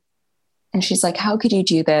sister. And she's like, how could you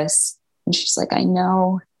do this? And she's like, I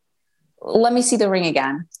know. Let me see the ring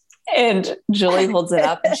again. And Julie holds it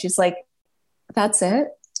up and she's like, that's it.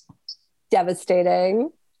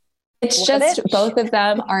 Devastating. It's just both of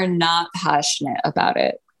them are not passionate about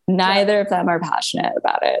it. Neither of them are passionate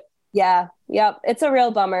about it. Yeah. Yep. It's a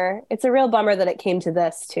real bummer. It's a real bummer that it came to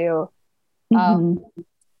this too.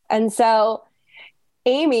 And so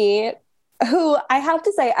Amy, who I have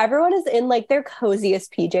to say, everyone is in like their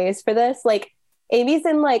coziest PJs for this. Like Amy's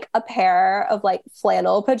in like a pair of like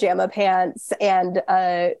flannel pajama pants and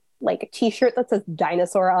like a t-shirt that says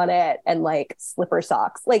dinosaur on it and like slipper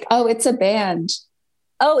socks. Like, oh, it's a band.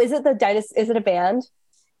 Oh, is it is it a band?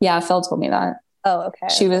 Yeah, Phil told me that. Oh,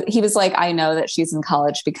 okay. He was like, I know that she's in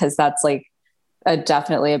college because that's like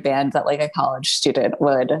definitely a band that like a college student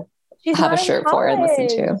would have a shirt for and listen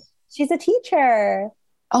to. She's a teacher.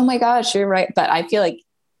 Oh my gosh, you're right. But I feel like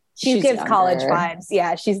she gives younger. College vibes.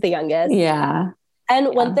 Yeah, she's the youngest. Yeah.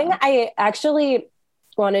 And one thing I actually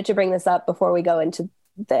wanted to bring this up before we go into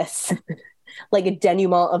this, like a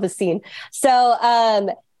denouement of a scene.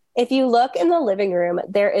 So if you look in the living room,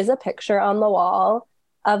 there is a picture on the wall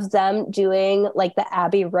of them doing like the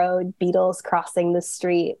Abbey Road Beatles crossing the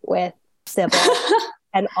street with Sybil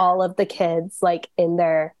and all of the kids like in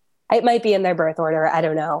their, it might be in their birth order. I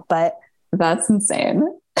don't know, but that's insane.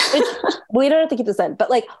 We don't have to keep this in, but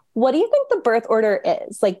like, what do you think the birth order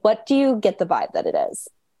is? Like, what do you get the vibe that it is?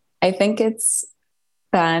 I think it's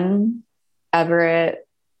Ben, Everett.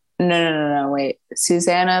 No, wait.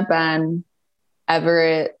 Susanna, Ben,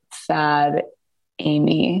 Everett, Thad,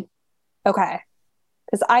 Amy. Okay.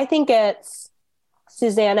 Because I think it's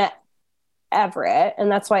Susanna Everett,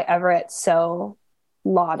 and that's why Everett's so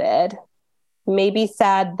lauded. Maybe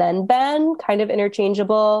Thad, then Ben, kind of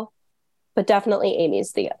interchangeable, but definitely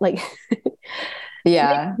Amy's the, like,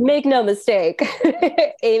 Yeah. make no mistake,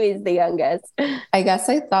 Amy's the youngest. I guess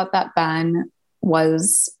I thought that Ben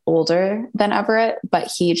was older than Everett,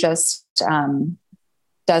 but he just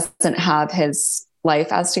doesn't have his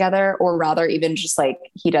life as together, or rather even just like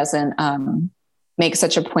he doesn't make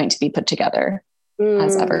such a point to be put together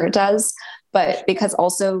as Everett does. But because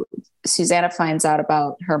also Susanna finds out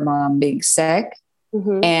about her mom being sick,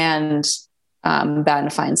 and Ben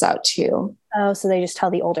finds out too. Oh, so they just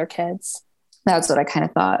tell the older kids. That's what I kind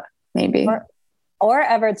of thought, maybe. Or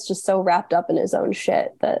Everett's just so wrapped up in his own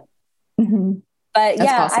shit that. But That's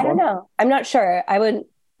yeah, possible. I don't know. I'm not sure.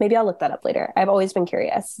 Maybe I'll look that up later. I've always been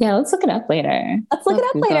curious. Yeah, let's look it up later. Let's look it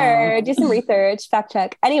up later. Do some research, fact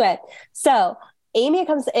check. Anyway, so Amy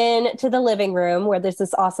comes in to the living room where there's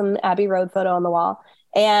this awesome Abbey Road photo on the wall.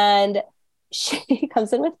 And she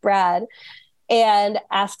comes in with Brad and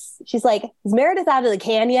asks, she's like, is Meredith out of the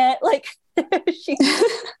can yet? Like, she's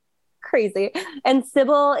crazy. And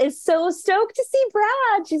Sybil is so stoked to see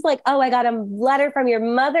Brad. She's like, oh, I got a letter from your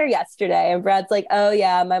mother yesterday. And Brad's like, oh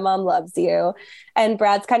yeah, my mom loves you. And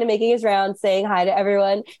Brad's kind of making his rounds, saying hi to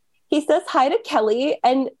everyone. He says hi to Kelly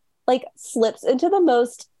and like slips into the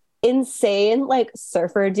most insane like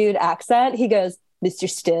surfer dude accent. He goes, Mr.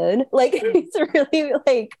 Stone. Like, he's really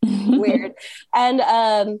like weird.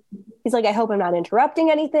 And he's like, I hope I'm not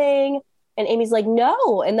interrupting anything. And Amy's like,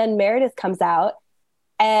 no. And then Meredith comes out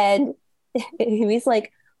and Amy's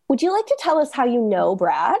like, would you like to tell us how you know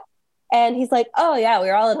Brad? And he's like, oh yeah, we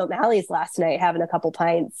were all at O'Malley's last night having a couple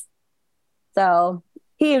pints. So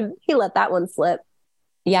he let that one slip.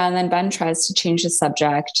 Yeah. And then Ben tries to change the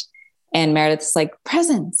subject and Meredith's like,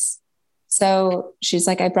 presents. So she's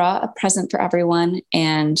like, I brought a present for everyone,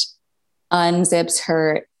 and unzips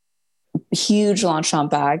her huge Longchamp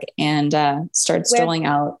bag and starts doling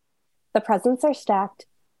out. The presents are stacked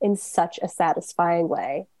in such a satisfying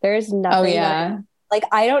way. There's nothing. Oh yeah. Like,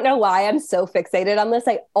 I don't know why I'm so fixated on this.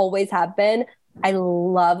 I always have been. I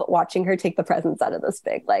love watching her take the presents out of this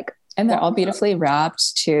big, like. And they're all beautifully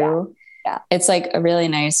wrapped too. Yeah. It's like a really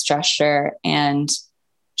nice gesture. And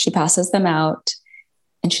she passes them out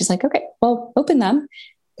and she's like, okay, well, open them.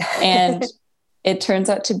 And it turns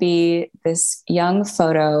out to be this young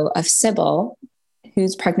photo of Sybil,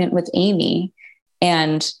 who's pregnant with Amy.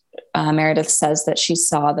 And Meredith says that she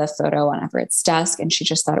saw the photo on Everett's desk and she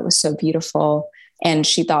just thought it was so beautiful. And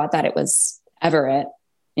she thought that it was Everett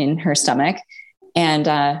in her stomach.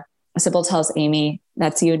 And Sybil tells Amy,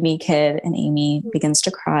 that's you and me, kid. And Amy begins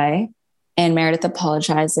to cry. And Meredith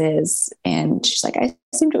apologizes. And she's like, I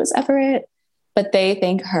assumed it was Everett. But they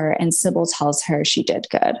thank her. And Sybil tells her she did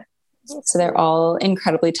good. So they're all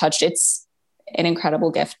incredibly touched. It's an incredible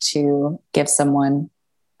gift to give someone,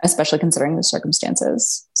 especially considering the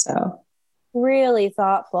circumstances. So really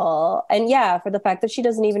thoughtful. And yeah, for the fact that she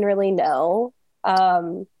doesn't even really know.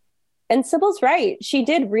 And Sybil's right. She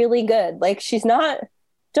did really good. Like, she's not,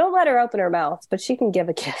 don't let her open her mouth, but she can give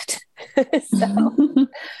a gift. So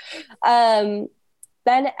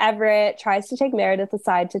then Everett tries to take Meredith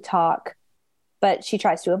aside to talk, but she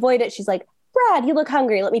tries to avoid it. She's like, Brad, you look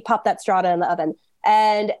hungry. Let me pop that strata in the oven.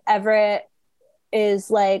 And Everett is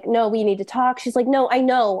like, no, we need to talk. She's like, no, I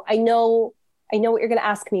know what you're going to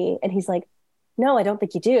ask me. And he's like, no, I don't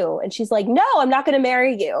think you do. And she's like, no, I'm not going to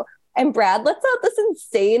marry you. And Brad lets out this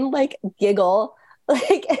insane, like, giggle.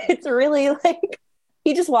 Like, it's really like,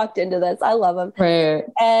 he just walked into this. I love him. right.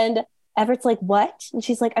 And Everett's like, what? And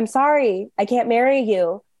she's like, I'm sorry, I can't marry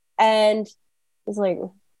you. And he's like,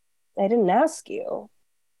 I didn't ask you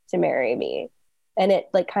to marry me. And it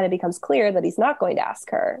like kind of becomes clear that he's not going to ask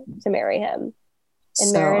her to marry him. And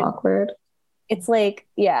so awkward. It's like,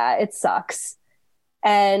 yeah, it sucks.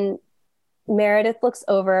 And Meredith looks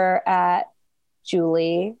over at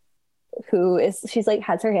Julie, she's like,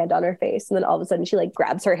 has her hand on her face. And then all of a sudden she like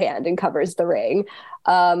grabs her hand and covers the ring.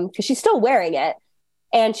 Cause she's still wearing it.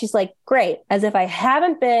 And she's like, great. As if I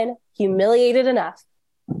haven't been humiliated enough.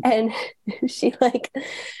 And she like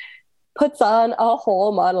puts on a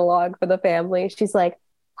whole monologue for the family. She's like,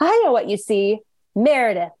 I know what you see.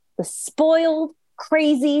 Meredith, the spoiled,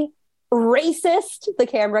 crazy, racist. The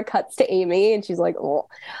camera cuts to Amy and she's like, oh,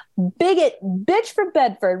 bigot, bitch from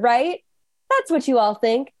Bedford, right? That's what you all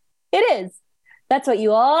think. It is. That's what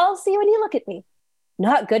you all see when you look at me.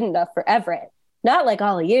 Not good enough for Everett. Not like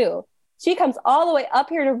all of you. She comes all the way up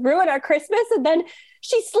here to ruin our Christmas and then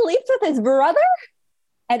she sleeps with his brother?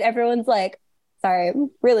 And everyone's like, Sorry,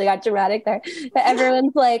 really got dramatic there. But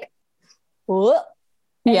everyone's like, whoop.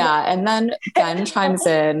 Yeah. And then Ben chimes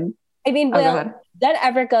in. I mean, Oh, go Will, ahead. then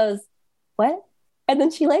Everett goes, what? And then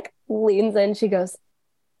she like leans in. She goes,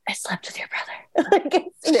 I slept with your brother. Like,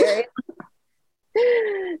 it's very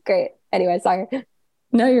great. Anyway, sorry.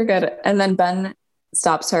 No, you're good. And then Ben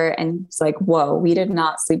stops her and he's like, whoa, we did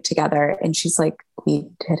not sleep together. And she's like, we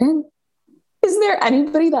didn't? Is there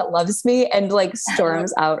anybody that loves me? And like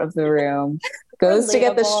storms out of the room, goes to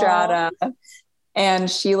get the Relatable. strata. And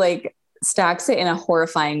she like stacks it in a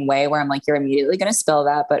horrifying way where I'm like, you're immediately going to spill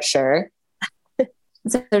that, but sure.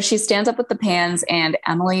 So she stands up with the pans, and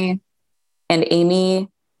Emily and Amy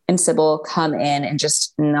and Sybil come in and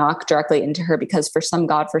just knock directly into her because for some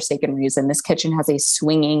godforsaken reason, this kitchen has a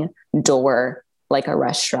swinging door like a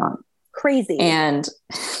restaurant. Crazy. And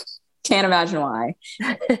can't imagine why.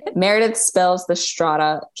 Meredith spills the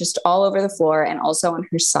strata just all over the floor and also on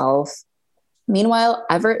herself. Meanwhile,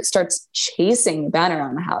 Everett starts chasing Ben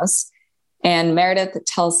around the house. And Meredith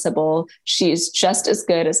tells Sybil she's just as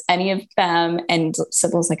good as any of them. And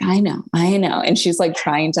Sybil's like, I know. And she's like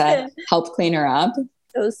trying to help clean her up.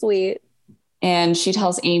 So sweet. And she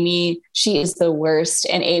tells Amy she is the worst.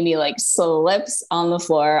 And Amy like slips on the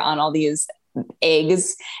floor on all these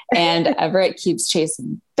eggs. And Everett keeps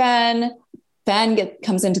chasing Ben. Ben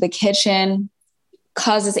comes into the kitchen,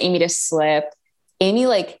 causes Amy to slip. Amy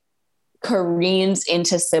like careens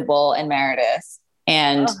into Sybil and Meredith.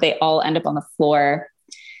 And they all end up on the floor.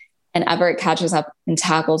 And Everett catches up and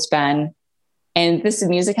tackles Ben. And this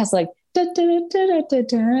music has like, da, da, da, da,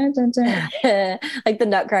 da, da, da. Like the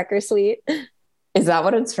Nutcracker Suite. Is that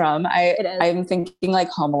what it's from? It is. I'm thinking like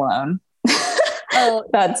Home Alone. Oh,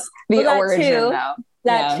 That's the that origin too. now.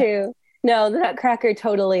 That too. No, the Nutcracker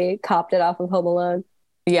totally copped it off of Home Alone.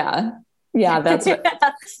 Yeah. That's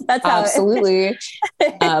that's how absolutely.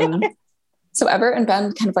 So Everett and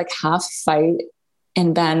Ben kind of like half fight.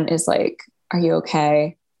 And Ben is like, are you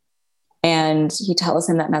okay? And he tells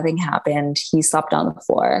him that nothing happened. He slept on the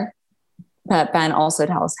floor. But Ben also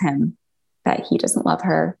tells him that he doesn't love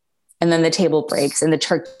her. And then the table breaks and the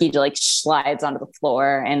turkey like slides onto the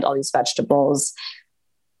floor and all these vegetables.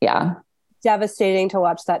 Yeah. Devastating to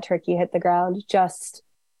watch that turkey hit the ground. Just,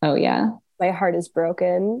 oh yeah. My heart is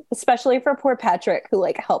broken, especially for poor Patrick, who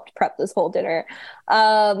like helped prep this whole dinner.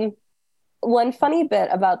 One funny bit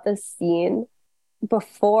about this scene,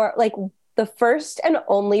 before like the first and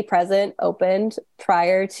only present opened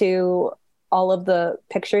prior to all of the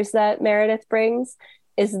pictures that Meredith brings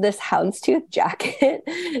is this houndstooth jacket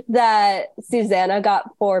that Susanna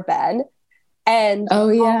got for Ben. And oh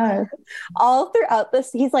yeah, all throughout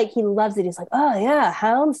this, he's like, he loves it. He's like, oh yeah,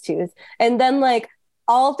 houndstooth. And then like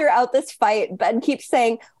all throughout this fight, Ben keeps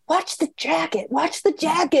saying, watch the jacket.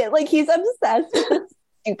 Like he's obsessed with this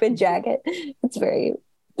stupid jacket. It's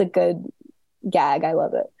the good gag. I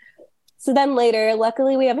love it. So then later,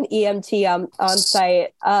 luckily we have an EMT on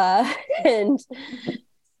site, and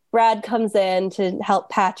Brad comes in to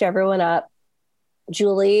help patch everyone up.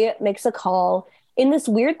 Julie makes a call in this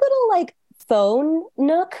weird little like phone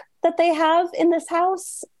nook that they have in this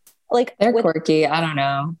house. Like they're quirky. I don't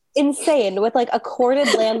know. Insane, with like a corded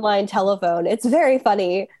landline telephone. It's very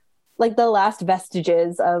funny. Like the last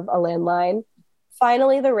vestiges of a landline.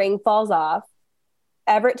 Finally, the ring falls off.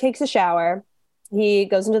 Everett takes a shower. He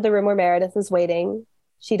goes into the room where Meredith is waiting.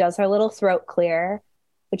 She does her little throat clear,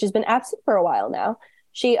 which has been absent for a while now.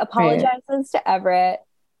 She apologizes to Everett.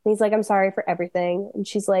 And he's like, I'm sorry for everything. And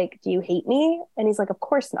she's like, do you hate me? And he's like, of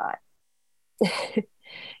course not.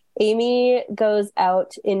 Amy goes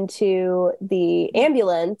out into the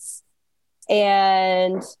ambulance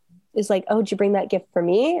and is like, oh, did you bring that gift for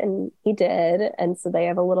me? And he did. And so they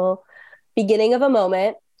have a little beginning of a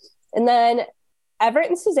moment. And then Everett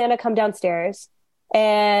and Susanna come downstairs,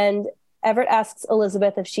 and Everett asks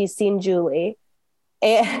Elizabeth if she's seen Julie.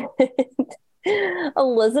 And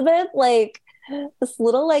Elizabeth, like this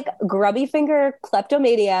little like grubby finger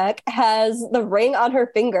kleptomaniac, has the ring on her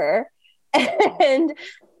finger. And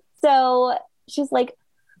so she's like,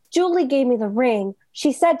 Julie gave me the ring.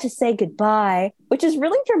 She said to say goodbye, which is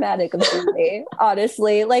really dramatic of Julie,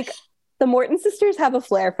 honestly. Like, the Morton sisters have a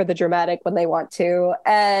flair for the dramatic when they want to.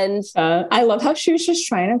 And I love how she was just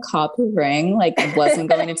trying to cop the ring, like wasn't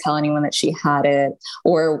going to tell anyone that she had it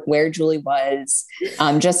or where Julie was,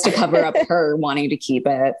 just to cover up her wanting to keep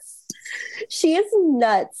it. She is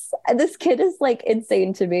nuts. This kid is like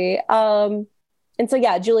insane to me. And so,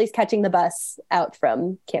 yeah, Julie's catching the bus out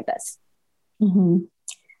from campus. Mm-hmm.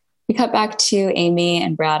 We cut back to Amy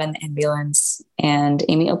and Brad in the ambulance, and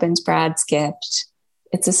Amy opens Brad's gift.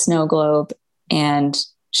 It's a snow globe, and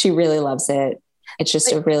she really loves it. It's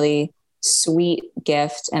just a really sweet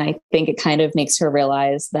gift. And I think it kind of makes her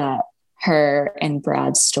realize that her and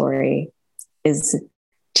Brad's story is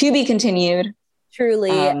to be continued.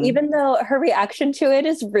 Truly, even though her reaction to it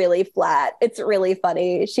is really flat. It's really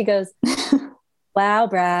funny. She goes, wow,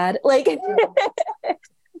 Brad. Like,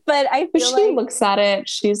 but I feel she looks at it,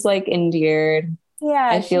 she's like endeared. Yeah.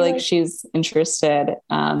 I feel like she's interested.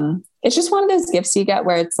 It's just one of those gifts you get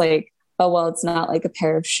where it's like, oh, well, it's not like a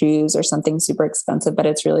pair of shoes or something super expensive, but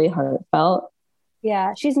it's really heartfelt.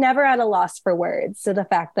 Yeah. She's never at a loss for words. So the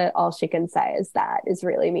fact that all she can say is that is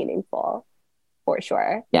really meaningful for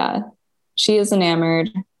sure. Yeah. She is enamored.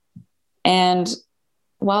 And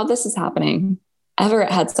while this is happening, Everett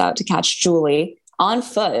heads out to catch Julie on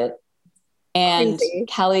foot. And Crazy.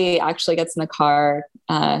 Kelly actually gets in the car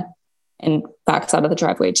and backs out of the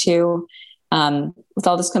driveway too. With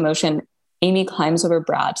all this commotion, Amy climbs over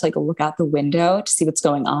Brad to like look out the window to see what's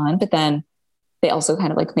going on. But then they also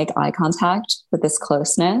kind of like make eye contact with this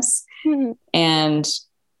closeness. Mm-hmm. And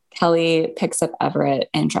Kelly picks up Everett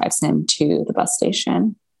and drives him to the bus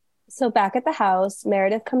station. So back at the house,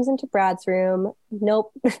 Meredith comes into Brad's room.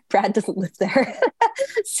 Nope, Brad doesn't live there.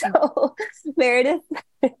 So Meredith,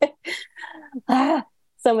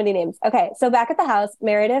 so many names. Okay, so back at the house,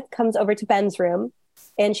 Meredith comes over to Ben's room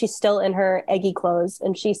and she's still in her eggy clothes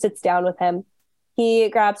and she sits down with him. He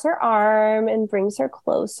grabs her arm and brings her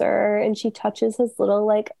closer and she touches his little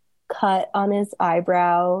like cut on his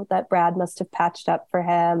eyebrow that Brad must have patched up for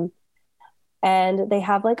him. And they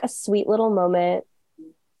have like a sweet little moment.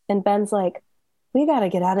 And Ben's like, we got to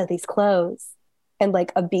get out of these clothes. And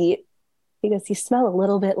like a beat, because you smell a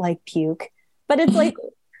little bit like puke, but it's like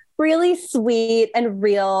really sweet and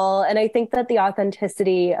real. And I think that the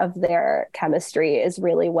authenticity of their chemistry is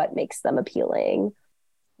really what makes them appealing.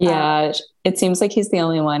 Yeah. It seems like he's the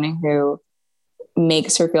only one who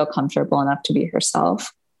makes her feel comfortable enough to be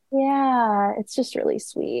herself. Yeah. It's just really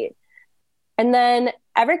sweet. And then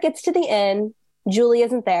Everett gets to the inn. Julie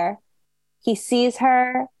isn't there. He sees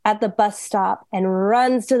her at the bus stop and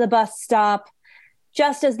runs to the bus stop.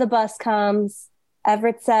 Just as the bus comes,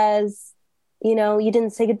 Everett says, you know, you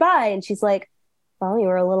didn't say goodbye. And she's like, well, you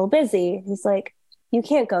were a little busy. He's like, you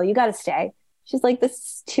can't go. You got to stay. She's like, this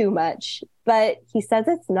is too much. But he says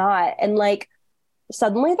it's not. And like,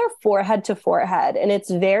 suddenly they're forehead to forehead. And it's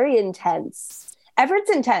very intense. Everett's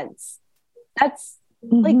intense. That's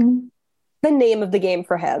like the name of the game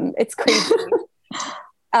for him. It's crazy.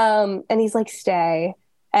 And he's like, stay.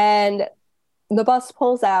 And the bus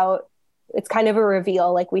pulls out. It's kind of a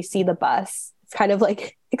reveal. Like we see the bus. It's kind of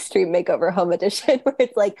like Extreme Makeover Home Edition where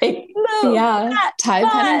it's like, no, yeah, Ty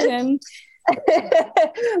Pennington.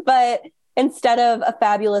 But instead of a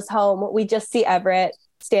fabulous home, we just see Everett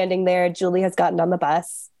standing there. Julie has gotten on the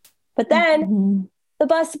bus. But then the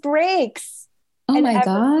bus breaks. Oh my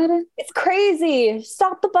God. It's crazy.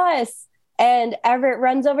 Stop the bus. And Everett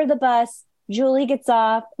runs over the bus. Julie gets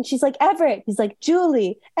off and she's like, Everett. He's like,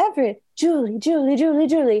 Julie, Everett,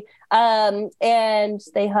 Julie. And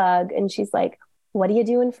they hug and she's like, what are you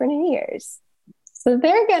doing for New Year's? So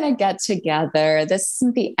they're going to get together. This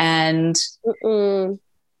isn't the end.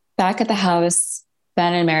 Back at the house,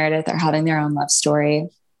 Ben and Meredith are having their own love story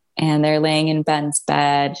and they're laying in Ben's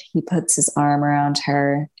bed. He puts his arm around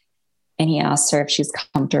her and he asks her if she's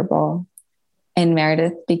comfortable. And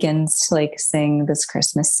Meredith begins to like sing this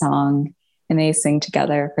Christmas song. And they sing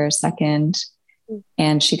together for a second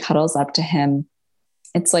and she cuddles up to him.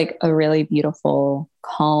 It's like a really beautiful,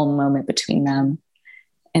 calm moment between them.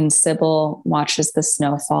 And Sybil watches the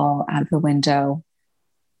snowfall out of the window.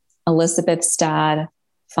 Elizabeth's dad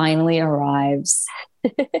finally arrives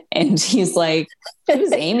and he's like,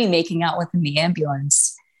 who's Amy making out with in the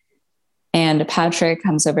ambulance? And Patrick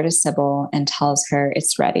comes over to Sybil and tells her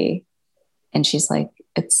it's ready. And she's like,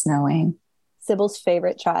 it's snowing. Sybil's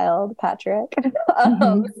favorite child, Patrick.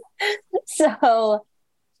 So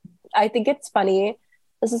I think it's funny.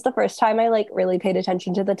 This is the first time I like really paid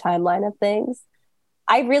attention to the timeline of things.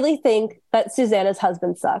 I really think that Susanna's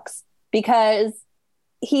husband sucks because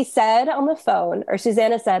he said on the phone, or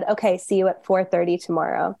Susanna said, okay, see you at 4:30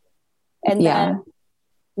 tomorrow. And then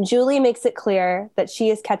Julie makes it clear that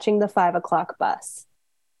she is catching the 5:00 bus.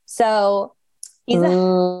 So he's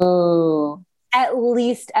at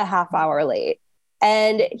least a half hour late.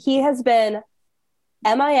 And he has been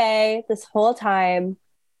MIA this whole time.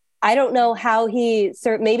 I don't know how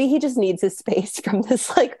maybe he just needs his space from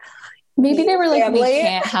this, like, maybe they were like, family. We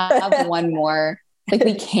can't have one more, like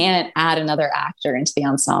we can't add another actor into the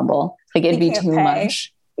ensemble. Like it'd be too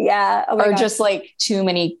much. Yeah. Oh or just like too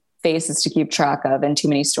many faces to keep track of and too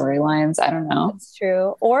many storylines. I don't know. That's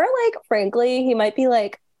true. Or like, frankly, he might be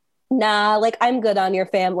like, nah, like I'm good on your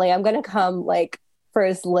family. I'm going to come like for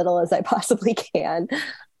as little as I possibly can.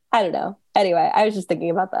 I don't know. Anyway, I was just thinking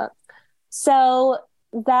about that. So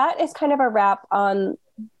that is kind of a wrap on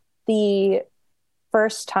the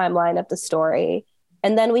first timeline of the story.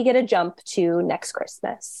 And then we get a jump to next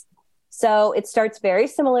Christmas. So it starts very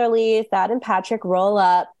similarly. Thad and Patrick roll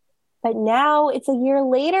up, but now it's a year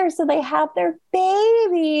later. So they have their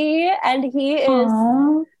baby, and he is,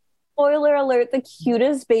 Aww. spoiler alert, the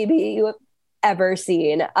cutest baby you have ever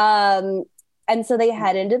seen. And so they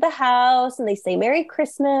head into the house and they say Merry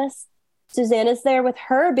Christmas. Susanna's there with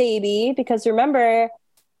her baby because remember,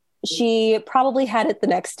 she probably had it the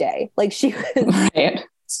next day. Like she was Right.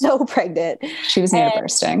 so pregnant. She was near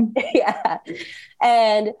bursting. Yeah.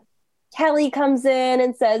 And Kelly comes in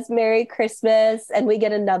and says Merry Christmas. And we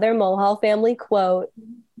get another Mulhall family quote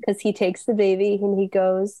because he takes the baby and he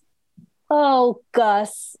goes, "Oh,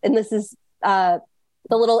 Gus." And this is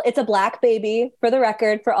it's a black baby for the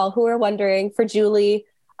record, for all who are wondering, for Julie.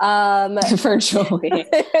 For Julie.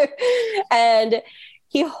 And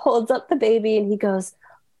he holds up the baby and he goes,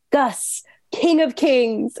 "Gus, King of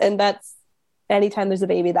Kings." And that's anytime there's a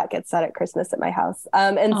baby that gets said at Christmas at my house.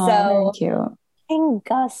 So cute. King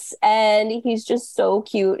Gus, and he's just so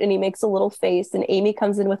cute, and he makes a little face, and Amy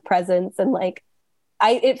comes in with presents, and like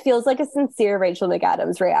it feels like a sincere Rachel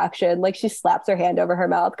McAdams reaction. Like she slaps her hand over her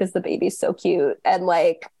mouth because the baby's so cute, and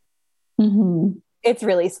like it's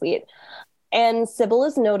really sweet. And Sybil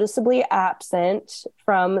is noticeably absent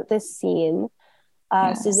from this scene.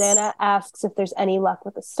 Yes. Susanna asks if there's any luck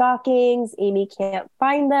with the stockings. Amy can't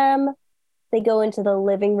find them. They go into the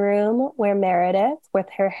living room where Meredith, with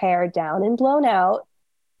her hair down and blown out,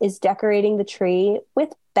 is decorating the tree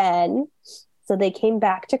with Ben. So they came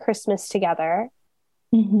back to Christmas together.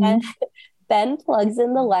 And Ben plugs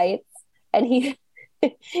in the lights and he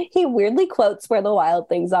weirdly quotes Where the Wild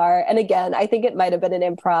Things Are. And again, I think it might have been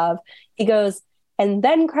an improv. He goes, "And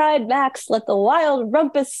then cried Max, let the wild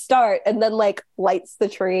rumpus start," and then like lights the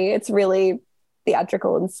tree. It's really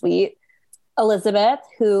theatrical and sweet. Elizabeth,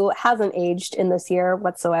 who hasn't aged in this year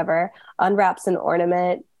whatsoever, unwraps an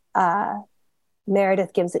ornament.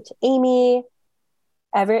 Meredith gives it to Amy.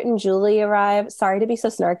 Everett and Julie arrive. Sorry to be so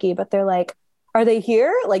snarky, but they're like, "Are they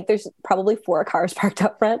here?" Like there's probably 4 cars parked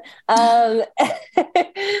up front.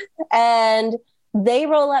 And they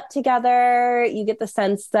roll up together. You get the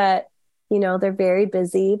sense that, you know, they're very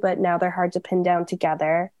busy, but now they're hard to pin down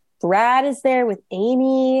together. Brad is there with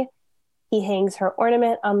Amy. He hangs her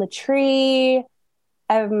ornament on the tree.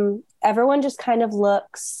 Everyone just kind of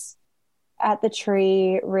looks at the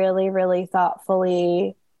tree really, really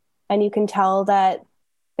thoughtfully. And you can tell that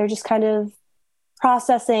they're just kind of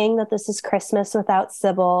processing that this is Christmas without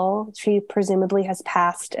Sybil. She presumably has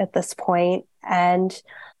passed at this point. And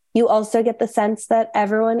you also get the sense that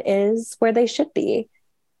everyone is where they should be.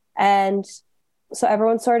 And so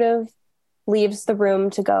everyone sort of leaves the room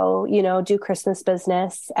to go, you know, do Christmas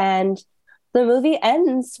business. And the movie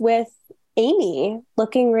ends with Amy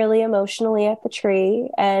looking really emotionally at the tree.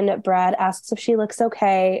 And Brad asks if she looks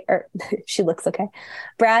okay, or she looks okay.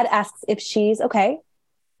 Brad asks if she's okay.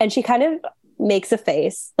 And she kind of makes a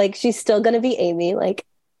face like she's still going to be Amy. Like,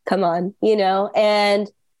 come on, you know?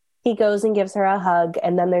 And he goes and gives her a hug.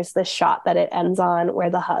 And then there's this shot that it ends on where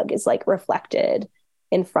the hug is like reflected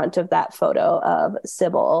in front of that photo of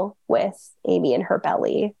Sybil with Amy in her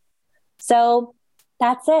belly. So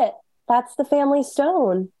that's it. That's the family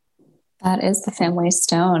stone. That is the family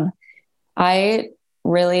stone. I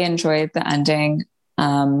really enjoyed the ending.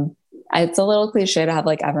 It's a little cliche to have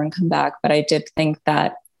like everyone come back, but I did think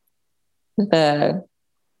that the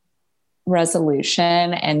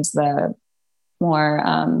resolution and the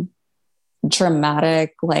more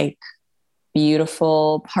dramatic, like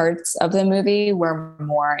beautiful parts of the movie were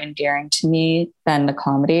more endearing to me than the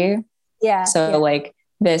comedy. Yeah. So like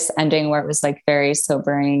this ending where it was like very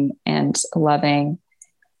sobering and loving,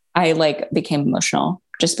 I like became emotional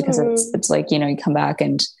just because it's like, you know, you come back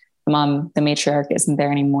and the mom, the matriarch isn't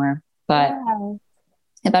there anymore. But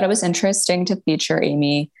I thought it was interesting to feature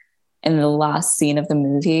Amy in the last scene of the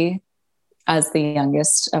movie as the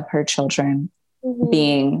youngest of her children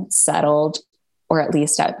being settled or at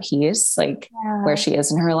least at peace, like where she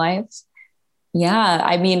is in her life. Yeah.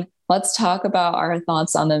 I mean, let's talk about our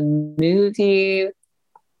thoughts on the movie.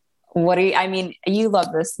 You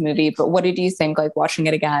love this movie, but what did you think, like watching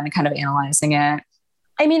it again and kind of analyzing it?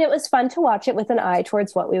 I mean, it was fun to watch it with an eye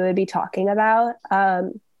towards what we would be talking about.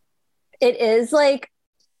 It is like,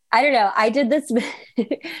 I don't know. I did this,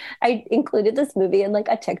 I included this movie in like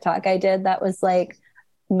a TikTok I did that was like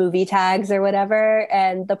movie tags or whatever.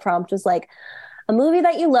 And the prompt was like, a movie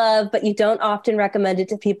that you love, but you don't often recommend it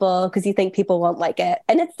to people because you think people won't like it.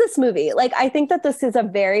 And it's this movie. Like, I think that this is a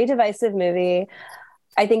very divisive movie.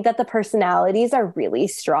 I think that the personalities are really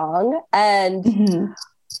strong, and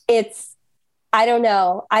it's, I don't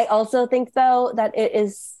know. I also think though that it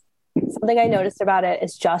is something I noticed about it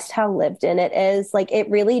is just how lived in it is. Like, it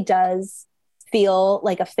really does feel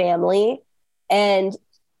like a family, and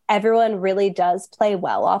everyone really does play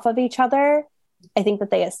well off of each other. I think that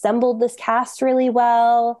they assembled this cast really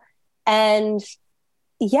well. And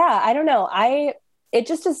yeah, I don't know. It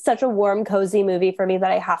just is such a warm, cozy movie for me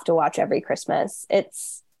that I have to watch every Christmas.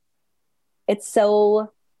 It's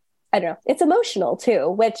so, I don't know. It's emotional too,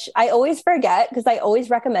 which I always forget because I always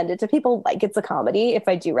recommend it to people like it's a comedy if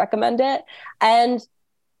I do recommend it. And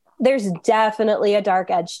there's definitely a dark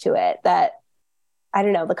edge to it that, I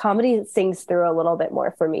don't know, the comedy sings through a little bit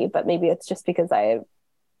more for me, but maybe it's just because I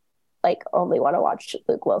like only want to watch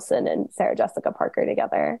Luke Wilson and Sarah Jessica Parker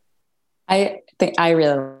together. I think I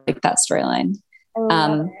really like that storyline.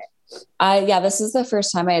 This is the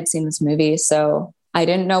first time I had seen this movie, so I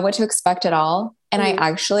didn't know what to expect at all. And I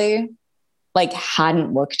actually like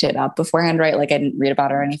hadn't looked it up beforehand, right? Like I didn't read about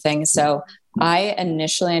it or anything. So I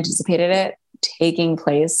initially anticipated it taking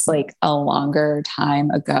place like a longer time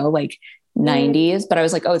ago, like 90s, but I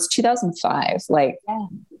was like, oh, it's 2005. Like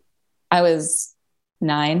I was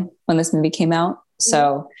 9 when this movie came out.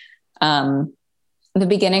 So the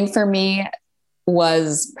beginning for me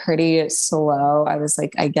was pretty slow. I was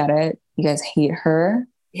like, I get it. You guys hate her.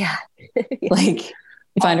 Yeah. Like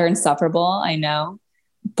you find her insufferable. I know,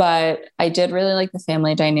 but I did really like the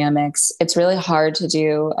family dynamics. It's really hard to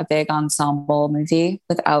do a big ensemble movie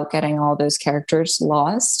without getting all those characters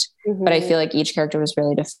lost. But I feel like each character was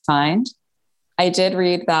really defined. I did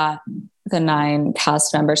read that the 9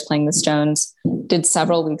 cast members playing the Stones did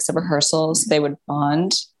several weeks of rehearsals. They would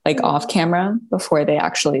bond like off camera before they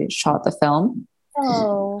actually shot the film.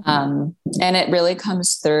 And it really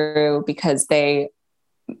comes through because they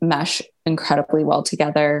mesh incredibly well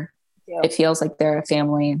together. It feels like they're a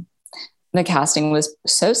family. The casting was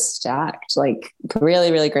so stacked, like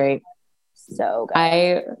really, really great. So good.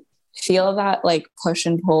 I feel that like push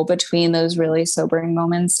and pull between those really sobering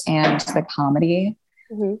moments and the comedy.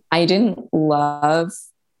 I didn't love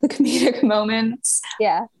the comedic moments.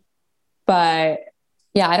 Yeah. But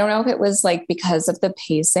yeah, I don't know if it was like because of the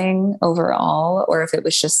pacing overall, or if it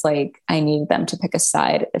was just like, I needed them to pick a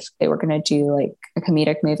side if they were going to do like a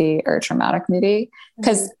comedic movie or a dramatic movie.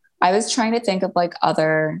 Cause I was trying to think of like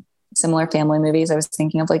other similar family movies. I was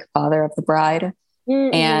thinking of like Father of the Bride,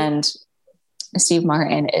 and Steve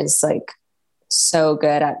Martin is like so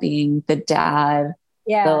good at being the dad,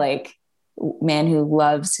 the like man who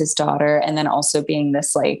loves his daughter, and then also being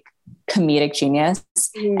this like comedic genius.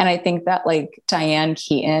 And I think that like Diane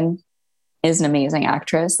Keaton is an amazing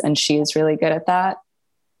actress and she is really good at that.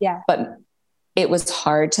 Yeah. But it was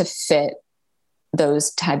hard to fit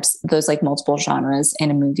those like multiple genres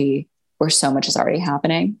in a movie where so much is already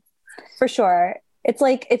happening. For sure. It's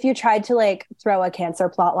like if you tried to like throw a cancer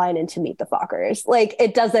plot line into Meet the Fockers, like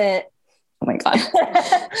it doesn't. Oh my God.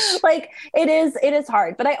 Like it is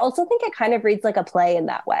hard, but I also think it kind of reads like a play in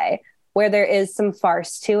that way, where there is some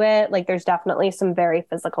farce to it. Like there's definitely some very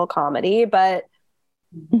physical comedy, but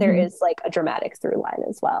there is like a dramatic through line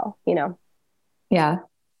as well, you know? Yeah.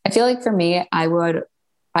 I feel like for me, I would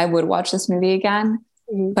watch this movie again,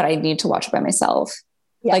 but I need to watch it by myself.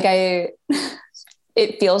 Yeah. Like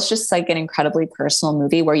it feels just like an incredibly personal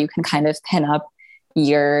movie where you can kind of pin up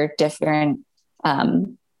your different,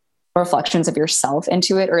 reflections of yourself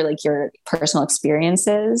into it, or like your personal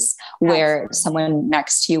experiences. Absolutely. Where someone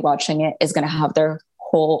next to you watching it is going to have their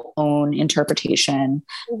whole own interpretation.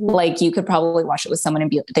 Like you could probably watch it with someone and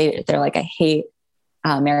be they're like, I hate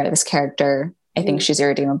Meredith's character. I think she's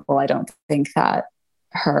irredeemable. I don't think that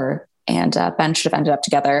her and Ben should have ended up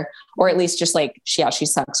together, or at least just like, she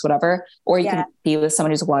sucks, whatever. Or you can be with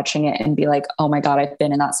someone who's watching it and be like, oh my God, I've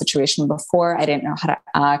been in that situation before. I didn't know how to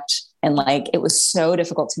act. And like, it was so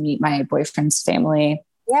difficult to meet my boyfriend's family.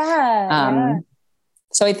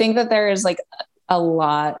 So I think that there is like a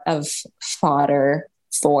lot of fodder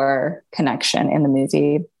for connection in the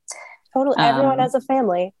movie. Totally. Everyone has a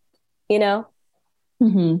family, you know?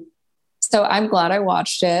 So I'm glad I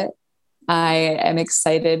watched it. I am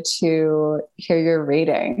excited to hear your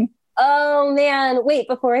rating. Oh man. Wait,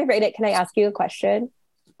 before I rate it, can I ask you a question?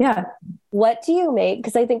 Yeah. What do you make,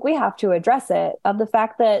 because I think we have to address it, of the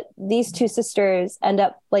fact that these two sisters end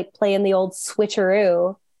up like playing the old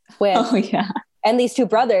switcheroo with, and these two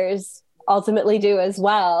brothers ultimately do as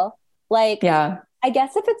well. Like, I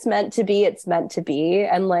guess if it's meant to be, it's meant to be.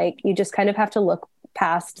 And like, you just kind of have to look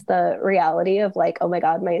past the reality of like, oh my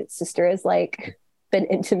God, my sister has like been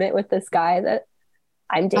intimate with this guy that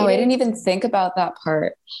I'm dating. Oh, I didn't even think about that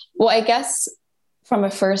part. Well, I guess from a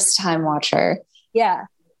first time watcher, Yeah.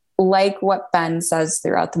 like what Ben says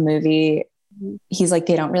throughout the movie, he's like,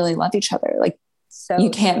 they don't really love each other. Like, So you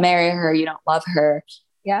can't marry her. You don't love her.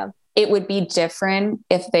 Yeah. It would be different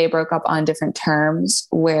if they broke up on different terms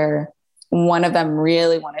where one of them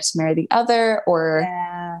really wanted to marry the other, or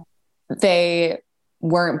they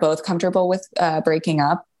weren't both comfortable with breaking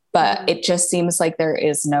up. But it just seems like there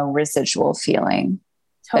is no residual feeling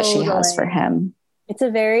that she has for him. It's a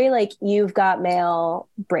very like You've Got Mail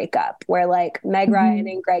breakup where like Meg Ryan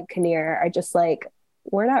and Greg Kinnear are just like,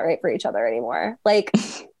 we're not right for each other anymore. Like,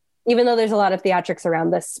 even though there's a lot of theatrics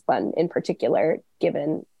around this one in particular,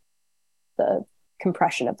 given the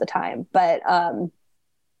compression of the time. But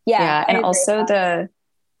yeah. And also the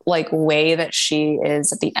like way that she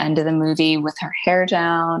is at the end of the movie with her hair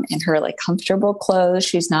down and her like comfortable clothes.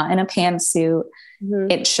 She's not in a pantsuit.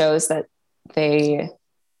 It shows that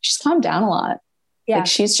she's calmed down a lot. Yeah. Like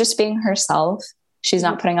she's just being herself. She's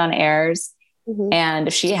not putting on airs. And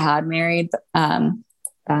if she had married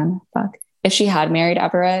if she had married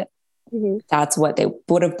Everett, that's what they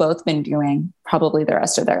would have both been doing probably the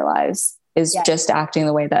rest of their lives, is just acting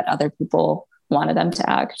the way that other people wanted them to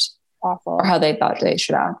act. Awful. Or how they thought they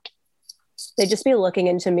should act. They'd just be looking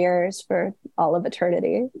into mirrors for all of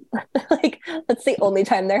eternity. Like, that's the only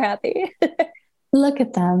time they're happy. Look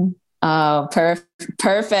at them. Oh,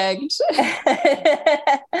 perfect.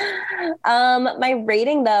 My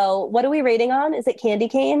rating though, what are we rating on? Is it candy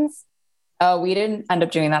canes? Oh, we didn't end up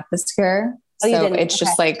doing that this year. Oh, you so didn't? It's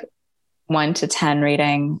just like 1 to 10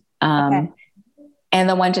 rating. And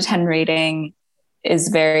the 1 to 10 rating is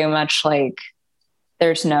very much like,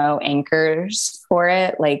 there's no anchors for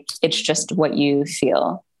it. Like, it's just what you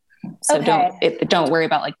feel. So don't worry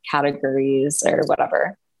about like categories or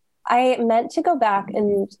whatever. I meant to go back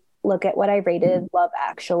and look at what I rated Love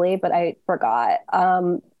Actually, but I forgot.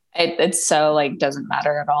 It's so like, doesn't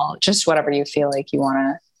matter at all. Just whatever you feel like you want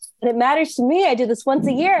to. And it matters to me. I do this once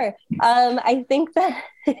a year. I think that,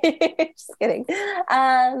 just kidding.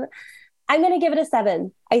 I'm going to give it a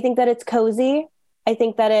 7. I think that it's cozy. I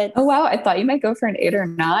think that it's... Oh, wow. I thought you might go for an 8 or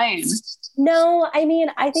 9. No, I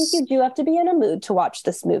mean, I think you do have to be in a mood to watch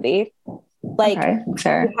this movie. Like,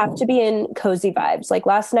 fair. You have to be in cozy vibes. Like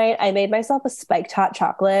last night, I made myself a spiked hot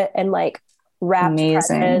chocolate and like wrapped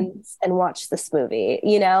presents and watched this movie,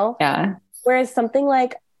 you know? Yeah. Whereas something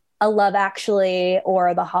like a Love Actually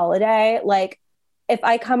or The Holiday, like if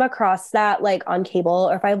I come across that like on cable,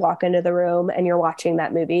 or if I walk into the room and you're watching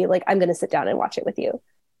that movie, like I'm going to sit down and watch it with you.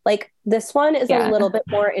 Like this one is a little bit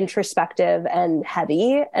more introspective and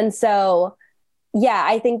heavy. And so, yeah,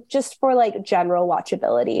 I think just for like general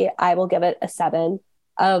watchability, I will give it a 7.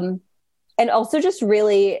 And also just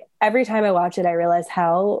really, every time I watch it, I realize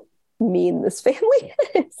how mean this family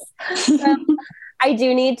is.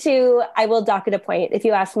 I will dock it a point. If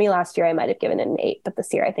you asked me last year, I might've given it an 8, but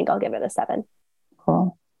this year I think I'll give it a 7.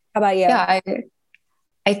 Cool. How about you? Yeah,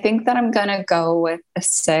 I think that I'm going to go with a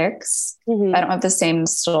 6. I don't have the same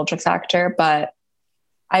nostalgia factor, but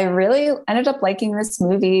I really ended up liking this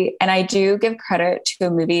movie. And I do give credit to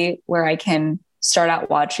a movie where I can start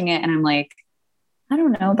out watching it and I'm like, I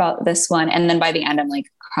don't know about this one. And then by the end, I'm like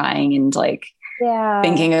crying and like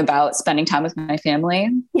thinking about spending time with my family.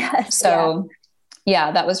 Yes. So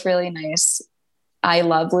yeah, that was really nice. I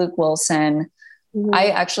love Luke Wilson. I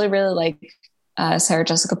actually really like Sarah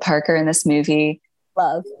Jessica Parker in this movie.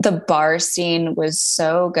 Love. The bar scene was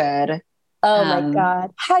so good. Oh my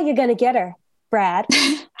God. How you going to get her, Brad?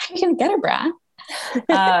 How you going to get her,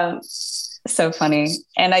 Brad? So funny.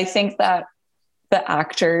 And I think that the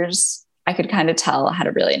actors, I could kind of tell, had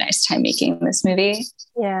a really nice time making this movie.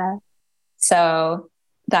 Yeah. So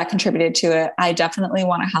that contributed to it. I definitely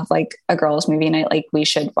want to have like a girls' movie night. Like we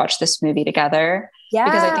should watch this movie together. Yeah.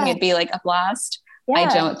 Because I think it'd be like a blast. Yeah.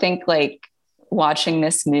 I don't think like watching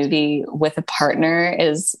this movie with a partner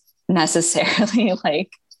is necessarily like,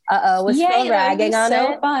 was still ragging on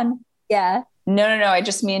so it. Fun. Yeah. No. I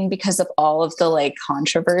just mean because of all of the like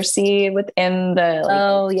controversy within the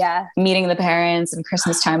like, meeting the parents and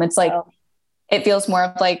Christmas time. It's like, it feels more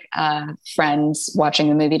of like friends watching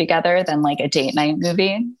the movie together than like a date night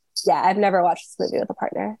movie. Yeah. I've never watched this movie with a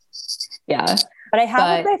partner. Yeah. But I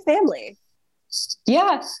have with my family.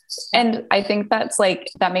 Yeah. And I think that's like,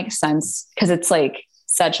 that makes sense because it's like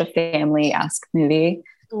such a family-esque movie.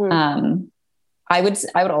 I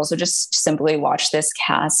would also just simply watch this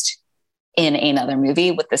cast in another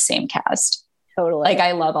movie with the same cast. Totally. Like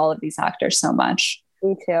I love all of these actors so much.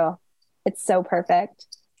 Me too. It's so perfect.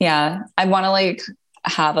 Yeah. I want to like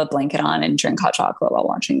have a blanket on and drink hot chocolate while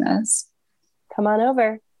watching this. Come on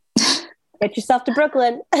over. Get yourself to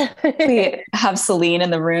Brooklyn. We have Celine in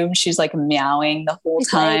the room. She's like meowing the whole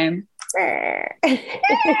time.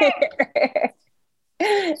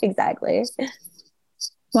 Exactly.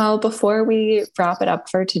 Well, before we wrap it up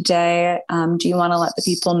for today, do you want to let the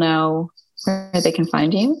people know where they can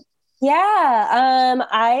find you? Yeah.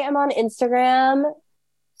 I am on Instagram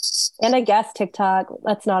and I guess TikTok.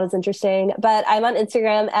 That's not as interesting, but I'm on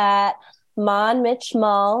Instagram at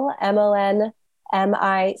monmichmul,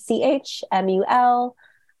 MONMICHMUL.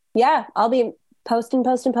 Yeah, I'll be posting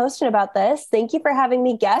about this. Thank you for having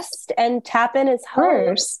me guest and tap in as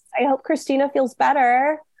host. I hope Christina feels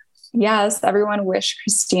better. Yes, everyone wish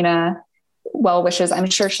Christina well wishes. I'm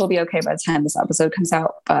sure she'll be okay by the time this episode comes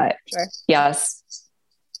out, but sure. Yes,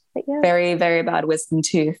 but yeah. Very, very bad wisdom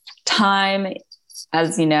tooth. Time,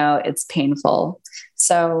 as you know, it's painful.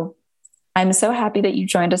 So I'm so happy that you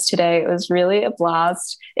joined us today. It was really a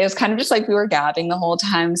blast. It was kind of just like we were gabbing the whole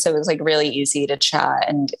time. So it was like really easy to chat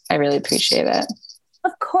and I really appreciate it.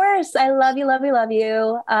 Of course. I love you, love you, love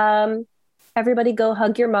you. Everybody go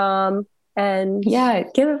hug your mom and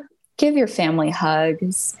give your family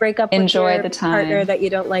hugs. Break up Enjoy with your the time. partner that you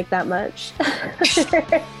don't like that much.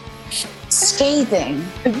 Scathing.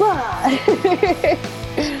 Goodbye.